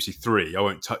BBC Three. I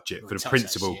won't touch it for Won't the touch that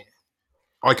principle. shit.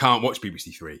 I can't watch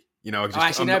BBC Three. You know, I just, Oh,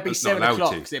 actually, I'm no, not, it'd be not 7 allowed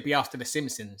o'clock to. because it'd be after The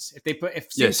Simpsons. If Yeah,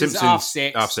 Simpsons, Simpsons, half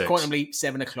six, half six. Quantum Leap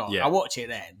 7 o'clock. Yeah. I'll watch it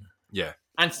then. Yeah,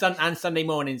 And Sunday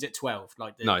mornings at 12,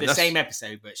 like the that's- same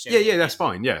episode, but shown yeah, again. that's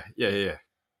fine. Yeah.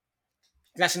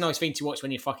 That's a nice thing to watch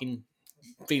when you're fucking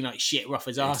feeling like shit, rough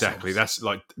as arse. Exactly. That's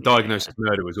like Diagnosis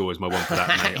Murder was always my one for that,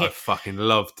 mate. I fucking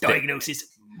loved it. Diagnosis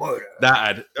Murder.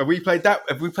 Have we played that?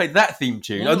 Have we played that theme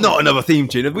tune? No. Not another theme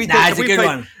tune. Have we? Nah, have it's a we good played,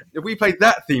 one. Have we played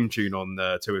that theme tune on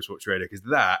Tour Sports Radio? Because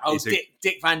that Oh, is a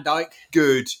Dick Van Dyke.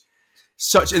 good.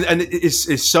 Such and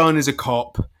his son is a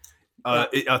cop.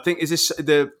 I think is this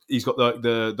he's got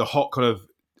the hot kind of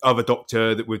other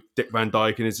doctor that with Dick Van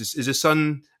Dyke, and is his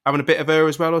son having a bit of her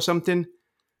as well or something?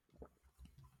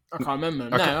 I can't remember.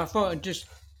 Okay. No, I thought it just.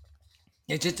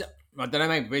 I don't know,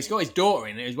 maybe, but it's got his daughter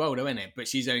in it as well, though, isn't it? But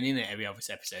she's only in it every other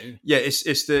episode. Yeah,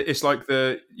 it's like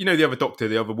the the other doctor,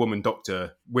 the other woman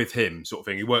doctor with him sort of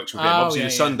thing. He works with him. Oh, Obviously, yeah,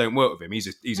 the son yeah. don't work with him. He's a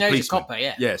No, he's a policeman. copper,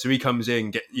 yeah. Yeah, so he comes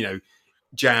in, get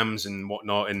jams and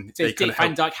whatnot, and So they kind Dick of Van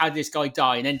help. Dyke, how did this guy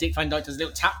die? And then Dick Van Dyke does a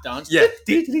little tap dance. Yeah.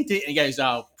 And he goes,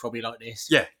 oh, probably like this.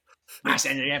 Yeah. That's the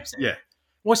end of the episode. Yeah.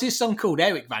 What's his son called?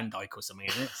 Eric Van Dyke or something,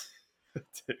 isn't it?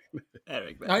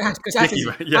 Eric. No, because that's his,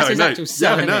 Dickie, yeah, that's his I know. actual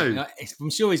son. Yeah, I isn't it? know. Like, I'm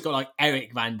sure he's got like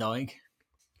Eric Van Dyke.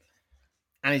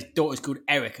 And his daughter's called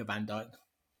Erica Van Dyke.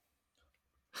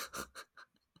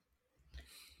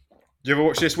 Did you ever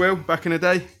watch this, Will, back in the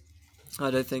day? I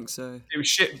don't think so. It was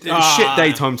shit. It was shit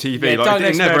daytime TV. Yeah, like it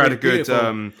Diagnosis never Murder had a is good.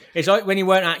 beautiful. It's like when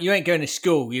you ain't going to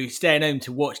school, you're staying home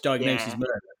to watch Diagnosis Yeah.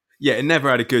 Murder. Yeah, it never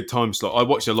had a good time slot. I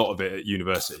watched a lot of it at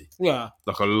university. Yeah.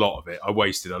 Like a lot of it. I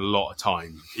wasted a lot of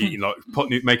time eating like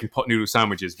making pot noodle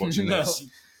sandwiches watching No. this.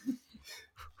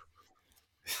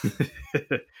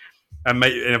 And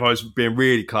if I was being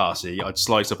really classy, I'd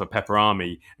slice up a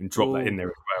pepperami and drop that in there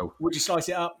as well. Would you slice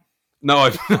it up?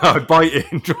 No, I'd bite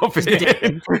it and drop it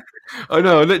in. I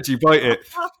know, I literally bite it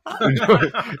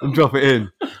and drop it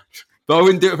in. But I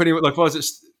wouldn't do it for anyone. Like if I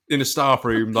was in a staff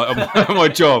room, like on my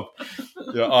job,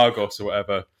 Argos or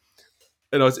whatever,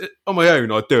 and I was on my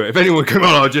own, I'd do it. If anyone came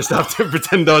on, I'd just have to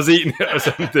pretend I was eating it or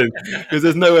something, because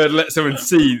there's nowhere to let someone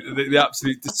see the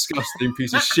absolute disgusting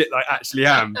piece of shit I actually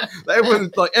am.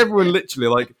 Everyone literally,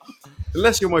 like,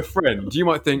 unless you're my friend, you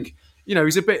might think,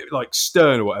 he's a bit like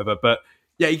stern or whatever, but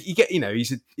yeah, you get,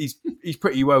 he's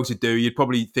pretty well to do. You'd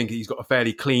probably think he's got a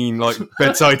fairly clean, like,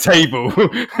 bedside table.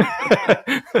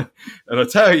 And I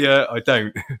tell you, I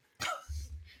don't.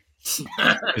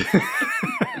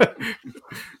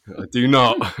 I do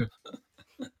not.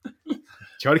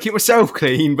 Try to keep myself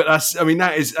clean, but that's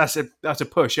a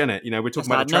push, isn't it? We're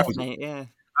talking about the trousers. Mate, yeah.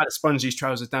 I had to sponge these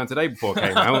trousers down today before I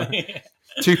came out.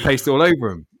 Toothpaste all over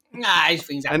them. Nah, these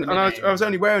things happen. And I was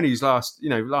only wearing these last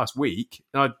week,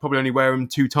 and I'd probably only wear them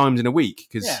 2 times in a week.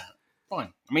 Yeah,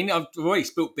 fine. I mean, I've already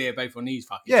spilt beer both on these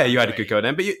fucking. Yeah, you had a good go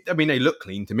then, but they look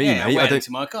clean to me, mate. I wear them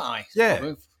to my car.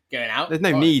 Yeah, going out. There's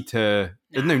no need to.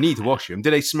 There's no need to wash them.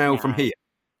 Do they smell from here?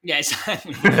 Yeah,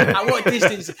 exactly. At what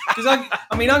distance? Because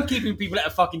I'm keeping people at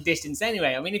a fucking distance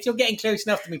anyway. I mean, if you're getting close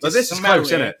enough to me to this is close,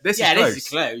 isn't it? This is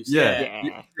close.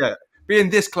 Yeah. Being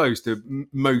this close to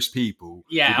most people,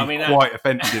 would be quite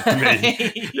offensive to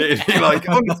me. It'd be like,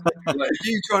 honestly, are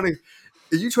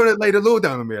you trying to lay the law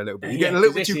down on me a little bit? You're getting a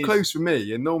little bit too close for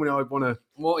me, and normally I'd want to.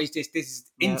 What is this? This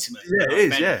is intimate. Yeah, it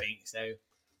is. Yeah, so,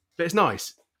 but it's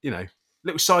nice,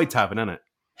 little side tavern, isn't it?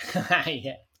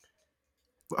 Yeah.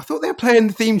 I thought they were playing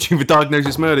the theme tune for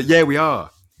Diagnosis Murder. Yeah, we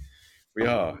are.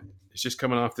 It's just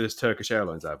coming after this Turkish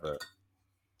Airlines advert.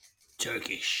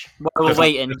 Turkish. While we're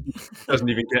waiting. Doesn't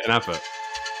even get an advert.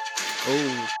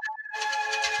 Oh.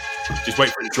 Just wait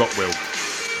for it to drop, Will.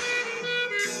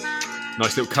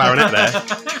 Nice little clarinet there.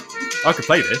 I could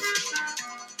play this.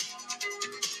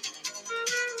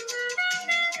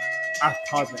 That's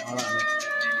perfect. I like it.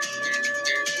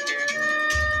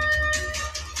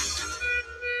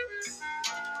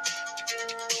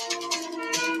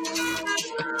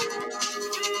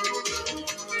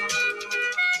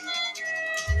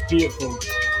 Beautiful.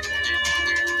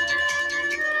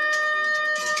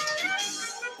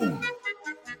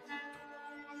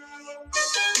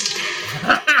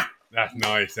 That's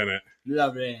nice, isn't it?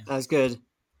 Lovely. That's good.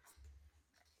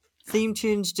 Theme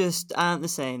tunes just aren't the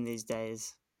same these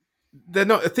days. They're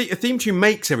not. A theme tune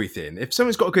makes everything. If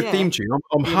someone's got a good theme tune,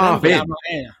 I'm half in.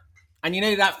 And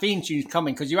that theme tune's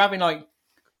coming because you're having like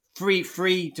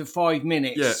 3 to 5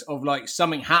 minutes of like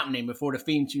something happening before the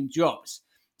theme tune drops.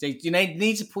 So they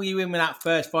need to pull you in with that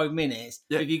first 5 minutes.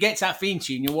 Yeah. If you get to that theme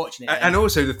tune, you're watching it. And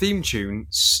also the theme tune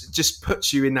just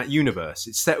puts you in that universe.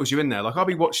 It settles you in there. Like I'll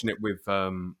be watching it with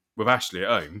Ashley at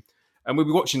home, and we'll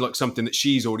be watching like something that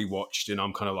she's already watched, and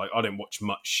I'm kind of like, I don't watch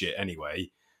much shit anyway,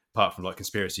 apart from like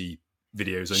conspiracy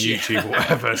videos on YouTube or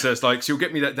whatever. So it's like she'll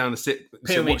get me that down to sit.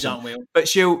 Pyramids aren't real. But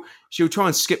she'll try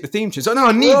and skip the theme tune. So no,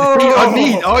 I need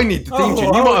the theme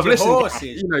tune. You might have listened.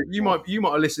 Horses. You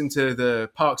might have listened to the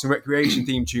Parks and Recreation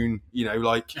theme tune.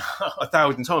 Like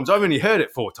 1,000 times. I've only heard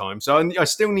it 4 times, so I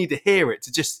still need to hear it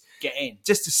to just get in,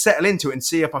 just to settle into it and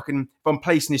see if I'm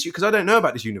placing this, because I don't know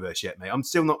about this universe yet, mate.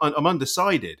 I'm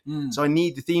undecided. So I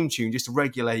need the theme tune just to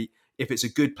regulate if it's a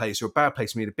good place or a bad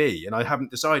place for me to be, and I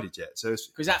haven't decided yet. So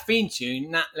because that theme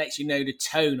tune, that lets you know the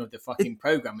tone of the fucking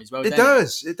program as well. It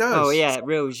does. Oh yeah, it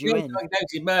reels you in.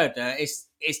 Diagnosis Murder.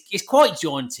 It's quite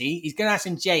jaunty. He's going to have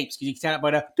some japes because you can tell it by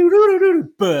the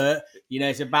but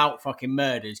it's about fucking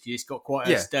murders because it's got quite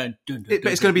a stern. But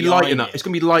it's going to be light enough. It's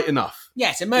going to be light enough.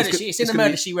 Yeah, it's a murder. It's in the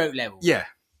Murder She Wrote level. Yeah.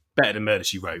 Better than Murder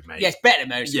She Wrote, mate. Yeah, it's better than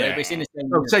Murder She Wrote, but it's in the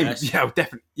same universe.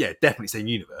 Definitely same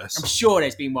universe. I'm sure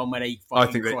there's been one where they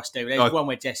fucking crossed over. There's one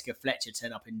where Jessica Fletcher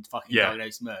turned up in fucking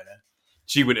Diagnosis Murder.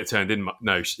 She wouldn't have turned in.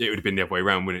 No, it would have been the other way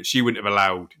around, wouldn't it? She wouldn't have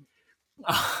allowed.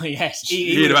 Oh yes,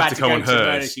 he'd have had to go on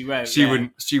hers.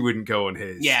 She wouldn't go on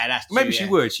his. Yeah, that's true, maybe she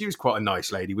would. She was quite a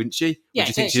nice lady, wouldn't she? Yeah, or do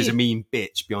you think she was a mean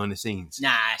bitch behind the scenes?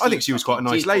 Nah, I think she was quite a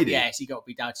nice lady. Yeah, she got to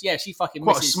be down. Yeah, she fucking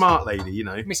quite a smart lady,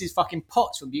 Mrs. fucking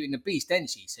Potts from Beauty and the Beast,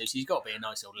 didn't she? So she's got to be a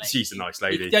nice old lady. She's a nice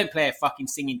lady. You don't play a fucking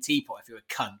singing teapot if you're a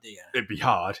cunt, do you? It'd be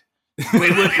hard.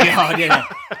 It would be hard, yeah.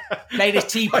 Play this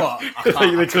teapot. They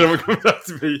come up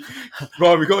to me.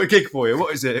 Right, we've got a gig for you.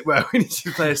 What is it? Well, we need you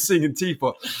to play a singing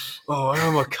teapot. Oh,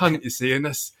 I'm a cunt, you see, and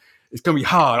it's going to be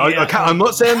hard. Yeah. I'm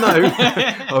not saying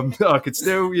no. I could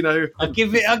still, I'll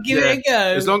give it a go.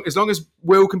 As long as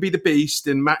Will can be the Beast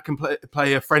and Matt can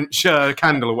play a French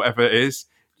candle or whatever it is.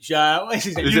 What is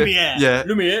it? Is it? Lumiere. Yeah.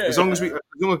 Lumiere. As long as I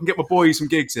can get my boys some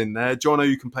gigs in there, Jono,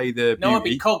 you can play the No, I'd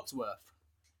be beauty. Cogsworth.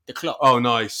 The clock. Oh,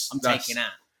 nice. I'm taking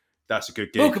that. That's a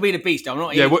good gig. Will could be the beast. I'm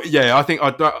not. Yeah, even... yeah. I think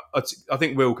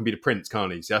Will can be the prince,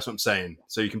 can't he? So that's what I'm saying.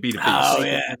 So you can be the beast. Oh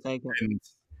yeah. And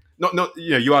not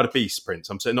you are the beast, Prince.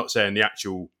 I'm not saying the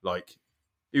actual like.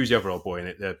 Who's the other old boy in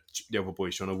it? The other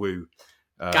boy's trying to woo.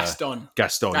 Gaston.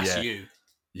 Gaston. That's yeah. you.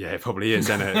 Yeah, it probably is,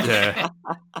 isn't it? Yeah.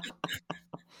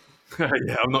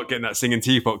 Yeah, I'm not getting that singing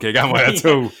teapot gig, am I at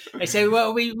all? They say,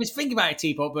 well, we was thinking about a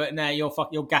teapot, but now you're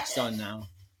Gaston now.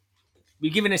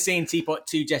 We're giving a singing teapot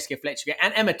to Jessica Fletcher,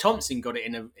 and Emma Thompson got it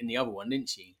in the other one, didn't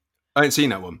she? I ain't seen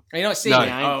that one. Are you not seeing No. it?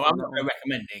 Oh, I'm not going to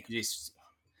recommend it because it's.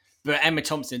 But Emma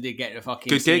Thompson did get the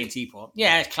fucking Good singing gig? teapot.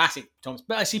 Yeah, it's classic Thompson.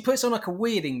 But she puts on like a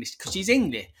weird English because she's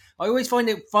English. I always find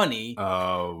it funny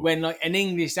Oh. when like an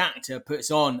English actor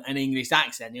puts on an English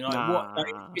accent. You're like, what?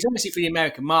 Like, Nah. it's obviously for the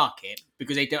American market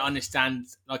because they don't understand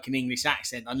like an English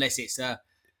accent unless it's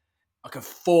like a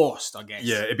forced, I guess.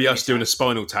 Yeah, it'd be us doing a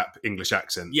Spinal Tap English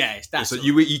accent. Yeah, it's that. So sort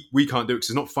we can't do it because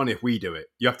it's not funny if we do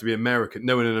it. You have to be American.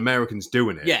 Knowing an American's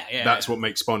doing it. Yeah, That's yeah. what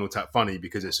makes Spinal Tap funny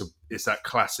because it's that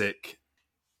classic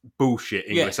bullshit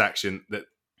English accent that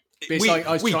But it's like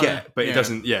I was we trying get, to- but yeah. it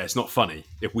doesn't. Yeah, it's not funny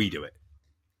if we do it.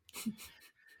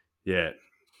 Yeah.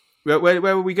 Where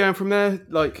were we going from there?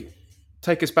 Like,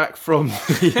 take us back from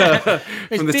the,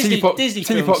 It's from the Disney teapot films,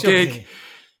 gig. surely.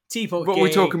 Teapot What gig. were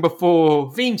we talking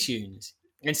before? Theme tunes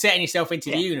and setting yourself into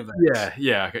the universe.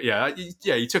 Yeah.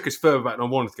 You took us further back than I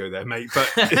wanted to go there, mate.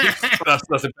 But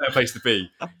that's a better place to be.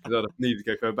 'Cause I need to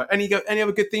go further back. Any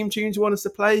other good theme tunes you want us to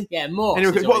play? Yeah, more.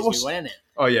 Anyway, Is what's- always good, isn't it?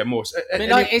 Oh yeah, Morse.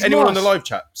 It's Anyone on the Morse. live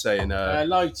chat saying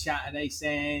Live chat, are they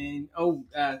saying? Oh,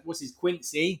 what's his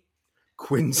Quincy?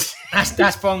 Quincy?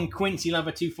 That's from Quincy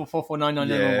Lover 244499911.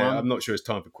 Yeah, I'm not sure it's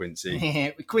time for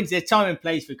Quincy. Quincy, there's time and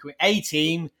place for A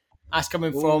Team. That's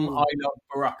coming from I Love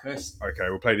Baracus. Okay,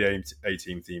 we'll play the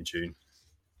A-Team theme tune.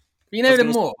 You know was the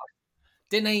gonna more?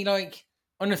 Didn't he like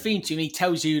on the theme tune? He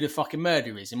tells you who the fucking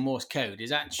murder is in Morse code. Is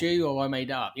that true or I made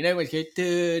that up? You know when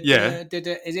it's Yeah.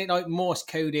 Is it like Morse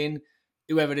coding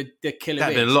whoever the killer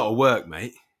That'd is? been a lot of work,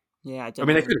 mate. Yeah, I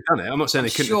mean, they could have done it. I'm not saying they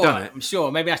couldn't sure, have done it. I'm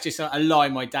sure. Maybe that's just a lie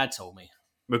my dad told me.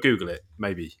 We'll Google it,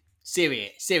 maybe.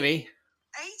 Siri.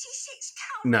 86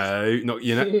 counts. No, not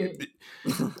you know.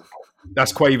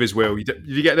 That's Quavers, Will. Did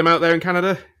you get them out there in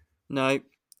Canada? No. I like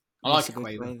a Massive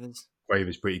quaver. quavers.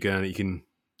 Quavers pretty good. You can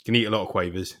eat a lot of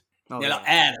Quavers. Oh, They're like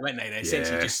air, weren't they? They're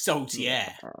essentially Yeah. just salty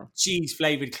air. Cheese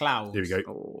flavoured clouds. Here we go.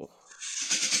 Oh.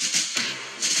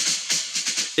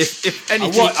 If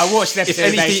anything, I watched an if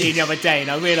episode of anything- 18 the other day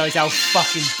and I realised how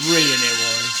fucking brilliant it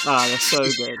was. Ah, they're so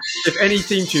good. if any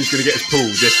theme tune's going to get us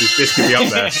pulled, this could be up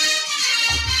there.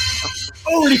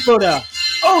 Only for the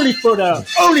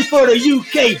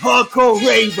UK hardcore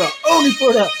raver. Only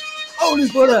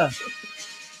for the.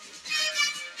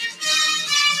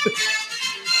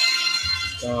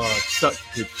 Oh, such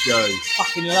a good show.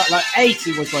 Fucking like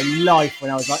 80 was my life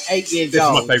when I was like 8 years This is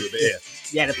old. my favourite bit here.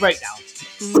 Yeah, the breakdown.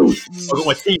 I've got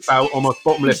my teeth out on my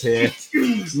bottom lip here,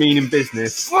 meaning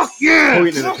business. Fuck yeah!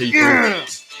 Pointing at people.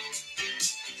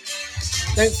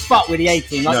 Don't fuck with the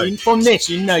 18. Like No. from this,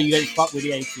 you know you don't fuck with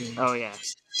the 18. Oh yeah.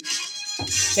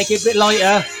 Take it a bit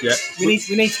lighter. Yeah. We need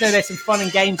to know there's some fun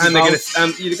and games And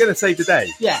involved. you're going to save the day.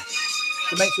 Yeah.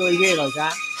 To make sure we realise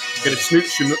that. You're going to smooch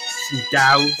some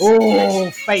gals. Oh,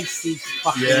 face these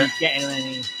fucking Yeah. getting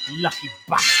any lucky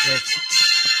bastard.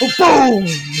 Oh, boom!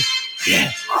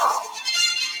 Yeah.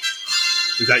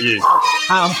 Is that you?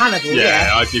 I'm Hannibal,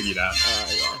 yeah. I'll give you that. Oh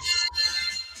yeah.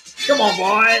 Come on,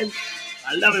 boys.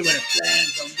 I love it when a plan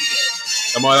comes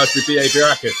together. Am I allowed to be B.A.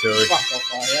 Baracus? Or... Fuck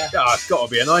off, are ya? Yeah, it's got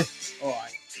to be, ain't I?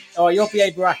 Alright. Oh, you're B.A.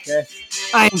 Baraka.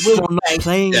 I'm Will on the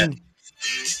plane. Yeah.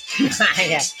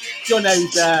 Yeah. John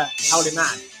knows Howling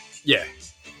Man. Yeah.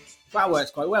 That works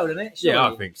quite well, doesn't it? Yeah, I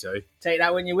Surely. think so. Take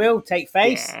that when you will. Take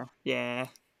face. Yeah. Yeah.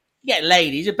 You get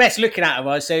ladies. The best looking out of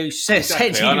us. So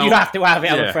essentially, I know. you have to have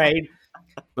it, I'm Yeah. afraid.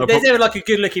 No, If there's ever like a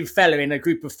good looking fella in a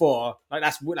group of four, like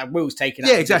that's like Will's taking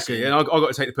Yeah, that exactly. position. And I've got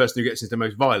to take the person who gets into the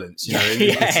most violence. You know, and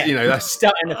Yeah. it's- you know that's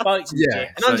starting the fights and Yeah, shit.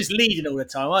 And so- I'm just leading all the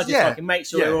time. I just Yeah, fucking make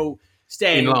sure yeah. we're all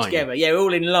staying In all line. together. Yeah, we're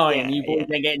all in line. Yeah, You boys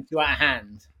yeah. ain't getting too out of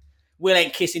hand. Will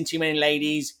ain't kissing too many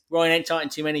ladies. Ryan ain't starting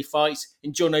too many fights.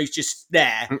 And Jono's just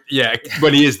there. yeah.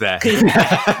 When he is there, he's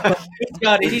a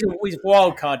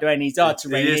wild card, and he's hard to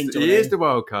rein in. Jono. he is the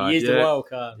wild card. He is yeah. the wild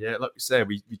card. Yeah, like we said,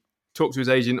 we talk to his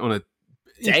agent on a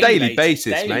Daily daily basis,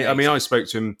 basis, daily mate. I mean, I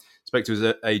basis. spoke to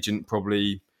his agent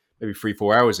probably maybe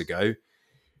 3-4 hours ago,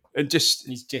 and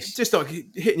He's just like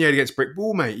hitting your head against a brick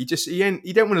wall, mate. He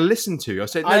don't want to listen to you. I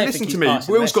said, I no, don't listen think to he's me.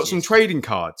 passing Will's got some messages. trading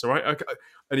cards, all right?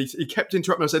 And he kept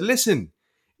interrupting. I said, listen,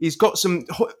 he's got some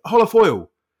holofoil,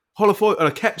 and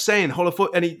I kept saying holofoil,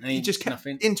 and he just kept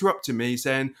interrupting me,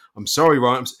 saying, "I'm sorry,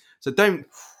 Ryan." So don't,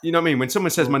 you know what I mean? When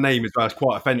someone says my name as well, it's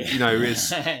quite offensive, you know,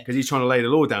 it's because he's trying to lay the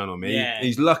law down on me. Yeah.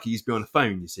 He's lucky he's been on the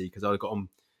phone, you see, because I got on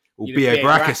Bio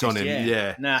Brackus on him.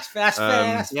 Yeah. No, that's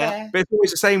fair. But it's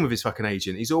always the same with his fucking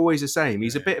agent. He's always the same.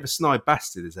 He's a bit of a snide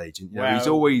bastard, his agent. You know? He's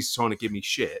always trying to give me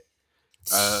shit.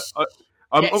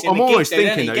 I'm always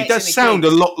thinking, though, he does sound a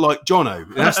lot like Jono.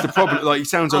 That's the problem. Like, he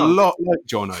sounds a lot like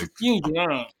Jono.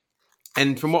 Yeah.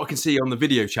 And from what I can see on the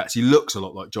video chats, he looks a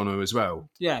lot like Jono as well.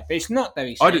 Yeah, but it's not, though.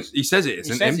 He says it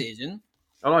isn't. He says it isn't.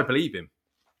 And I believe him.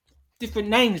 Different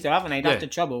names, though, haven't they? That's the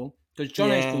trouble. Because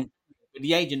Jono's called,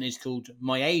 the agent is called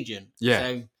My Agent. Yeah. So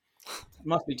it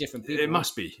must be different people. It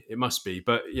must be.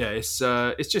 But yeah, it's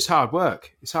just hard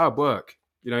work. It's hard work,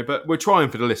 you know. But we're trying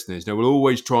for the listeners. You know, we'll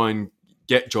always try and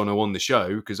get Jono on the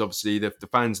show because obviously the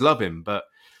fans love him. But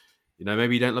you know,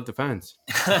 maybe you don't love the fans.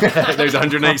 Those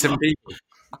 187 people.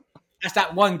 That's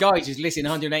that one guy just listened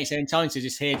 187 times to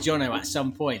just hear Jono at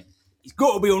some point. He's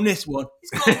got to be on this one. He's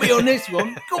got to be on this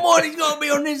one. Come on, he's got to be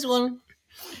on this one.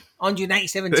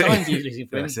 187 times he's listening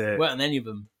for him. That's it. Weren't on any of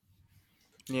them.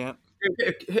 Yeah.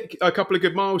 Hit a couple of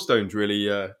good milestones really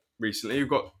recently. We've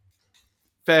got a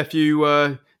fair few,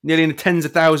 nearly in the tens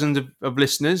of thousands of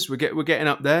listeners. We're getting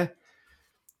up there.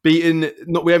 We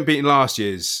haven't beaten last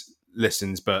year's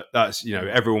listens, but that's, you know,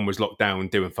 everyone was locked down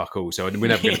doing fuck all, so we're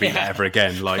never going to beat that ever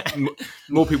again. Like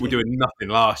more people doing nothing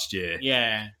last year.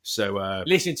 Yeah. So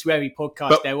listen to every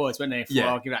podcast there was, weren't they? Before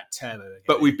I'll give that turbo again.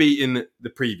 But we've beaten the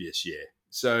previous year.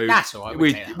 So that's all right.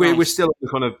 We're still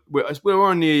kind of we're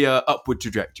on the upward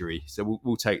trajectory, so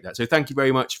we'll take that. So thank you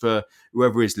very much for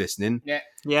whoever is listening.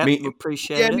 Yeah, we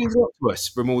appreciate it. Yeah, it means a lot to us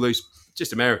from all those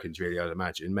just Americans, really. I'd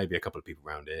imagine maybe a couple of people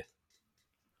around here.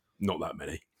 Not that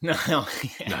many. No.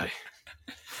 No.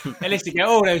 And listen, go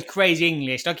all those crazy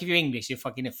English. Don't give you English. You're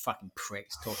fucking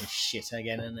pricks talking shit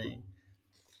again, aren't they?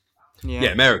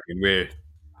 Yeah, American. We're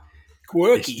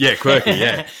quirky. Yeah, quirky.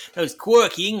 Yeah, those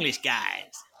quirky English guys.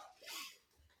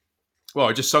 Well,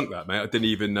 I just sunk that, mate. I didn't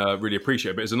even really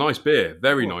appreciate it, but it's a nice beer.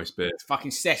 Very nice beer. It's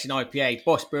fucking session IPA.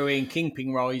 Boss Brewing,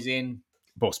 Kingpin Rising.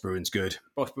 Boss Brewing's good.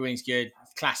 Boss Brewing's good.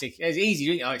 It's classic. It's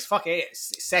easy. It's fucking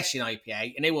session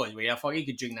IPA. And it was really. I thought you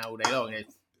could drink that all day long and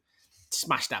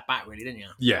smash that back, really, didn't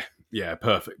you? Yeah.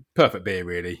 Perfect beer,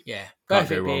 really. Yeah.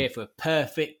 Perfect beer for a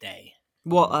perfect day.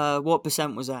 What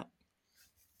percent was that?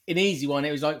 An easy one.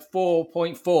 It was like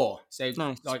 4.4. So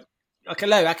nice. Like a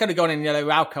low. I could have gone in the low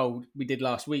alcohol we did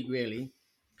last week, really.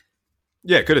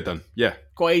 Yeah, could have done. Yeah,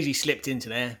 quite easy slipped into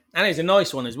there, and it's a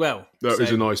nice one as well. That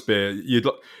was a nice beer.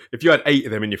 If you had 8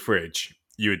 of them in your fridge,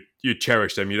 you'd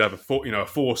cherish them. You'd have a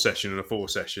 4 session and a 4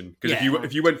 session because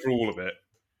if you went for all of it,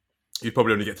 you'd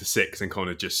probably only get to 6 and kind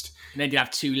of just. And then you'd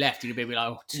have 2 left. You'd be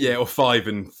like, or 5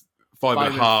 and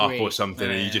a half or something,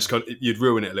 and you just you'd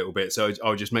ruin it a little bit. So I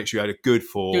would just make sure you had a good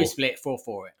 4. Do a split 4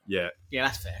 for it. Yeah,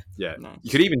 that's fair. Yeah, nice.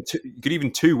 You could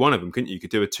even 2 one of them, couldn't you? You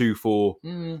could do a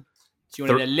 2-4. So you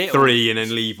wanted a little 3 and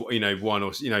then leave 1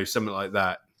 or something like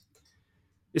that.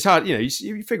 It's hard,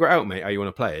 you figure it out, mate. How you want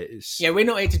to play it. We're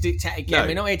not here to dictate again. No.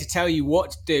 We're not here to tell you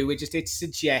what to do. We're just here to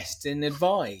suggest and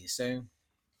advise. So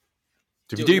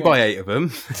if you do buy 8 of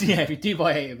them, if you do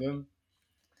buy 8 of them.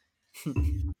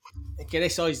 Okay,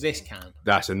 this size this can.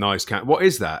 That's a nice can. What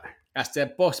is that? That's the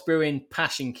Boss Brewing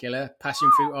Passion Killer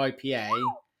Passion Fruit IPA.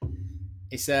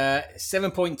 It's a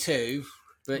 7.2,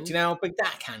 but do you know how big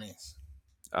that can is?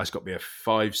 That's got to be a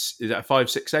 5. Is that a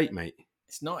 568, mate?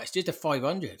 It's not. It's just a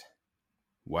 500.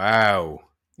 Wow.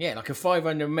 Yeah, like a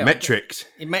 500 ml. Metrics.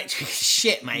 Metrics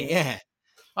shit, mate. Yeah.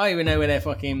 I don't even know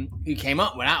who came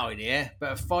up with that idea,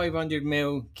 but a 500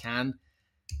 ml can.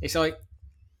 It's like.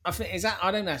 I think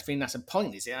I don't know. I think that's a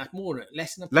pint. Is it? That's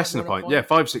less than a pint. Less than a pint. Yeah,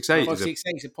 568.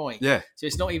 568 is a pint. Yeah. So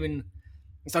it's not even.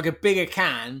 It's like a bigger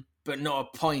can, but not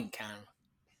a pint can.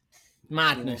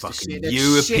 Madness. Fucking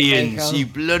Europeans, you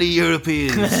bloody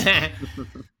Europeans.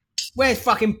 Where's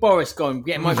fucking Boris gone?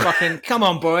 Getting my fucking. Come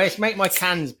on, Boris, make my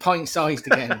cans pint sized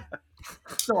again.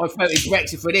 It's not I voted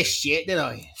Brexit for this shit, did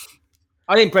I?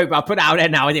 I didn't vote. I'll put it out there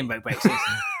now. I didn't vote Brexit.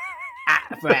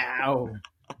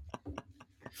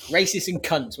 Racist and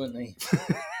cunts, weren't they?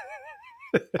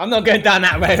 I'm not going down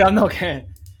that road. I'm not going.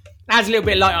 That's a little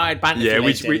bit light-eyed banter. Yeah,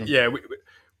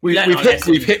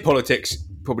 we've hit politics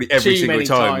probably every single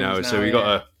time now, so we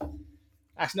got to.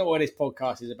 That's not what this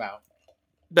podcast is about.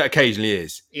 That occasionally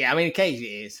is. Yeah, I mean,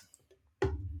 occasionally it is.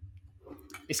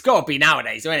 It's got to be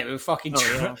nowadays, isn't it? We're fucking.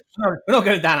 We're not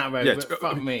going down that road. Yeah,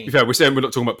 fuck me. In fact, we're saying we're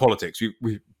not talking about politics.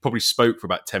 We probably spoke for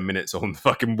about 10 minutes on the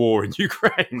fucking war in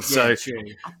Ukraine. So, true.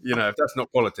 If that's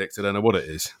not politics, I don't know what it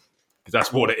is. Because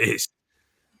that's what it is.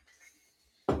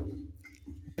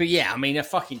 But yeah, I mean, a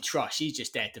fucking trust. She's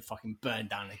just there to fucking burn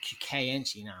down the QK, ain't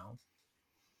she now?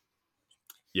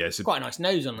 Yeah, it's Quite a nice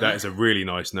nose on that is a really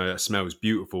nice nose. That smells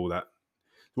beautiful. That.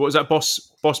 What was that,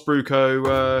 Boss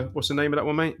Bruco? What's the name of that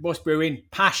one, mate? Boss Brewing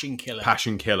Passion Killer.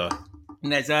 Passion Killer.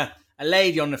 And there's a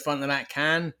lady on the front of that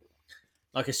can,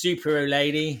 like a superhero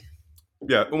lady,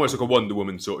 Yeah, almost like a Wonder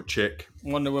Woman sort of chick.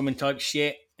 Wonder Woman type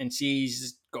shit, and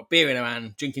she's got beer in her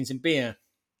hand, drinking some beer.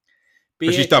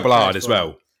 But she's double hard as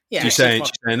well. Yeah, she's saying,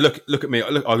 look at me. I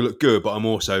look good, but I'm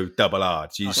also double hard.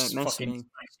 She's Don't mess with me.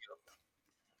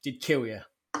 She'd kill you.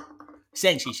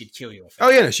 Essentially, she'd kill you. I think. oh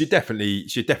yeah, no, she'd definitely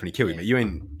kill you, mate. You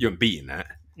ain't beating that.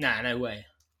 Nah, no way.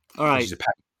 All right. She's a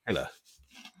pack killer.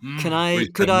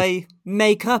 Could I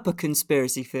make up a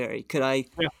conspiracy theory? Could I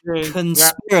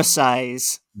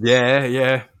conspiracize? Yeah.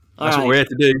 That's what All we're right.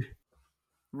 here to do.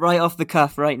 Right off the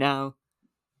cuff, right now.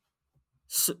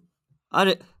 So,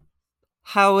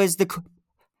 how is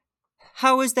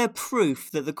there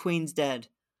proof that the Queen's dead?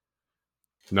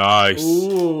 Nice.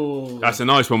 Ooh. That's a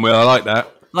nice one, Will. I like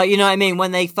that. Like, you know what I mean?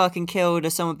 When they fucking killed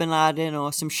Osama bin Laden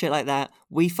or some shit like that,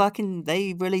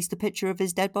 they released a picture of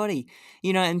his dead body.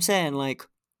 You know what I'm saying? Like,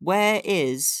 where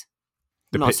is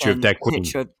The I'm not picture of saying dead the queen.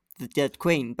 picture of the dead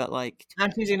queen, but like,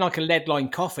 And she's in like a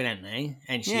lead-lined coffin, ain't they?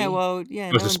 And she, yeah, well, yeah,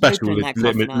 It was no a one's special opening that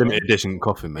coffin, are limited they? edition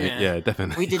coffin, mate. Yeah. Yeah,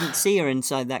 definitely. We didn't see her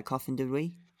inside that coffin, did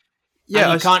we? yeah,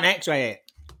 I you can't X-ray it.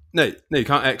 No, you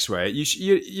can't X-ray it.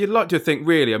 You'd like to think,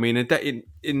 really. I mean,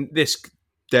 in this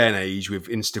day and age with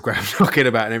Instagram talking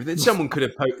about and everything, someone could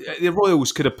have the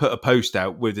royals could have put a post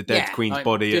out with the dead queen's like,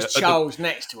 body just Charles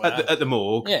next to her. at the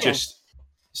morgue, Yeah. just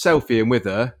selfieing with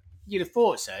her. You'd have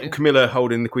thought so. And Camilla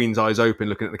holding the Queen's eyes open,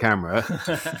 looking at the camera.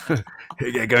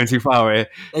 Yeah, going too far here.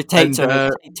 They taped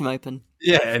And, him open.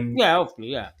 Yeah, and Yeah, hopefully,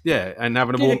 yeah. and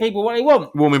having a Give the warm, people what they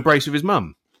want. warm embrace with his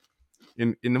mum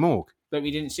in the morgue. But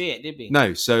we didn't see it, did we?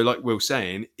 No, so like Will's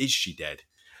saying, is she dead?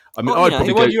 I mean, Well, I'd you know, So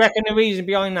probably what go. do you reckon the reason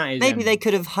behind that is? Maybe then? they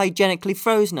could have hygienically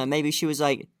frozen her. Maybe she was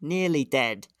like nearly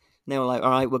dead. And they were like, all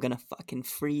right, we're going to fucking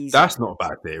freeze her. That's not a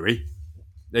bad theory.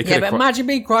 They Yeah, could but have imagine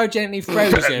being cryogenically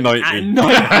frozen at 90.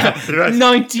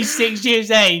 96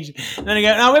 years age. And then they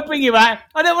go, no, we'll bring you back.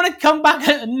 I don't want to come back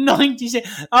at 96.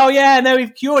 Oh, yeah, no,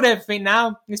 we've cured everything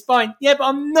now. It's fine. Yeah, but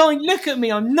I'm 9. Look at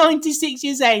me. I'm 96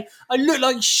 years old. I look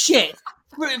like shit.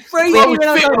 Freeze Well, I me was when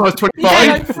I fit when I was 25.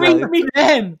 Yeah, like, freeze me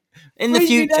then. In the Freeze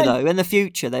me future, then. though, in the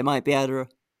future, they might be able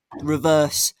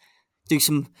to do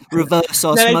some reverse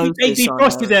No, osmosis. they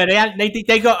defrosted on her.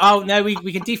 They got. Oh no, we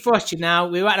can defrost you now.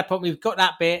 We're at the point. We've got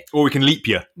that bit. Or we can leap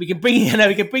you. We can bring you. No,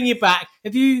 we can bring you back.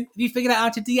 Have you figured out how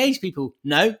to de-age people?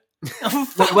 No. Oh,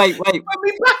 fuck. Wait. Put me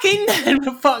back in then.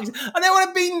 For fuck's sake. I don't want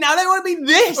to be. I don't want to be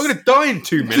this. I'm going to die in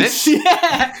 2 minutes.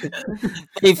 Yeah.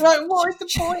 They've- Like, what is the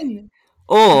point?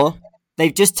 Or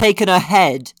they've just taken her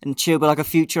head and she'll be like a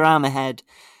Futurama head.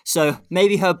 So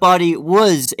maybe her body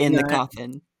was in the No.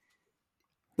 coffin.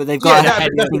 But they've got her Yeah, head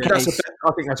just in I case.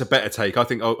 think that's a better take. I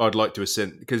think I'd like to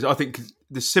assent because I think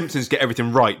the Simpsons get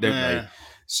everything right, don't they? Yeah.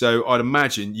 So I'd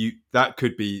imagine that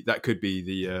could be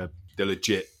the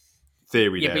legit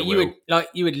theory. Yeah, there, but Will.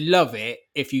 you would love it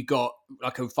if you got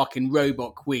like a fucking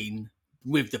robot queen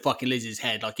with the fucking lizard's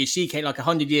head. Like if she came like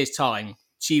 100 years time,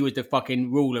 she was the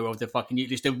fucking ruler of the fucking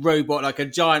just a robot, like a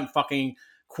giant fucking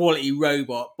quality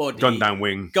robot body, Gundam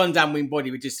wing. Gundam wing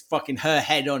body with just fucking her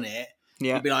head on it.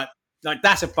 Yeah. You'd be like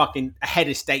that's a head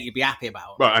of state you'd be happy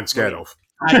about. Right, I'm scared of.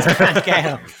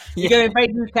 You go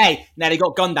invade the UK. Now they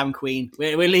got Gundam Queen.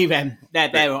 We'll leave them. They're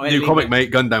New comic,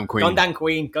 mate. Gundam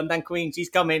Queen. Gundam Queen. She's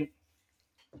coming.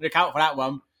 Look out for that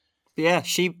one. But yeah,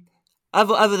 she.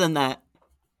 Other than that,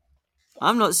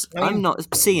 I'm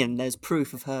not seeing there's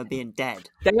proof of her being dead.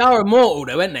 They are immortal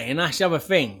though, aren't they? And that's the other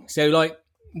thing. So like,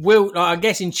 I'm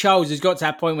guessing Charles has got to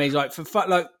that point where he's like,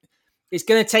 it's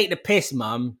gonna take the piss,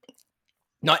 mum.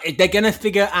 Like they're gonna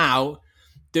figure out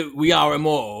that we are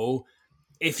immortal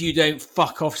if you don't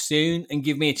fuck off soon and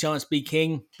give me a chance to be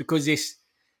king, because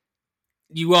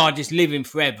you are just living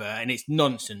forever and it's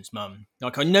nonsense, mum.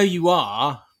 Like I know you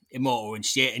are immortal and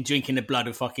shit and drinking the blood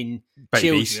of fucking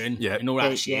Babies, children yeah. and all that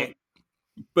Yeah. shit,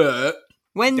 but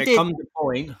When there did comes a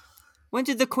point.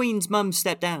 the Queen's mum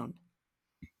step down?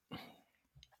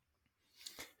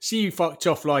 She fucked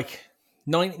off like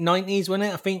 90s, wasn't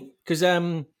it? I think because Yeah.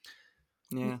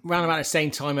 around about the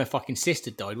same time her fucking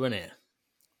sister died, wasn't it?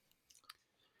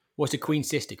 What's the Queen's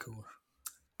sister called?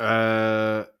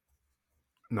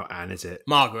 Not Anne, is it?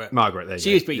 Margaret. Margaret. There you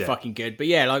She go. was pretty Yeah. fucking good, but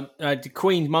yeah, like the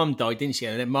Queen's mum died, didn't she?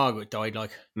 And then Margaret died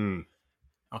like Mm.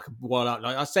 a while out.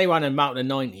 Like I'd say around about the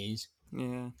 90s.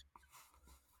 Yeah.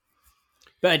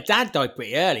 But her dad died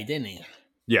pretty early, didn't he?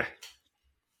 Yeah.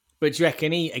 But do you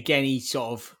reckon he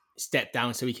sort of stepped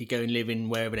down so he could go and live in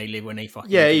wherever they live when they fucking.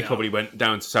 Yeah, give he it up. probably went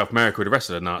down to South America with the rest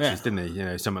of the Nazis, Yeah. didn't he? You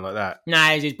know, something like that.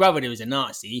 Nah, it was his brother that was a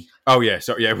Nazi. Oh yeah,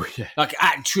 so yeah, yeah. Like,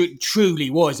 truly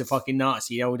was a fucking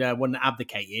Nazi. The old one that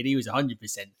abdicated. He was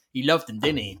 100%. He loved them,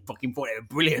 didn't he? Fucking thought they were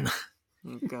brilliant.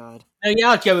 Oh, God. Oh, yeah,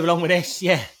 I'd go along with this.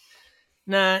 Yeah.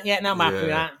 Nah, yeah, not happy with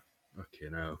Yeah. that.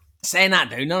 Fucking hell. Saying that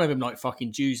though, none of them like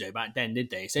fucking Jews though back then, did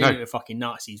they? So No. the fucking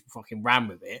Nazis fucking ran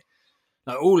with it.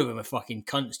 Like all of them are fucking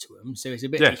cunts to them. So it's a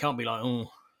bit Yeah. you can't be like,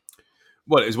 oh,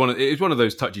 Well, it was one of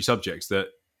those touchy subjects that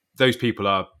those people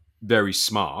are very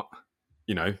smart.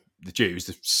 You know, the Jews,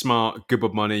 they're smart, good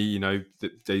with money. You know,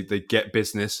 they get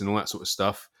business and all that sort of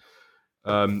stuff.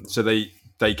 So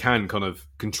they can kind of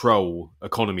control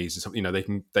economies and something. You know,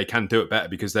 they can do it better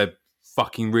because they're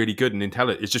fucking really good and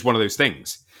intelligent. It's just one of those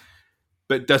things.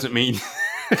 But it doesn't mean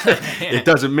it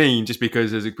doesn't mean just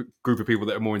because there's a group of people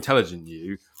that are more intelligent than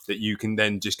you that you can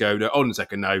then just go, no, hold on a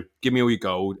second, no, give me all your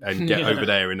gold and get over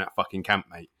there in that fucking camp,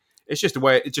 mate. It's just a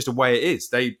way it is.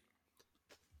 They're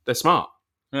smart.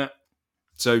 Yeah.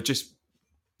 So just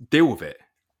deal with it.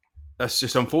 That's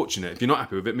just unfortunate. If you're not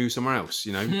happy with it, move somewhere else.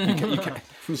 You know, you can,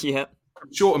 Yeah.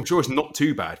 I'm sure it's not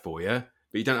too bad for you,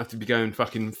 but you don't have to be going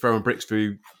fucking throwing bricks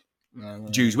through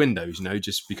Jews' windows, you know,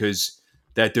 just because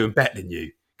they're doing better than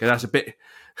you. Because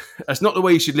that's not the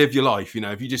way you should live your life. You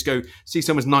know, if you just go see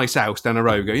someone's nice house down the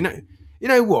road, go, you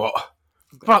know what?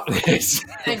 Fuck this.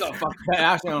 they got a fucking better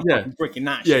house. They're not Yeah. fucking bricking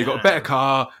that. Yeah, shit you got a out. better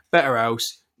car, better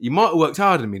house. You might have worked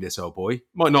harder than me, this old boy.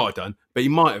 Might not have done, but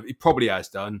he probably has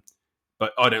done.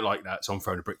 But I don't like that, so I'm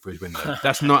throwing a brick through his window.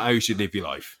 That's not how you should live your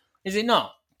life. Is it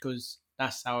not? Because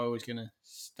that's how I was gonna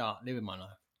start living my life.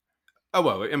 Oh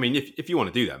well, I mean, if you want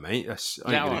to do that, mate, I ain't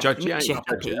Yeah, going well, to judge you. I Makes ain't you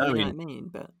gonna judge happy, you. you I know mean, what I mean?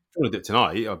 But if you want to do it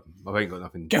tonight, I ain't got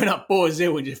nothing. Going up Boar's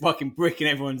Hill and just fucking bricking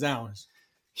everyone's house.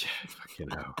 Yeah, fucking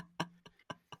hell.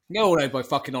 Go all over by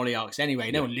fucking oligarchs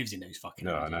anyway. No one lives in those fucking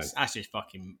No, I houses. That's just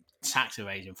fucking tax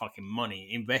evasion, fucking money,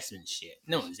 investment shit.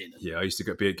 No one's in them. Yeah, I used to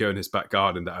go in this back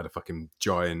garden that had a fucking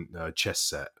giant chess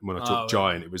set. When I talk Oh,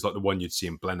 giant, it was like the one you'd see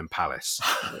in Blenheim Palace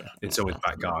in someone's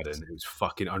back garden. It was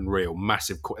fucking unreal.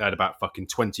 Massive. They had about fucking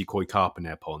 20 koi carp in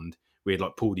their pond. We had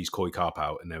like pulled these koi carp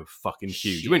out and they were fucking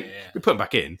huge. We put them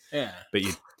back in, Yeah. but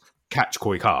you'd catch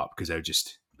koi carp because they were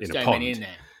just in There's a so pond. many in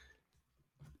there.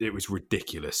 It was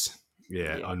ridiculous.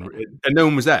 Yeah, Yeah. and no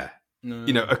one was there. No.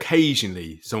 You know,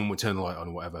 occasionally someone would turn the light on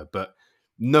or whatever, but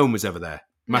no one was ever there.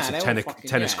 Nah, Massive they're all tennis, fucking-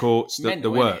 tennis yeah, courts, the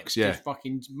mental, works, innit? yeah. Just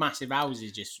fucking massive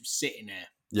houses just sitting there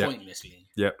Yeah. pointlessly.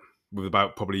 With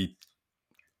about probably,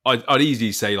 I'd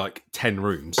easily say like 10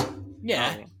 rooms,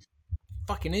 Yeah. Oh, yeah.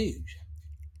 Fucking huge.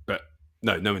 but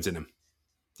no one's in them.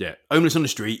 Yeah, homeless on the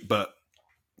street, but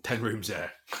 10 rooms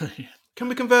there. Can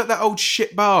we convert that old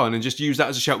shit barn and just use that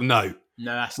as a shelter? No.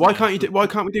 No, that's Why not-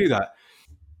 can't we do that?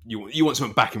 You want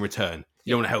something back in return?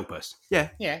 You don't want to help us? Yeah.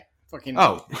 Yeah. Fucking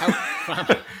Oh.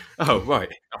 help. Oh right.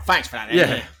 Oh, thanks for that. then,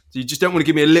 Yeah. So you just don't want to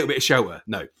give me a little bit of shelter?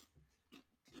 No.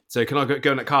 So can I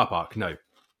go in that car park? No.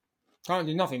 Can't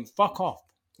do nothing. Fuck off.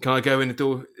 Can I go in the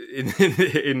door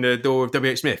in the door of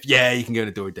WH Smith? Yeah, you can go in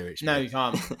the door of WH Smith. No, you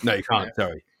can't. No, you can't.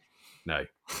 Sorry. No.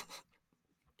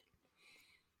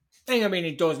 Ain't gonna be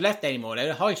any doors left anymore though.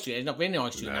 The high street, there's nothing in the high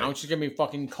street No. now. It's just gonna be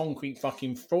fucking concrete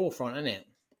fucking forefront, isn't it?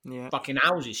 Yeah. Fucking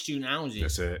houses, student houses.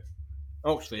 That's it.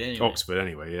 Oxford anyway. Oxford,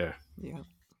 anyway. Yeah. Yeah.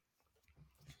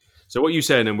 So what are you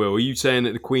saying then, Will? Are you saying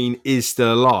that the Queen is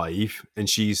still alive and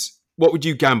she's... What would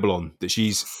you gamble on? That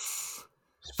she's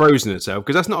frozen herself?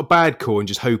 Because that's not a bad call and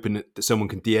just hoping that someone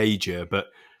can de-age her, but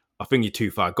I think you're too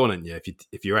far gone, aren't you?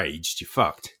 If you're aged, you're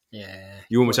fucked. Yeah.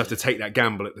 You almost have to take that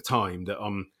gamble at the time that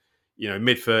I'm,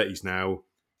 mid-30s now.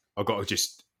 I've got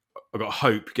to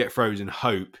hope, get frozen,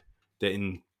 hope that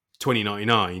in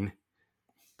 2099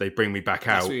 they bring me back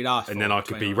That's out what you'd ask and for, then I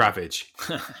could be 29. Ravage.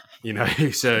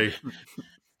 So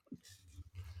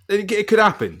it could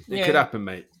happen. It Yeah. could happen,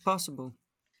 mate. Possible.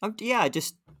 I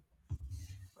just...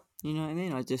 You know what I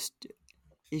mean?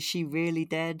 Is she really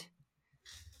dead?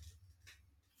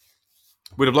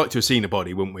 We'd have liked to have seen a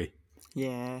body, wouldn't we?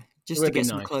 Yeah. Just would to be get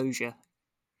some nice. closure.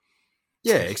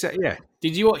 Yeah, exactly. Yeah.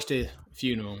 Did you watch the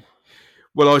funeral?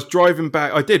 Well, I was driving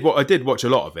back. I did watch a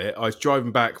lot of it. I was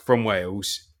driving back from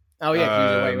Wales. Oh yeah, 'cause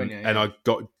you was away, weren't you? And I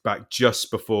got back just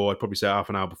before, I'd probably say half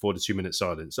an hour before the 2-minute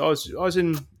silence. So I was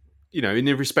in, in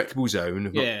the respectable zone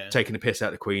of Yeah. not taking the piss out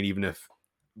of the Queen, even if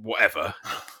whatever.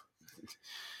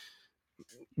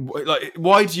 Like,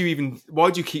 why do you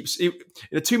keep in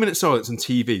a 2-minute silence on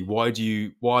TV?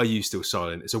 Why are you still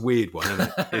silent? It's a weird one,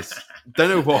 isn't it? Don't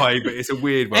know why, but it's a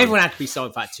weird one. Everyone had to be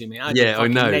silent for that 2 minutes. Yeah, I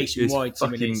know. Nationwide It's 2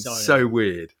 fucking minutes silent. so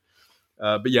weird.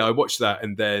 But yeah, I watched that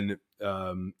and then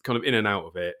kind of in and out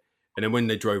of it. And then when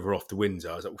they drove her off to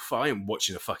Windsor, I was like, well, I ain't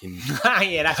watching a fucking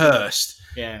Yeah, that's Hurst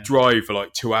yeah. drive for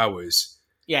like 2 hours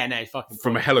Yeah, no, fucking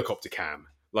from a helicopter cam.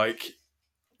 Like,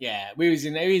 yeah, me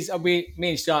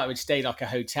and Charlotte would stay like a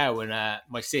hotel, and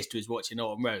my sister was watching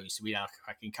Autumn Rose, so we had a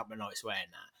fucking couple of nights away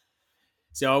and that.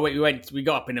 So we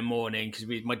got up in the morning because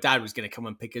my dad was going to come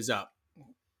and pick us up.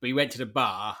 We went to the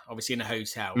bar, obviously in a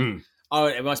hotel.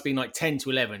 It must have been like 10 to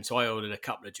 11, so I ordered a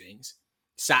couple of drinks.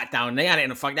 Sat down, they had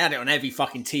it on every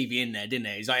fucking TV in there, didn't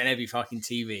they? It was like on every fucking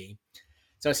TV.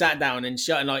 So I sat down and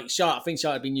Charlotte, I think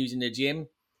Charlotte had been using the gym.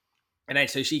 And then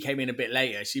so she came in a bit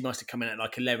later. She must have come in at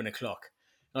like 11 o'clock.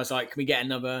 And I was like, can we get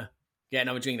another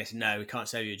drink? They said, no, we can't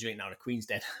serve you a drink now. The Queen's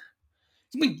dead.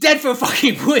 She's been dead for a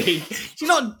fucking week. She's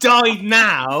not died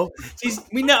now.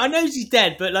 I know she's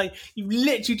dead, but like, you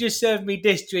literally just served me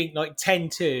this drink like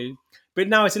 10-2. But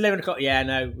now it's 11 o'clock. Yeah,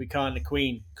 no, we can't.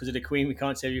 Because of the Queen, we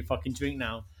can't serve you a fucking drink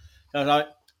now. So I was like,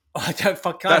 I can't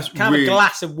have a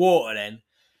glass of water then.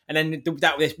 And then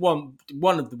this one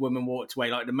of the women walked away,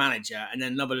 like the manager, and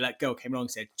then another girl came along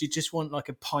and said, do you just want like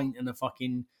a pint and a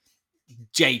fucking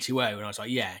J2O? And I was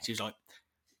like, yeah. She was like,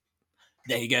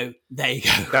 there you go.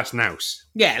 that's nous.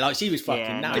 Yeah, like she was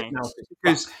fucking nice.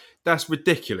 Because that's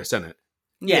ridiculous, isn't it?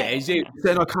 Yeah.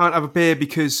 Then I can't have a beer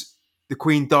because the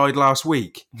Queen died last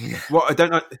week. What? I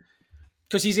don't know.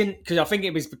 Because I think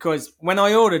it was because when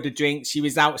I ordered the drink, she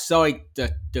was outside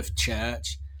the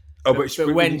church. Oh, but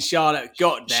when Charlotte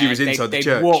got there, she was inside the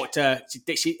church. Walked her.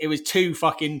 It was two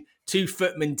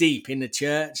footmen deep in the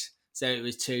church, so it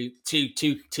was too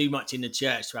much in the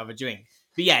church to have a drink.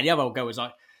 But yeah, the other old girl was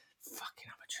like, "Fucking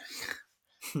have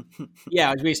a drink."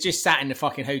 Yeah, we was just sat in the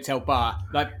fucking hotel bar.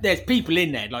 Like, there's people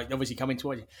in there, like obviously coming to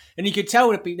watch it, and you could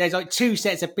tell there's like two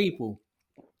sets of people.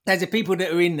 There's the people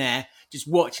that are in there just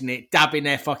watching it, dabbing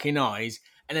their fucking eyes.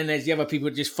 And then there's the other people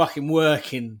just fucking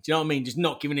working. Do you know what I mean? Just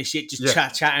not giving a shit, just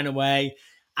chatting away,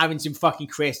 having some fucking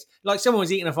crisps. Like someone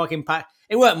was eating a fucking pack.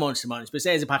 It weren't Monster Munch, but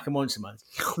say it's a pack of Monster Munch.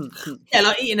 Yeah,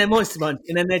 like eating a Monster Munch.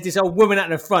 And then there's this old woman at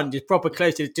the front, just proper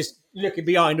close to just looking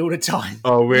behind all the time.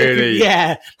 Oh, really?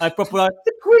 Yeah. Like proper like,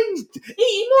 the Queen's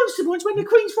eating Monster Munch when the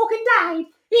Queen's fucking died.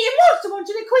 Eating Monster Munch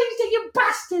and the Queen's dead, you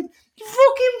bastard. You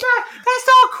fucking bastard. That's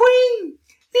our Queen.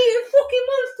 Eating fucking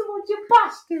Monster Munch, you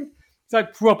bastard. It's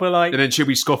like proper like... And then she'll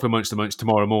be scoffing Munch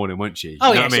tomorrow morning, won't she? Oh,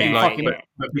 you know yeah, what I mean? Like, fucking,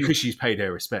 but because she's paid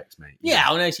her respects, mate. Yeah,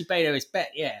 I know she paid her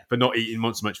respect, yeah. For not eating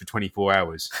Monster Munch for 24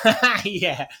 hours.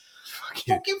 Yeah.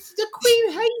 Fucking the Queen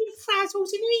hated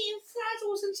Frazzles and eating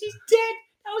Frazzles and she's dead.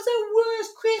 That was her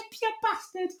worst crisp, you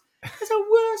bastard. That's her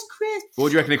worst crisp. What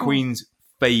do you reckon the Queen's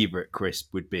favourite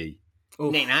crisp would be?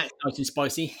 Knick-knack, nice and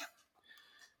spicy.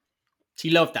 She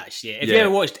loved that shit. If you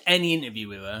ever watched any interview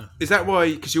with her... Is that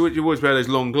why... Because she would always wear those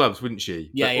long gloves, wouldn't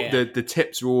she? Yeah, but the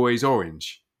tips were always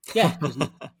orange. Yeah.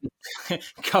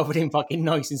 Covered in fucking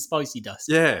nice and spicy dust.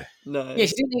 Yeah. No. Yeah,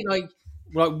 she didn't eat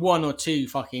like one or two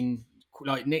fucking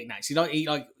like knickknacks. She like eat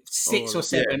like 6 or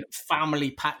 7 family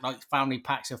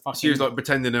packs of fucking... She was like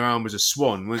pretending her arm was a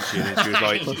swan, wasn't she? And then she was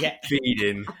like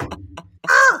feeding...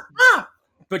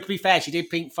 But to be fair, she did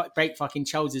break fucking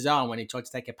Charles's arm when he tried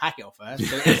to take a packet off her.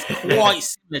 So it's quite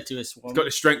similar to a swan. It's got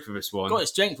the strength of a swan. Got the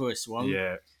strength of a swan.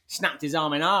 Yeah. Snapped his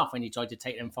arm in half when he tried to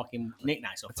take them fucking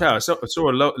knickknacks off. I saw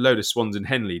a load of swans in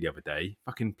Henley the other day.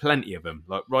 Fucking plenty of them.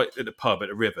 Like right at the pub at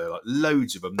the river. Like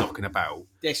loads of them knocking about.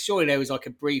 Surely there was like a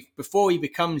brief... Before he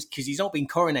becomes... Because he's not been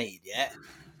coronated yet.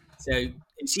 So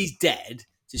she's dead.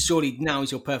 So surely now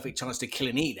is your perfect chance to kill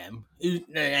and eat them.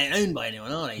 They ain't owned by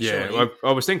anyone, are they? Yeah, well,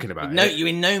 I was thinking about it. You're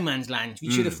in no man's land.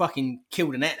 You should have fucking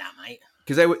killed and ate that, mate.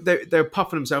 Because they were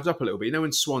puffing themselves up a little bit. You know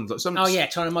when swans... like some. Oh, yeah,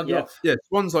 trying to mug you off. Yeah,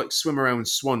 swans like swim around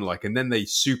swan-like and then they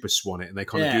super swan it and they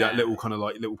kind of do that little kind of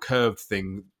like little curved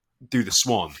thing, do the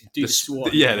swan. The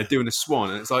swan. Yeah, they're doing a swan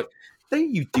and it's like, don't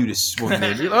you do the swan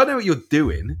then? I know what you're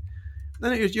doing.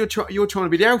 No, you're trying to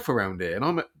be the alpha around here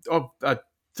and I've had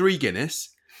 3 Guinness.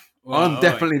 I'm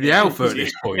definitely the alpha at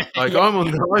this point. Like I'm on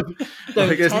the.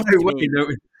 Like, there's no way. No,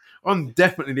 I'm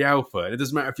definitely the alpha. It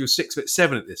doesn't matter if you're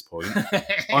 6'7" at this point.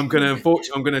 I'm gonna.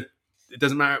 Unfortunately, it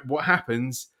doesn't matter what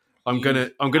happens. I'm gonna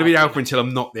be the alpha until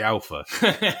I'm not the alpha.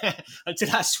 Until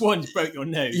that swan's broke your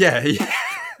nose. Yeah.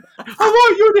 I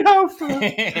want you the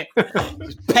alpha.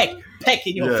 Just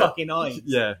pecking your fucking eyes.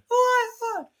 Yeah.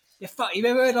 You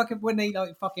ever heard like when they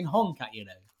like fucking honk at you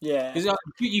though? Yeah. Because like,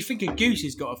 you think a goose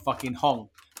has got a fucking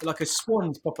honk, but like a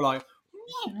swan's proper like.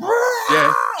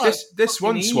 Yeah. This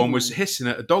one evil. swan was hissing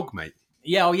at a dog, mate.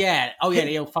 Yeah. Oh yeah.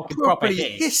 They'll fucking proper Properly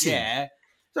hiss. hissing. Yeah.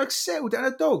 It's like settle down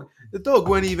a dog. The dog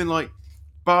weren't even like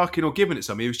barking or giving it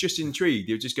something. He was just intrigued.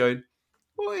 He was just going,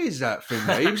 "What is that thing,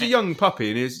 mate?" He was a young puppy,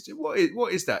 and he was,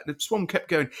 "What is that?" And the swan kept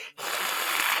going.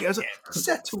 I was like,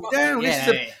 settle down. Yeah,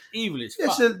 This is evil as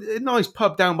It's fuck. a nice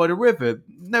pub down by the river.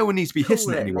 No one needs to be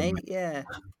hissing Cool at it, anyone. mate. Yeah.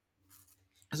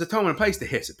 There's a time and a place to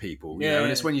hiss at people, you Yeah. know,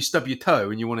 and it's when you stub your toe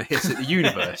and you want to hiss at the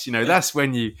universe. You know, that's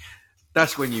when you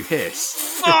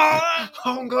hiss.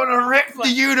 I'm gonna wreck the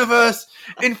universe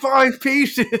in 5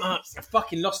 pieces. I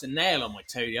fucking lost a nail on my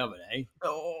toe the other day.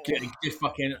 Just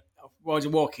fucking while I was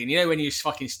walking. You know when you just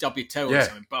fucking stub your toe or Yeah.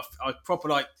 something? But I proper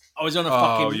like I was on a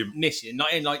Oh, fucking mission,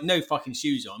 like no fucking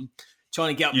shoes on, trying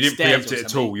to get up You the didn't stairs preempt or it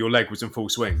at something. all. Your leg was in full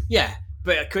swing. Yeah,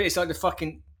 but it's like the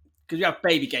fucking because we have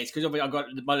baby gates. Because I got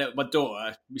my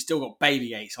daughter. We still got baby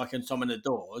gates. So I can summon the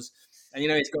doors, and you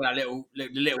know it's got that little The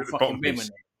fucking bottom rim on piece.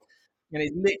 it, and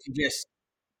it's literally just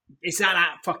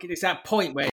it's that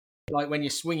point where like when you're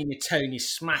swinging your toe and you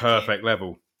smack it. Perfect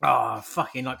level. Oh,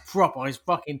 fucking like proper. I was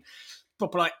fucking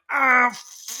proper like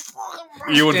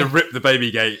You wanted to rip the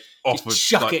baby gate off Just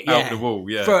chuck like, it, out yeah. the wall.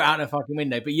 Yeah. throw it out the fucking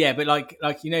window. But yeah, but like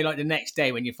you know, like the next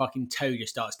day when your fucking toe just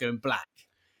starts going black.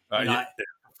 Yeah. like-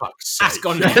 Fuck's That's sake.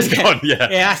 gone. That's gone. Yeah.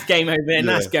 Yeah, that's game over and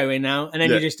Yeah. that's going now. And then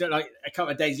Yeah. you just like a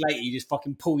couple of days later, you just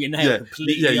fucking pull your nail Yeah.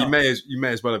 completely Yeah. You off.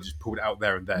 may as well have just pulled it out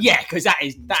there and then. Yeah, because that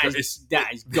It's-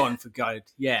 is gone for good.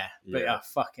 Yeah, but Yeah.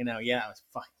 fucking hell, yeah, that was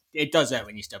fucking. It does hurt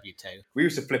when you stub your toe. We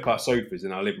used to flip our sofas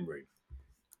in our living room,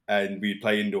 and we'd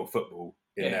play indoor football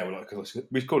in Yeah. there. Like,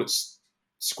 we'd call it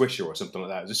squisher or something like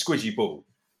that. It was a squishy ball,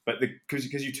 but because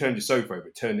you turned your sofa over,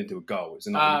 it turned into a goal. It's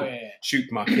another yeah. shoot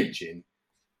from our kitchen.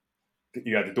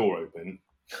 You had the door open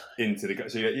into the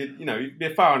so you know it'd be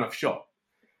a far enough shot.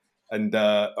 And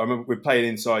I remember we were playing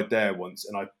inside there once,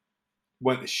 and I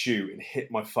went to shoot and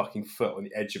hit my fucking foot on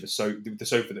the edge of the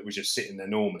sofa that was just sitting there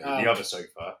normally, the other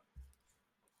sofa,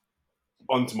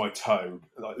 onto my toe.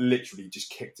 Like literally just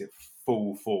kicked it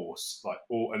full force, like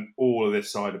all of this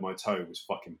side of my toe was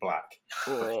fucking black,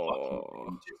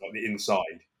 like the inside,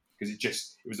 because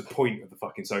it was the point of the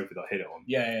fucking sofa that I hit it on.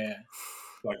 Yeah.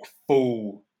 Like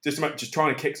full, just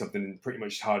trying to kick something pretty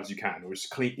much as hard as you can, or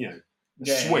just clean,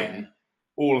 swing.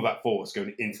 All of that force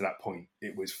going into that point,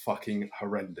 it was fucking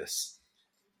horrendous.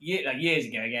 Yeah, like years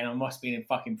ago, again, I must have been in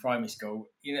fucking primary school.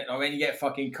 You know, like when you get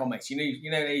fucking comics, you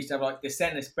know, they used to have like the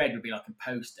centre spread would be like a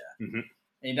poster, Mhm. and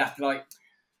you'd have to like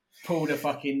pull the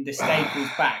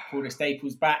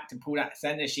staples back to pull that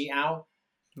centre sheet out.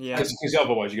 Yeah. Because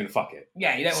otherwise you're going to fuck it.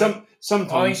 Yeah, you don't want.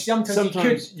 Sometimes you could.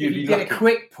 If you'd you be did lucky, a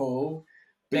quick pull,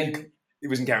 but then it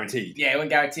wasn't guaranteed. yeah, it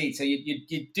wasn't guaranteed. So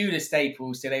you'd do the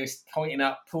staples, so they was pointing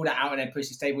up, pull that out, and then push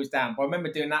the staples down. But I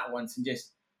remember doing that once, and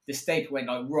just the staple went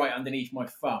like right underneath my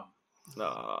thumb. And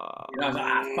I was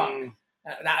like, fuck,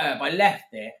 that hurt. But I left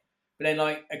it. But then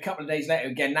like a couple of days later,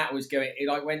 again, that was going. It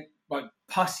like went like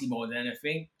pussy more than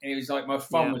anything, and it was like my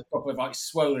thumb was proper like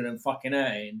swollen and fucking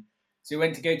hurting. So we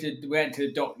went to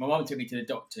the doctor. My mum took me to the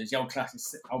doctor's, the old classic,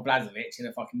 old Blazevich in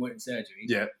a fucking wooden surgery.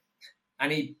 Yeah.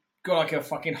 And he got like a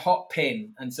fucking hot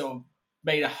pin and sort of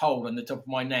made a hole on the top of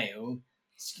my nail,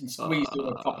 squeezed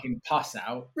all the fucking pus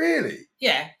out. Really?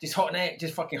 Yeah, just hot nail,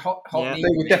 just fucking hot Yeah.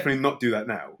 needle. They would definitely not do that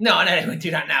now. No, I know they wouldn't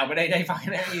do that now, but they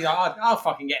fucking, he's like, I'll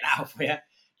fucking get that out for you.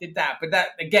 Did that. But that,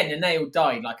 again, the nail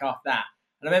died like after that.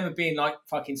 And I remember being like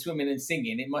fucking swimming and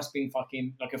singing. It must have been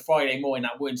fucking like a Friday morning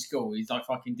at wooden school. He's like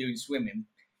fucking doing swimming.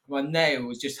 My nail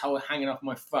was just hanging off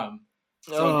my thumb.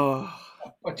 So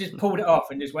I just pulled it off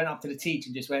and just went up to the teacher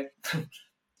and just went,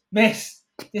 Miss,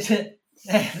 there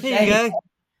Here you go.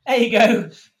 There you go.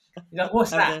 He's like,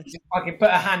 what's that? Okay. He just fucking put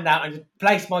a hand out and just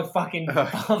placed my fucking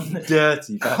thumb,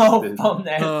 Dirty whole bastard. thumb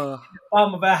there. Oh.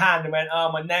 Palm of her hand and went,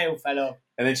 oh, my nail fell off.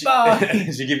 And then she Bye.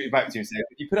 she give it back to you and say,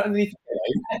 you put it underneath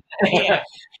the pillow. Yeah.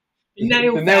 The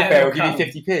nail fair will give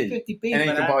you 50p. 50p And then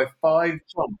you for can that. buy 5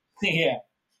 chomps. Yeah.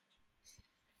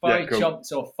 5 cool.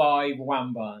 chomps or 5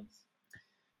 wham bars.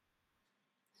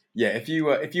 Yeah, if you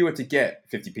were to get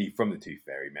 50p from the Tooth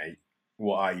Fairy, mate,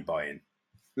 what are you buying?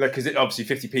 Like, because obviously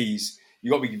 50p's, you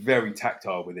got to be very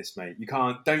tactile with this, mate. You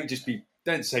can't. Don't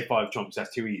say 5 chomps.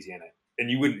 That's too easy, isn't it? And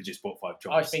you wouldn't have just bought 5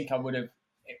 chomps. I think I would have,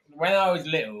 when I was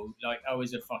little, like I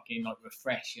was a fucking like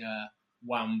refresher,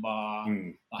 wham bar,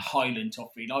 Mm. a Highland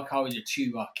toffee. Like I was a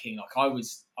chew bar king. Like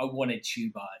I wanted chew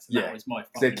bars. And Yeah. that was my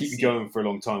They'd fucking keep you scene. going for a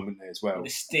long time, wouldn't they, as well? The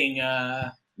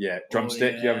stinger. Yeah,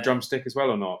 drumstick. yeah. You have a drumstick as well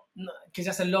or not? Because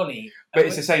that's a lolly. But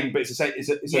it's the same. But it's a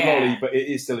Yeah. lolly, but it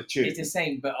is still a chew. It's the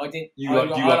same, but I didn't. You I like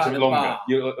the it longer. bar.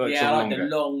 You like Yeah, something I like the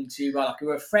longer. long chew bar. Like a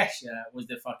refresher was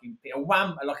the fucking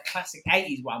like a classic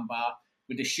 80s wham bar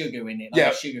with the sugar in it. Like Yeah,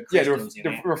 the sugar Yeah, crystals the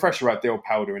in it. refresher had the old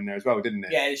powder in there as well, didn't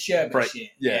it? Yeah, the sherbet Break- shit.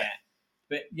 yeah. Yeah.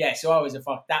 But yeah, so I was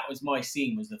that was my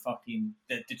scene, was the fucking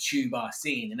the chew bar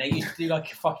scene, and they used to do like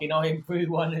a fucking Iron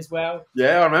Brew one as well.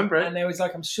 Yeah, I remember it. And there was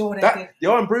like, I'm sure they did. That, the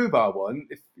Iron Brew Bar one,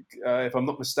 if I'm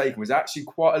not mistaken, was actually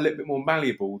quite a little bit more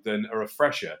malleable than a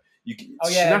refresher. You could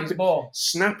there's more.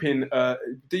 Snapping, you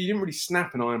didn't really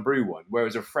snap an Iron Brew one,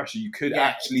 whereas a refresher you could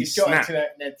actually if you got snap. into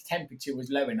the temperature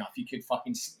was low enough, you could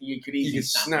easily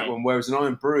snap it. one. Whereas an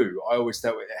Iron Brew, I always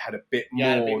felt it had a bit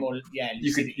more.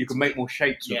 You could make more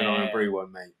shapes with an Iron Brew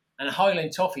one, mate. And a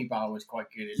Highland Toffee bar was quite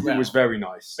good as well. It was very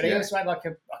nice. But it also had like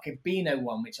a Beano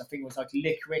one, which I think was like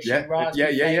licorice and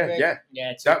raspberry.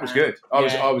 Yeah, that was good.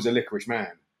 I was a licorice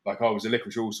man. Like, I was a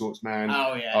licorice all sorts man.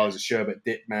 Oh, yeah. I was a sherbet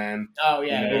dip man. Oh,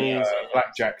 yeah.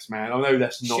 Blackjacks man. I know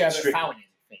that's not sherbet strict. fountain.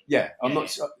 Yeah, I'm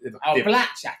not.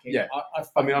 Blackjack. Yeah.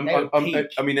 I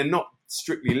mean, they're not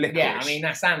strictly licorice. Yeah, I mean,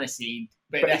 that's aniseed,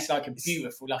 but that's like a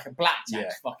beautiful, like a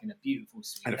blackjack's fucking a beautiful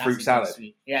sweet. And a fruit salad.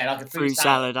 Sweet. Yeah, like a fruit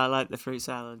salad. I like the fruit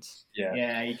salads.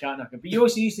 Yeah, you can't knock it. But you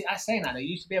also used to, saying that, you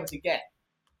used to be able to get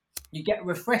a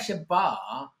refresher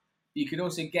bar. You could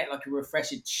also get like a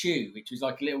refresher chew, which was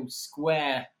like a little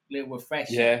square little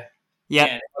refresher.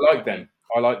 Yeah. I like them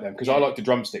because I like the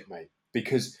drumstick, mate.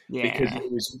 Because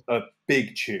it was a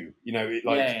big chew. You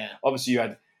know, obviously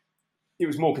it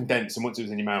was more condensed, and once it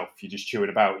was in your mouth, you just chew it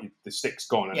about. The stick's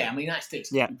gone. Yeah, I mean, that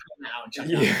stick's you put that out and chuck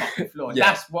it on the fucking floor.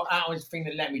 Yeah. That was the thing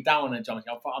that let me down on a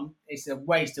drumstick. I thought, it's a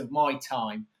waste of my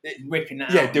time ripping that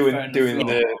out. Yeah, doing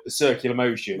the circular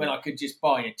motion. When I could just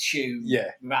buy a chew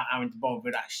without having to bother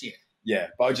with that shit. Yeah,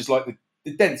 but I just like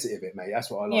the density of it, mate.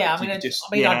 That's what I like. Yeah, I mean, I did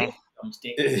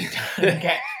drumstick.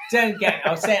 Don't get.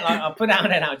 I was saying, like, I'll put it out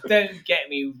there now. Don't get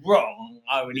me wrong.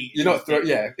 I would eat. You're not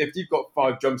if you've got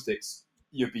 5 drumsticks,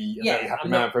 you'd be a very happy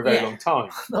man for a very long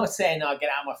time. I'm not saying I'd get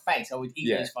it out of my face. I would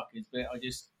eat those fuckers, but I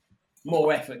just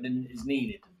more effort than is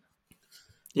needed.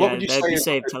 Yeah, what would you say? Be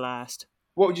saved to last.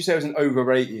 What would you say was an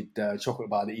overrated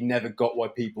chocolate bar that you never got? Why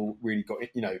people really got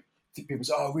it? You know, people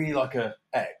say, "Oh, I really like a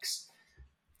X."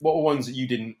 What were ones that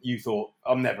you thought,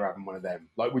 I'm never having one of them?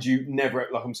 Like, would you never,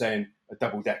 like I'm saying, a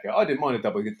double decker? I didn't mind a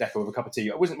double decker with a cup of tea.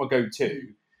 It wasn't my go-to,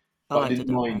 but I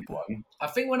didn't mind one. I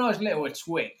think when I was little with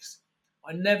Twix,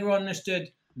 I never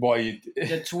understood why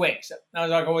the Twix. I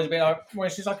was like, always a bit like, well,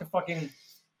 it's just like a fucking,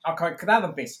 I could have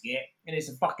a biscuit and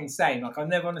it's the fucking same. Like, I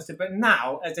never understood. But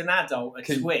now, as an adult,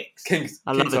 a Twix.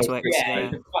 I love the Twix.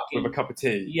 With a cup of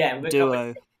tea. Yeah, with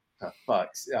Duo. a cup of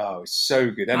tea. Oh, it's so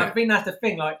good, isn't it? I think that's the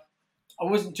thing, like, I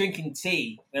wasn't drinking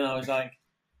tea when I was like,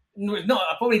 not.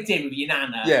 I probably did with your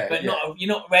nana, but you're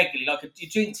not regularly. Like, you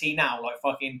drink tea now, like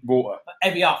fucking water.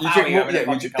 Every half hour. You're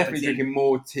definitely drinking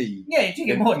more tea. Yeah, you're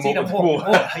drinking more tea than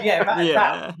water. Yeah,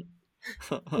 that.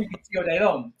 You can tea all day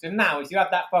long. So now, if you have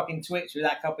that fucking Twix with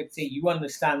that cup of tea, you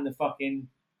understand the fucking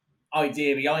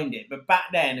idea behind it. But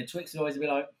back then, the Twix would always be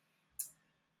like,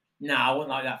 I wouldn't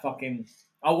like that fucking.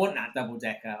 I want that double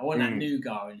decker. I want that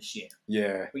nougat and shit.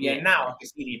 Yeah. But now I can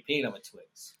see the appeal of a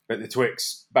Twix. But the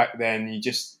Twix back then, you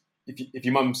just if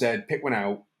your mum said pick one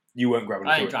out, you weren't grabbing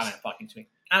a Twix. I ain't grabbing a fucking Twix.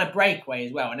 And a Breakaway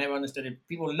as well. I never understood it.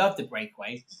 People loved the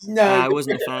Breakaway. No, I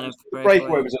wasn't a fan of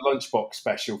Breakaway. Was a lunchbox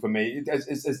special for me.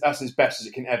 That's as best as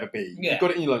it can ever be. Yeah. You've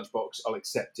got it in your lunchbox, I'll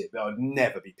accept it, but I'd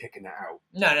never be picking that out.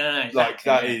 No. Exactly. Like,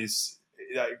 that is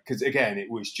because again,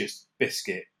 it was just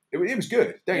biscuit. It was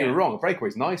good. Don't get me wrong. A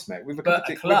Breakaway's nice, mate. But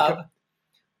a club,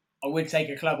 I would take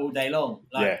a club all day long.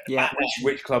 Like,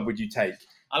 Which club would you take?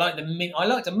 I like the mint. I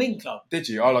liked a mint club. Did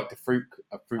you? I like the fruit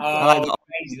club. I like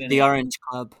the orange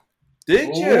club.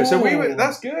 Did you? So we were.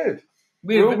 That's good.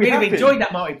 We'd have enjoyed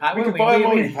that multi-pack. We could buy a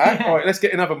multi-pack. All right, let's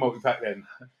get another multi-pack then.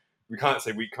 We can't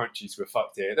say wheat crunchy, so we're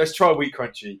fucked here. Let's try wheat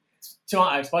crunchy.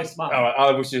 Tomato, spicy tomato. All right,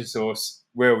 I was your sauce.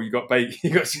 Will, you got bacon?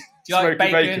 You got smoky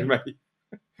bacon, mate.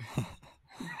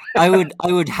 I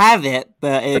would have it,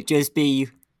 but it'd just be,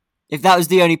 if that was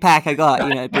the only pack I got,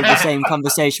 it'd be the same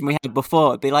conversation we had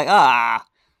before. It'd be like,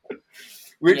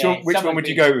 Which one would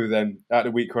you go with then, out of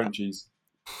the wheat crunchies?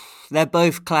 They're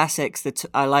both classics.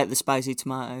 I like the spicy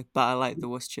tomato, but I like the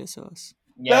Worcestershire sauce.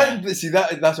 Yeah.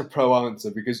 That's a pro answer,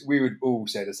 because we would all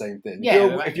say the same thing.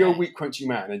 If you're a wheat crunchy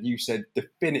man and you said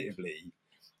definitively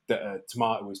that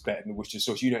tomato was better than the Worcestershire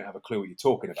sauce, you don't have a clue what you're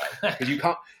talking about,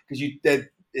 because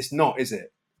it's not, is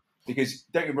it? Because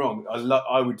don't get me wrong,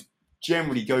 I would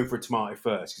generally go for a tomato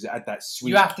first because it had that sweet.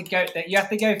 You have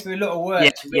to go through a lot of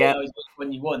work to realise which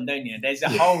one you want, don't you? There's a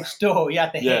whole store you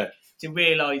have to hit to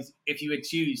realise if you would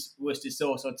choose Worcestershire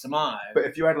sauce or tomato. But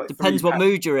if you had depends what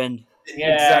mood you're in.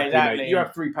 Yeah, exactly. Mate. You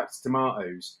have 3 packs of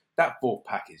tomatoes. That 4th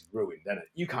pack is ruined, isn't it?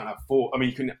 You can't have 4. I mean,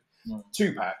 you can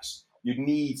 2 packs. You'd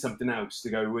need something else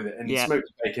to go with it, and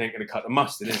smoked bacon ain't going to cut the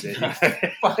mustard, is it?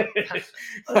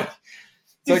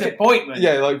 Disappointment.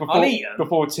 Yeah, like I'll eat 'em.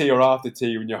 before tea or after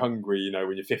tea when you're hungry, you know,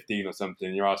 when you're 15 or something,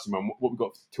 and you're asking mum what we've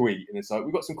got to eat, and it's like,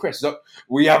 we've got some crisps. It's like,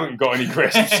 we haven't got any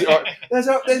crisps. Like,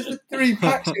 there's 3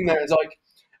 packs in there. It's like,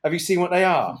 have you seen what they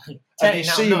are? Have you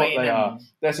seen what they are?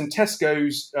 There's some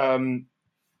Tesco's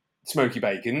smoky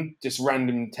bacon, just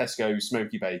random Tesco's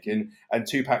smoky bacon, and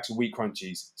 2 packs of Wheat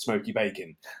Crunchies smoky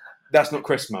bacon. That's not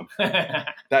crisps, mum.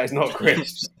 That is not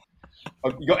crisps.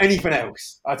 You got anything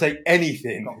else? I'll take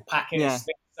anything. Got a packet of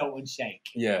Smith Salt and Shake.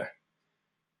 Yeah,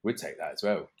 we'd take that as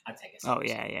well. I'd take it. Oh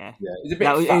yeah. It's a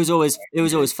bit. It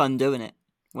was always fun doing it.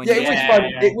 It was fun.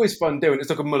 It was fun doing it.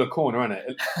 It's like a Muller corner, isn't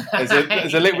it?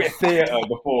 There's a little bit of theatre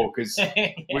before, because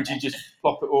would you just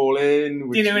plop it all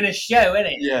in? Dinner and a show, isn't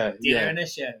it? Yeah. Dinner and a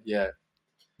show. Yeah.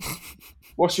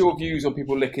 What's your views on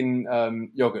people licking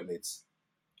yogurt lids?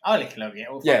 I lick a lot of it.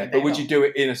 Yeah, but would you do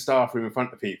it in a staff room in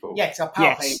front of people? Yeah, because I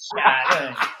palpate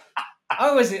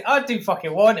shit. I'd do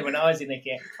fucking warning when I was in a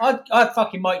kid. I'd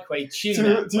fucking microwave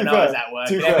tuna when I was at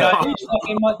work. And they'd be like, "Who's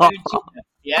fucking microwave tuna?"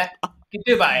 Yeah? What can you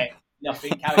do about it?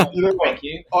 Nothing. Carry on. You know what? Thank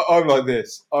you. I'm like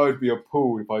this. I would be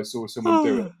appalled if I saw someone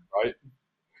do it, right?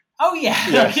 Oh,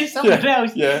 yeah. Someone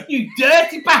else. Yeah. You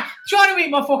dirty bastard. Trying to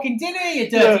eat my fucking dinner, you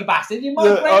dirty bastard. You're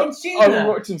microwaving tuna. I'm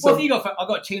watching What have you got? I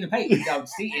got tuna paste. I'm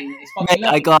just eating. It's fucking Mate,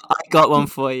 I got one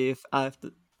for you. If I have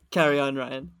to carry on,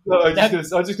 Ryan. No, I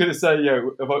was just going to say,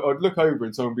 if I'd look over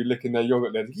and someone would be licking their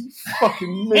yogurt lid, you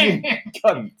fucking mean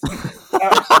cunt.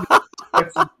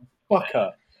 Absolute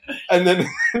fucker. And then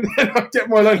I'd get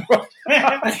my own.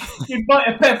 You'd bite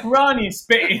a pepperoni and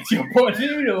spit it into your pot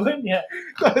noodle, wouldn't you?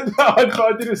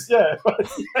 I did a yeah.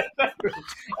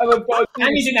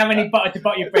 And you didn't have any butter to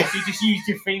butter your bread, so you just used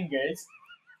your fingers.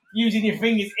 Using your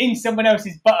fingers in someone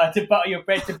else's butter to butter your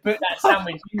bread to put that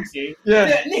sandwich into.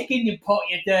 Yeah. Lick in your pot,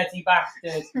 you dirty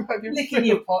bastard. Lick in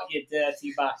your pot, you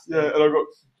dirty bastard. Yeah, and I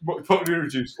got pot noodle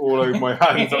juice all over my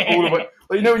hands. Like, all of my, like,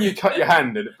 you know when you cut your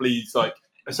hand and it bleeds, like,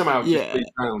 somehow it just bleeds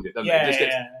around it, doesn't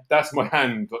it? That's my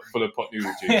hand full of pot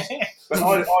noodle juice. But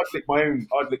I'd lick my own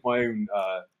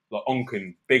like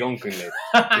onken, big onken lid.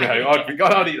 You know, I'd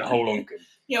eat the whole onken.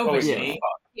 Yeah, obviously.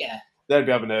 Yeah. They'd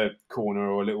be having a corner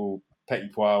or a little petit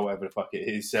pois, whatever the fuck it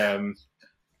is.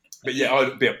 But yeah,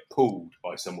 I'd be appalled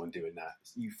by someone doing that.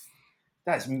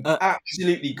 That's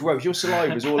absolutely gross. Your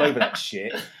saliva's all over that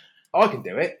shit. I can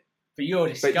do it. But you're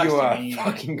disgusting. But you are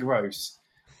fucking gross.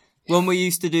 When we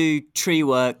used to do tree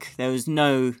work, there was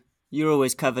no... You're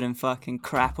always covered in fucking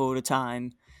crap all the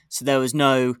time. So there was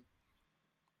no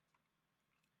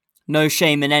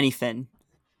shame in anything.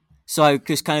 So I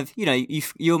just kind of,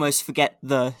 you almost forget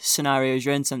the scenarios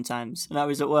you're in sometimes. And I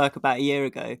was at work about a year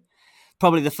ago.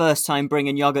 Probably the first time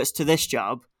bringing yogurts to this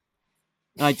job.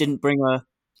 And I didn't bring a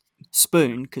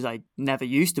spoon, because I never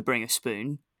used to bring a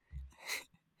spoon.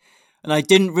 And I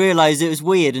didn't realise it was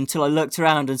weird until I looked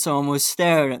around and someone was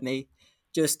staring at me,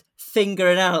 just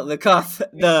fingering out the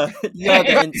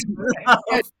yogurt into my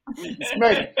mouth.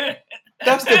 Mate,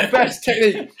 that's the best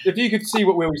technique. If you could see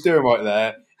what Will was doing right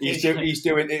there, he's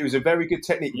doing. It was a very good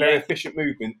technique, very efficient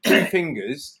movement. 2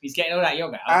 fingers. He's getting all that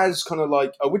yogurt out. As kind of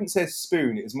like, I wouldn't say a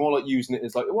spoon. It's more like using it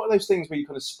as like, what are those things where you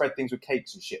kind of spread things with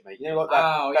cakes and shit, mate? You know, like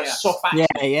that soft,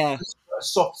 yeah, a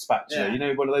soft spatula. Yeah. You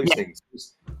know, one of those things.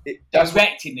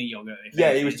 Directing the yogurt.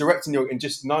 Yeah, he was directing the yogurt and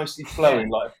just nicely flowing,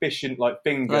 like efficient, like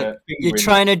finger. You're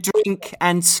trying to drink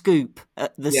and scoop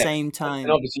at the same time.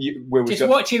 And obviously,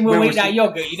 watching Will eat that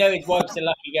yogurt, you know his wife's a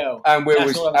lucky girl. And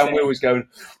Will was going.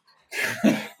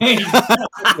 Because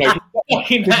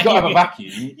you've got to have a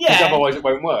vacuum, because otherwise it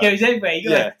won't work. It goes everywhere. You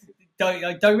got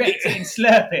to direct it and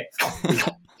slurp it.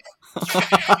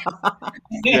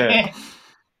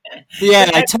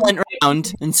 Yeah, I turned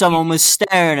around and someone was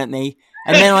staring at me,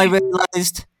 and then I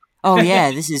realised,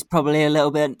 this is probably a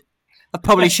little bit. I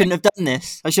probably shouldn't have done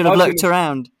this. I should have looked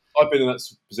around. I've been in that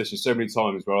position so many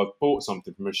times where I've bought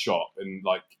something from a shop, and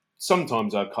like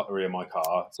sometimes I have cutlery in my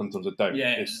car, sometimes I don't.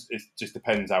 It just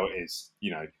depends how it is,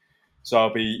 So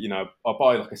I'll be, I'll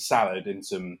buy like a salad and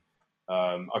some.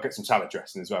 I'll get some salad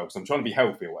dressing as well, because I'm trying to be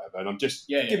healthy or whatever, and I'm just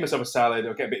giving myself a salad.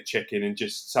 I'll get a bit of chicken and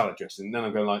just salad dressing. And then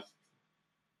I'm going like,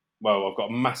 well, I've got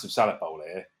a massive salad bowl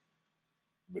here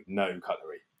with no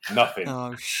cutlery, nothing.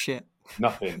 Oh shit,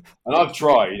 nothing. And I've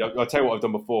tried. I'll tell you what I've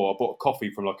done before. I bought a coffee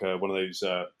from like one of those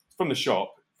from the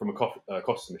shop, from a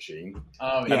coffee machine.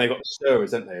 Oh, yeah. And they got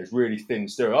stirrers, don't they? It's really thin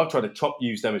stirrer. I've tried to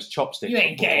use them as chopsticks. You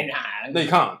ain't getting that. No, you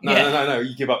can't. No.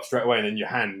 You give up straight away, and then your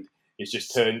hand is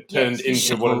just turned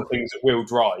into one of the things that Will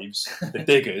drives. The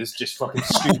diggers just fucking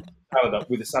scoop the salad up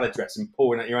with the salad dressing,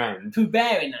 pouring at your hand. Pooh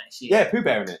Bear in that shit. Yeah, Pooh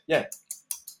Bear in it. Yeah.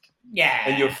 Yeah.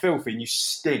 And you're filthy and you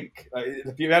stink. Like,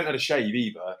 if you haven't had a shave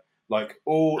either,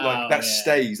 that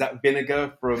stays, that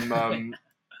vinegar from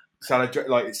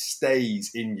like it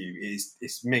stays in you.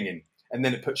 It's minging, and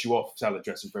then it puts you off salad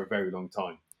dressing for a very long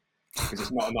time because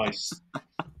it's not a nice.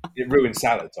 It ruins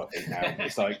salads. I think now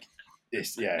it's like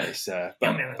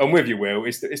But I'm with you, Will.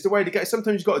 It's the way to get.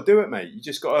 Sometimes you've got to do it, mate. You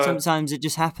just got to. Sometimes it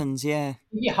just happens. Yeah. If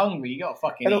you're hungry, you got to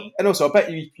fucking eat. And also, I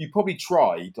bet you probably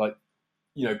tried like.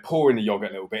 Pouring the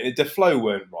yogurt a little bit. The flow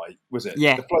weren't right, was it?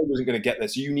 Yeah. The flow wasn't going to get there,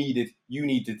 so you needed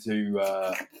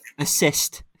to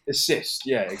assist.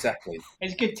 Yeah, exactly.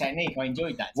 It's a good technique. I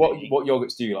enjoyed that. What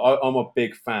yogurts do you like? I'm a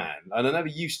big fan, and I never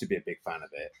used to be a big fan of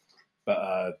it,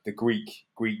 but the Greek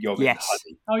yogurt Yes.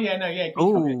 honey. Oh yeah, no, yeah.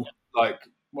 Oh, like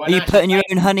are you putting your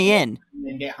own honey in? And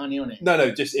then get honey on it.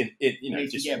 No, just in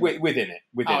just within it.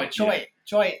 Try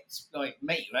it. Like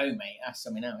make your own, mate. That's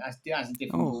something else. That's a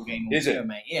different ball game altogether,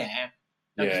 mate. Yeah.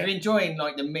 If you're enjoying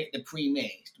like the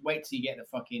pre-mixed, wait till you get the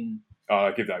fucking. Oh,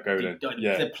 I'll give that a go then.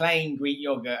 The plain Greek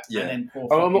yogurt and then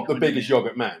pour. I'm not the biggest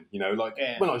yogurt man.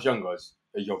 When I was younger, I was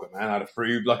a yogurt man. I had a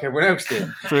fruit like everyone else did.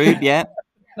 Fruit, yeah.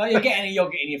 Like you're getting a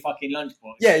yogurt in your fucking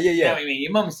lunchbox. Yeah. You know what I mean?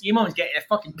 Your mum's getting a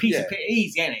fucking piece of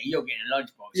easy, isn't it? You're getting a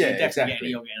lunchbox. Yeah, You're definitely exactly. getting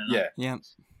a yogurt in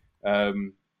a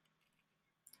lunchbox.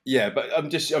 Yeah. But I'm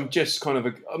just kind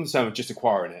of I'm saying I'm just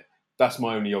acquiring it. That's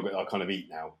my only yogurt I kind of eat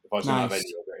now. If I was going to have any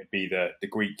yogurt, it'd be the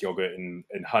Greek yogurt and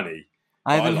honey.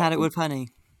 I haven't had it with honey.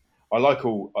 I like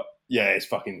all. It's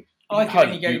fucking. I can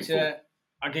only go to.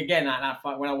 I could get that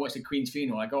when I watched the Queen's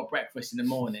funeral. I got breakfast in the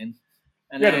morning.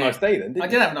 And you had a nice day then, didn't you? I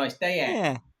did have a nice day,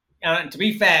 Yeah. And to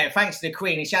be fair, thanks to the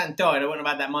Queen, if she hadn't died, I wouldn't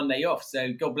have had that Monday off.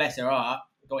 So God bless her heart.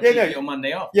 Got a little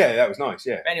Monday off. Yeah, that was nice.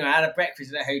 Yeah. But anyway, I had a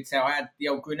breakfast at the hotel. I had the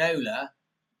old granola,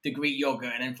 the Greek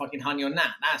yogurt, and then fucking honey on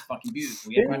that. That's fucking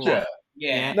beautiful.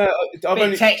 Yeah. No, I've bit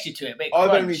only texture to it. Bit I've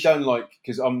crunch. only done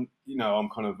because I'm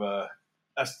kind of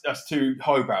that's too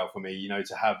highbrow for me.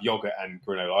 To have yogurt and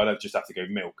granola, I'd just have to go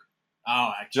milk.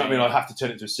 Oh, do you know what I mean? I'd have to turn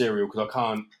it into a cereal because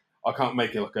I can't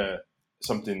make it like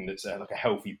something that's like a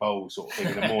healthy bowl sort of thing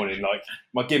in the morning. Like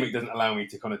my gimmick doesn't allow me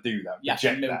to kind of do that. You have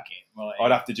to milk it, right?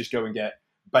 I'd have to just go and get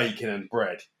bacon and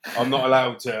bread. I'm not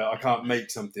allowed to. I can't make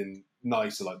something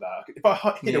nicer like that. If I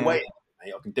hid away,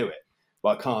 mate, I can do it.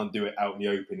 But I can't do it out in the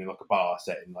open in like a bar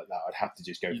setting like that. I'd have to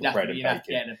just go for bread and bacon. You'd have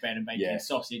to get the bread and bacon,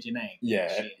 sausage and egg.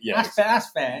 Yeah.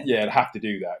 That's fair. Yeah, I'd have to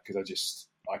do that because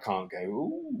I can't go.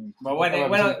 Ooh. Well, when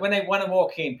I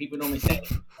walk in, people normally say,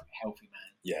 "Healthy man."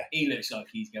 Yeah. He looks like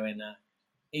he's going.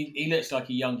 He looks like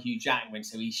a young Hugh Jackman,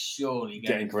 so he's surely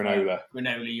getting granola,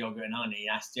 yogurt, and honey.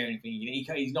 That's the only thing.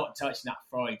 He's not touching that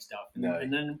fried stuff. No.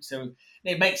 And then so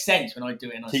it makes sense when I do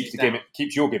it. And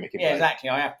Keeps your gimmick in place. Yeah, exactly.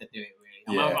 I have to do it.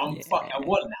 I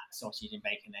want that sausage and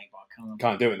bacon egg, but I can't.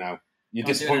 Can't do it now. You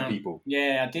disappoint people.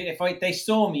 Yeah, I do. If they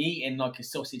saw me eating like a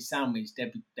sausage sandwich,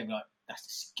 they'd be like, "That's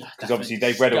disgusting." Because obviously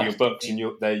they've read all your books and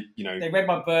they read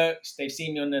my books. They've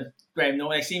seen me on the Graham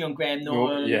Norton. They've seen me on Graham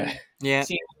Norton. Yeah.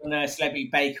 Seen me on Celebrity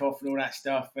Bake Off and all that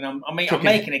stuff. And I'm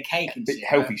making a cake and shit.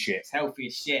 Healthy shit. It's healthy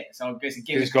as shit. So it's a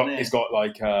it's got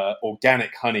like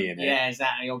organic honey in it. Yeah,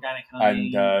 exactly. Organic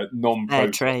honey and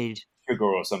non-processed trade sugar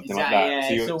or something like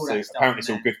that. Yeah, so apparently it's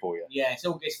all good for you. Yeah, it's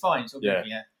fine. It's all good for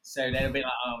you. So they'll be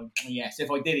like, oh, yeah. So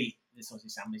if I did eat the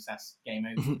sausage sandwich, that's game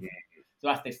over. So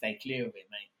I have to stay clear of it,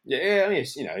 mate. Yeah, I mean,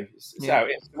 it's how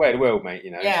it's the way of the world, mate.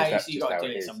 You got to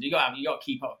do it. Something you got to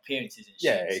keep up appearances and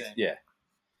shit. Yeah.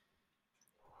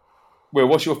 Well,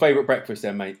 what's your favourite breakfast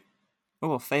then, mate?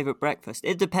 Oh, favourite breakfast?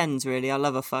 It depends, really. I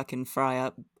love a fucking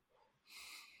fry-up.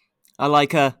 I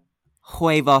like a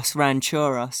huevos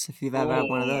rancheros, if you've ever had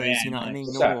one of those, you know what I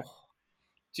mean?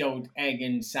 Old egg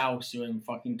and salsa and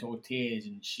fucking tortillas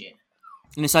and shit.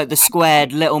 And it's like the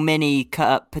squared little mini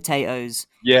cut-up potatoes.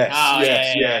 Yes.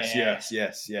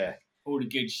 All the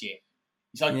good shit.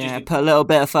 It's like put a little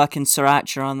bit of fucking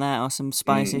sriracha on that or some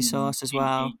spicy sauce as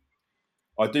well.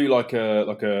 I do like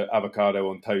a avocado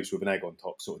on toast with an egg on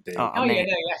top sort of deal.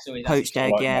 That's always poached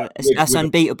egg, that's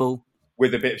unbeatable.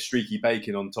 With a bit of streaky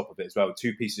bacon on top of it as well.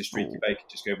 2 pieces of streaky bacon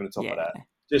just go over the top of that.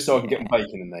 Just so I can get my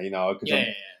bacon in there, because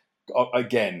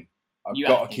again, I've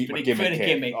got to keep my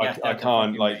gimmick. I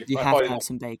can't like. You have to have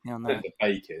some bacon on that. The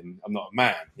bacon, I'm not a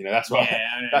man.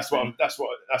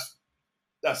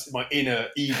 That's my inner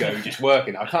ego just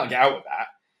working. I can't get out of that.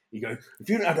 You go, if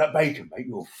you don't have that bacon, mate,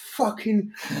 you're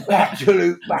fucking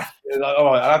absolute bastard. Like, all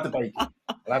right, I'll have the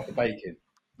bacon.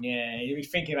 Yeah, you'll be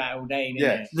thinking about it all day.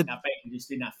 That bacon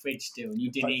just in that fridge still, and you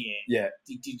didn't eat it. Yeah.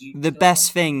 The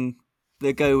best thing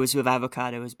that goes with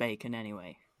avocado is bacon,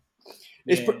 anyway.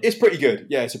 It's pretty good.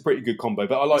 Yeah, it's a pretty good combo.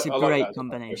 But I like that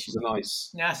combination. It's a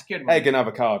nice that's good. Egg and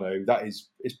avocado. That is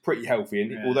pretty healthy.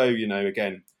 And although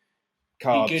again,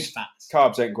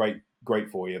 carbs ain't great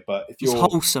for you. But if you're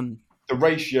wholesome, the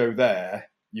ratio there,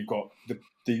 you've got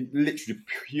the literally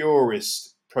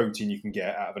purest protein you can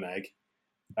get out of an egg,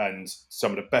 and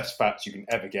some of the best fats you can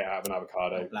ever get out of an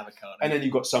avocado. Avocado. And then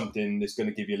you've got something that's going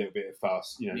to give you a little bit of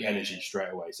fast, energy straight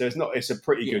away. So it's a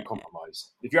pretty good compromise.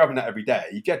 If you're having that every day,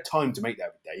 if you had time to make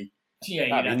that every day,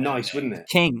 that'd be nice, wouldn't it?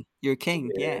 King, you're a king.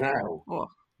 Yeah. Now,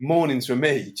 Oh. mornings for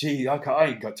me, gee, I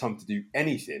ain't got time to do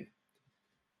anything.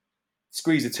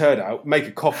 Squeeze a turd out, make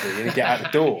a coffee, and get out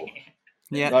the door.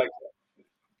 Yeah. Like,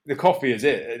 the coffee is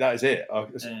it. That is it. I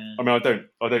mean, I don't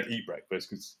eat breakfast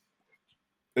because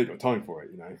I ain't got time for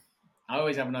it. I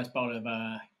always have a nice bowl of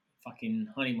fucking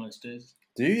Honey Monsters.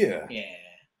 Do you? Yeah.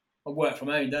 I work from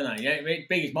home, don't I?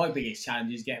 My biggest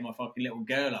challenge is getting my fucking little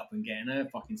girl up and getting her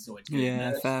fucking sorted.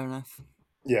 Yeah, fair enough.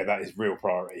 Yeah, that is real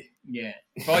priority. Yeah.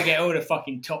 If I get all the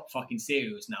fucking top fucking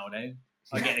cereals now, though,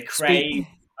 I get the Crave,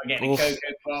 I get the Cocoa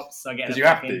Pops, I get the Because you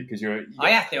have to. Because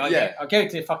I have to. I go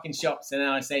to the fucking shops and then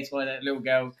I say to my little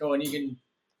girl, "Go on, you can."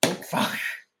 Oh, fuck.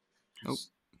 Oh.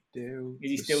 Is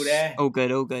he still there? All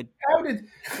good, all good. How did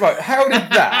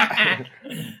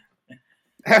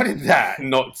that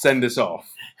not send us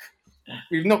off?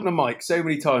 We've knocked the mic so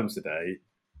many times today,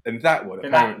 and that one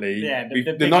apparently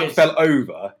the night fell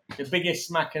over. The biggest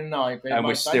smack in the night, and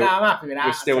we're still. I'm happy with that.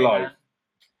 We're still live.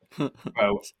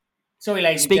 Well, sorry,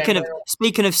 ladies.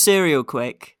 Speaking of cereal,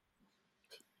 quick.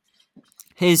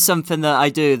 Here's something that I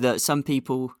do that some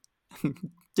people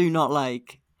do not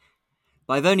like.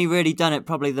 But I've only really done it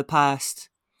probably the past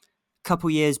couple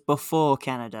years before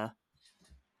Canada.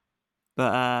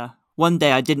 But one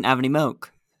day I didn't have any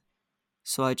milk.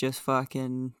 So I just went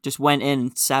in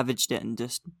and savaged it and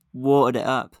just watered it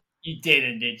up. You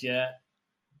didn't, did you?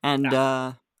 And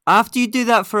after you do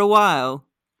that for a while,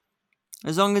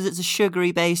 as long as it's a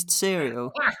sugary-based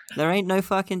cereal, there ain't no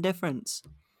fucking difference.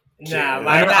 Nah,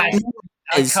 man,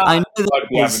 I know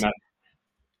that.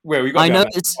 Well, we got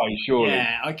that pie, surely.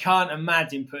 Yeah, I can't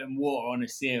imagine putting water on a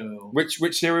cereal. Which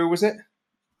cereal was it?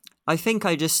 I think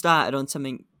I just started on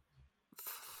something.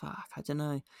 Fuck, I don't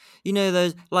know. You know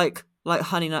those like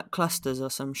Honey Nut Clusters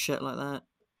or some shit like that.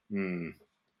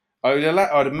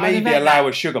 I'd maybe allow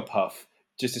a sugar puff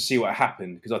just to see what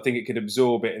happened because I think it could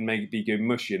absorb it and maybe go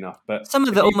mushy enough. But some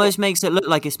of it almost makes it look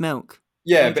like it's milk.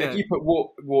 Yeah, but if you put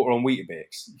water on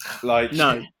Weetabix, like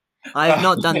no. I have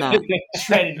not done that.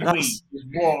 Shredded wheat with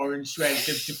water and shredded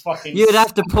to fucking. You'd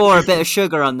have to pour a bit of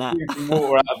sugar on that.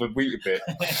 Water out of a Weetabix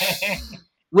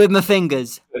with my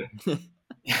fingers.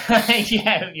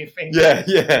 Yeah, with your fingers.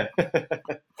 Yeah.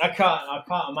 I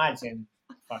can't imagine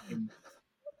fucking.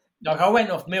 Like I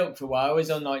went off milk for a while. I was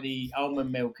on like the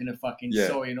almond milk and the fucking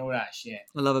soy and all that shit.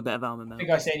 I love a bit of almond milk. I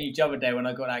think I said to you the other day when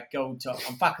I got that gold top.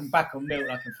 I'm fucking back on milk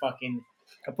like a fucking.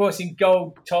 I bought some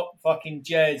gold top fucking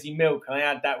Jersey milk and I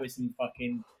had that with some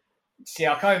fucking. See,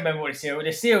 I can't remember what the cereal.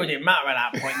 The cereal didn't matter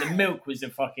at that point. The milk was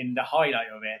the highlight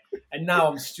of it. And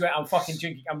now I'm fucking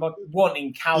drinking. I'm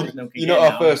wanting cow's milk. You know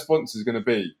what our first sponsor is going to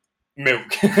be?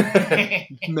 Milk.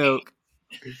 Milk.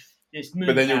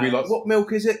 But then you'll be like, what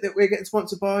milk is it that we're getting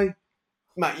sponsored by?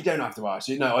 Matt, you don't have to ask.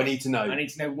 No, I need to know. I need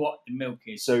to know what the milk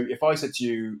is. So if I said to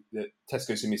you that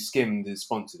Tesco Semi-Skimmed has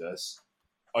sponsored us,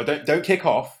 I don't kick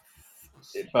off.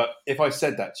 But if I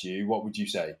said that to you, what would you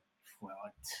say? Well,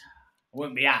 I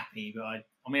wouldn't be happy, but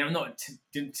I'm not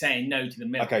saying no to the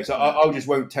milk. Okay, so I just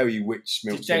won't tell you which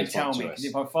milk. Just don't tell me, because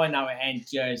if I find out it ain't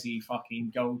Jersey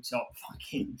fucking gold top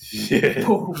fucking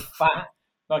full fat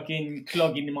fucking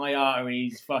clogging my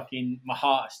arteries, fucking my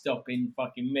heart stopping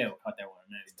fucking milk, I don't want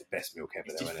to know. It's the best milk ever.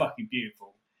 It's just fucking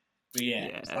beautiful. But yeah.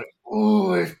 It's like,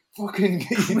 oh, it's fucking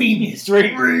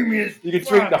creamiest. You could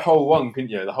drink the whole one, couldn't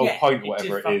you? The whole pint,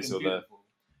 whatever it is, or beautiful.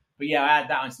 But yeah, I had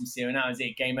that on some cereal, and that was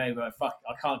it. Game over.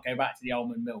 I can't go back to the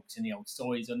almond milks and the old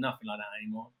soys or nothing like that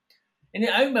anymore. And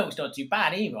the oat milk's not too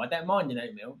bad either. I don't mind an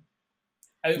oat milk.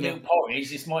 Oat milk porridge.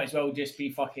 This might as well just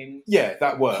be fucking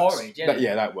that works. Porridge,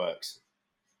 that works.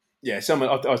 Yeah, I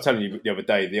was telling you the other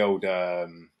day the old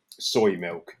soy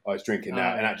milk. I was drinking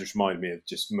that, and that just reminded me of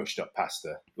just mushed up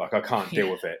pasta. Like I can't deal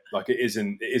with it. Like it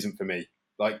isn't for me.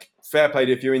 Like fair play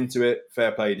if you're into it.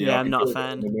 Fair play. I'm not a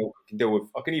fan.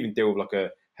 I can even deal with like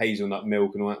a hazelnut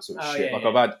milk and all that sort of shit. Yeah,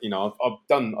 I've had,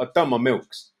 I've done my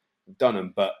milks, I've done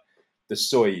them, but the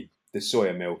soya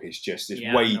milk is just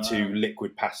way too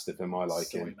liquid pasta for my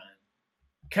liking. Man.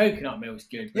 Coconut milk's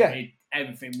good, but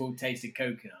everything will taste of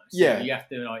coconut. So you have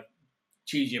to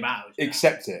choose your battles.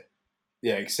 Accept it.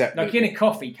 Yeah, accept it. Like in a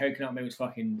coffee, coconut milk's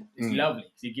fucking lovely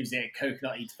because it gives it a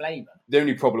coconutty flavour. The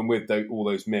only problem with all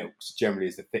those milks generally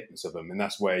is the thickness of them, and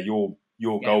that's where your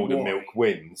golden milk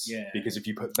wins. Yeah. Because if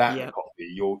you put that in coffee,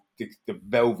 the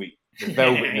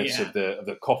velvetness of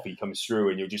the coffee comes through,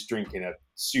 and you're just drinking a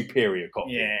superior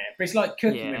coffee. Yeah, but it's like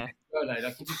cooking with well, though,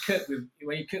 like if you cook with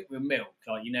when you cook with milk,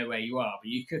 like you know where you are, but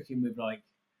you're cooking with like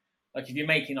if you're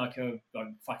making like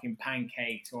fucking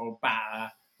pancakes or a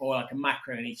batter or like a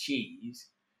macaroni cheese,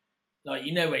 like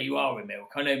you know where you are with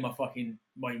milk. I know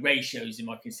my ratios and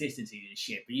my consistency and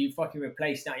shit, but you fucking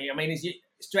replace that. I mean,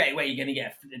 straight away you're gonna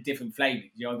get a different flavour.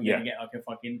 You're either gonna get like a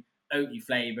fucking oaty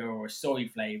flavour or a soy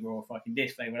flavour or fucking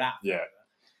this flavour that. Yeah. Flavour.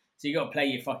 So you got to play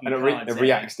your fucking And cards. it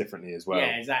reacts differently as well.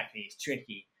 Yeah, exactly. It's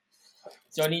tricky.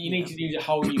 So you need to use a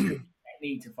whole new cooking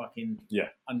technique to fucking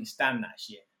understand that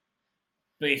shit.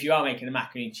 But if you are making a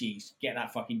macaroni and cheese, get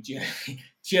that fucking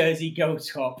Jersey goat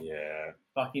top. Yeah.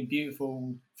 Fucking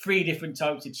beautiful. 3 different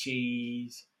types of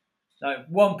cheese. Like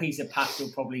 1 piece of pasta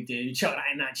will probably do. Chuck that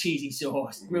in that cheesy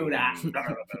sauce. Grill that.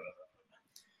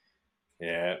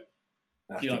 Yeah.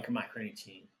 Do you like a macaroni and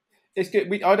cheese? It's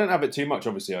good. I don't have it too much.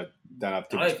 Obviously, I don't have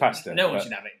too much pasta. No one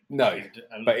should have it. No,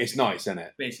 but it's nice, isn't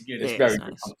it? But it's good. It's very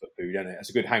good comfort food, isn't it? It's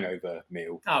a good hangover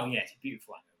meal. Oh yeah, it's a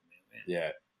beautiful hangover meal.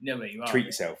 Yeah. You know where you are. Treat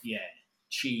yourself. Yeah.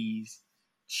 Cheese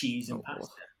and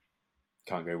pasta.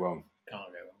 Can't go wrong. Can't go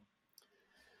wrong.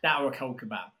 That or a cold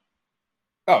kebab.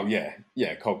 Oh yeah,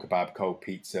 cold kebab, cold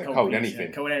pizza, cold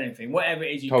anything. Cold anything. Whatever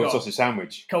it is cold sausage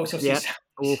sandwich. Cold sausage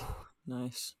sandwich. Oh,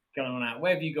 nice. Going on out.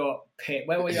 Where have you got?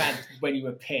 Where were you at when you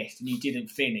were pissed and you didn't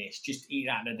finish? Just eat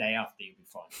that the day after, you'll be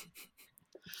fine.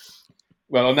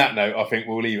 Well, on that note, I think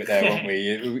we'll leave it there, won't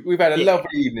we? We've had a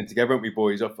lovely evening together, haven't we,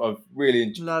 boys? I've really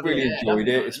enjoyed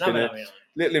it. It's been a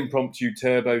little impromptu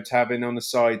turbo tabbing on the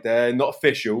side there. Not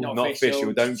official.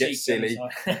 Don't get silly.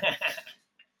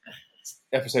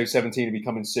 Episode 17 will be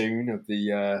coming soon of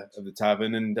the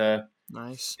tavern, and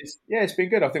nice. It's been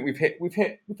good. I think we've hit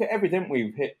everything.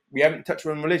 We haven't touched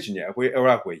on religion yet, have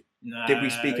we? No, did we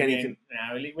speak anything?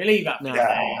 No, we leave that. No.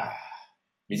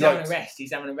 He's having a rest.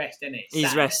 He's having a rest, isn't it?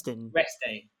 He's resting. Rest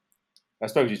day. I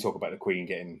suppose you talk about the Queen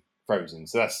getting frozen,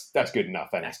 so that's good enough,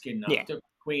 isn't it? That's good enough. Yeah.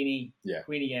 Queenie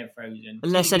getting frozen.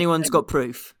 Unless anyone's got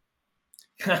proof.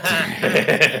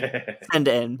 Send it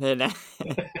in. Boy,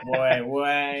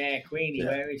 Queenie,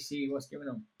 where is she? What's going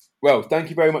on? Well, thank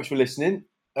you very much for listening.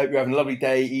 Hope you're having a lovely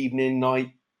day, evening,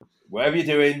 night, whatever you're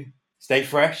doing. Stay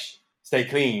fresh, stay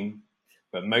clean,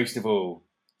 but most of all,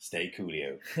 stay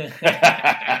coolio.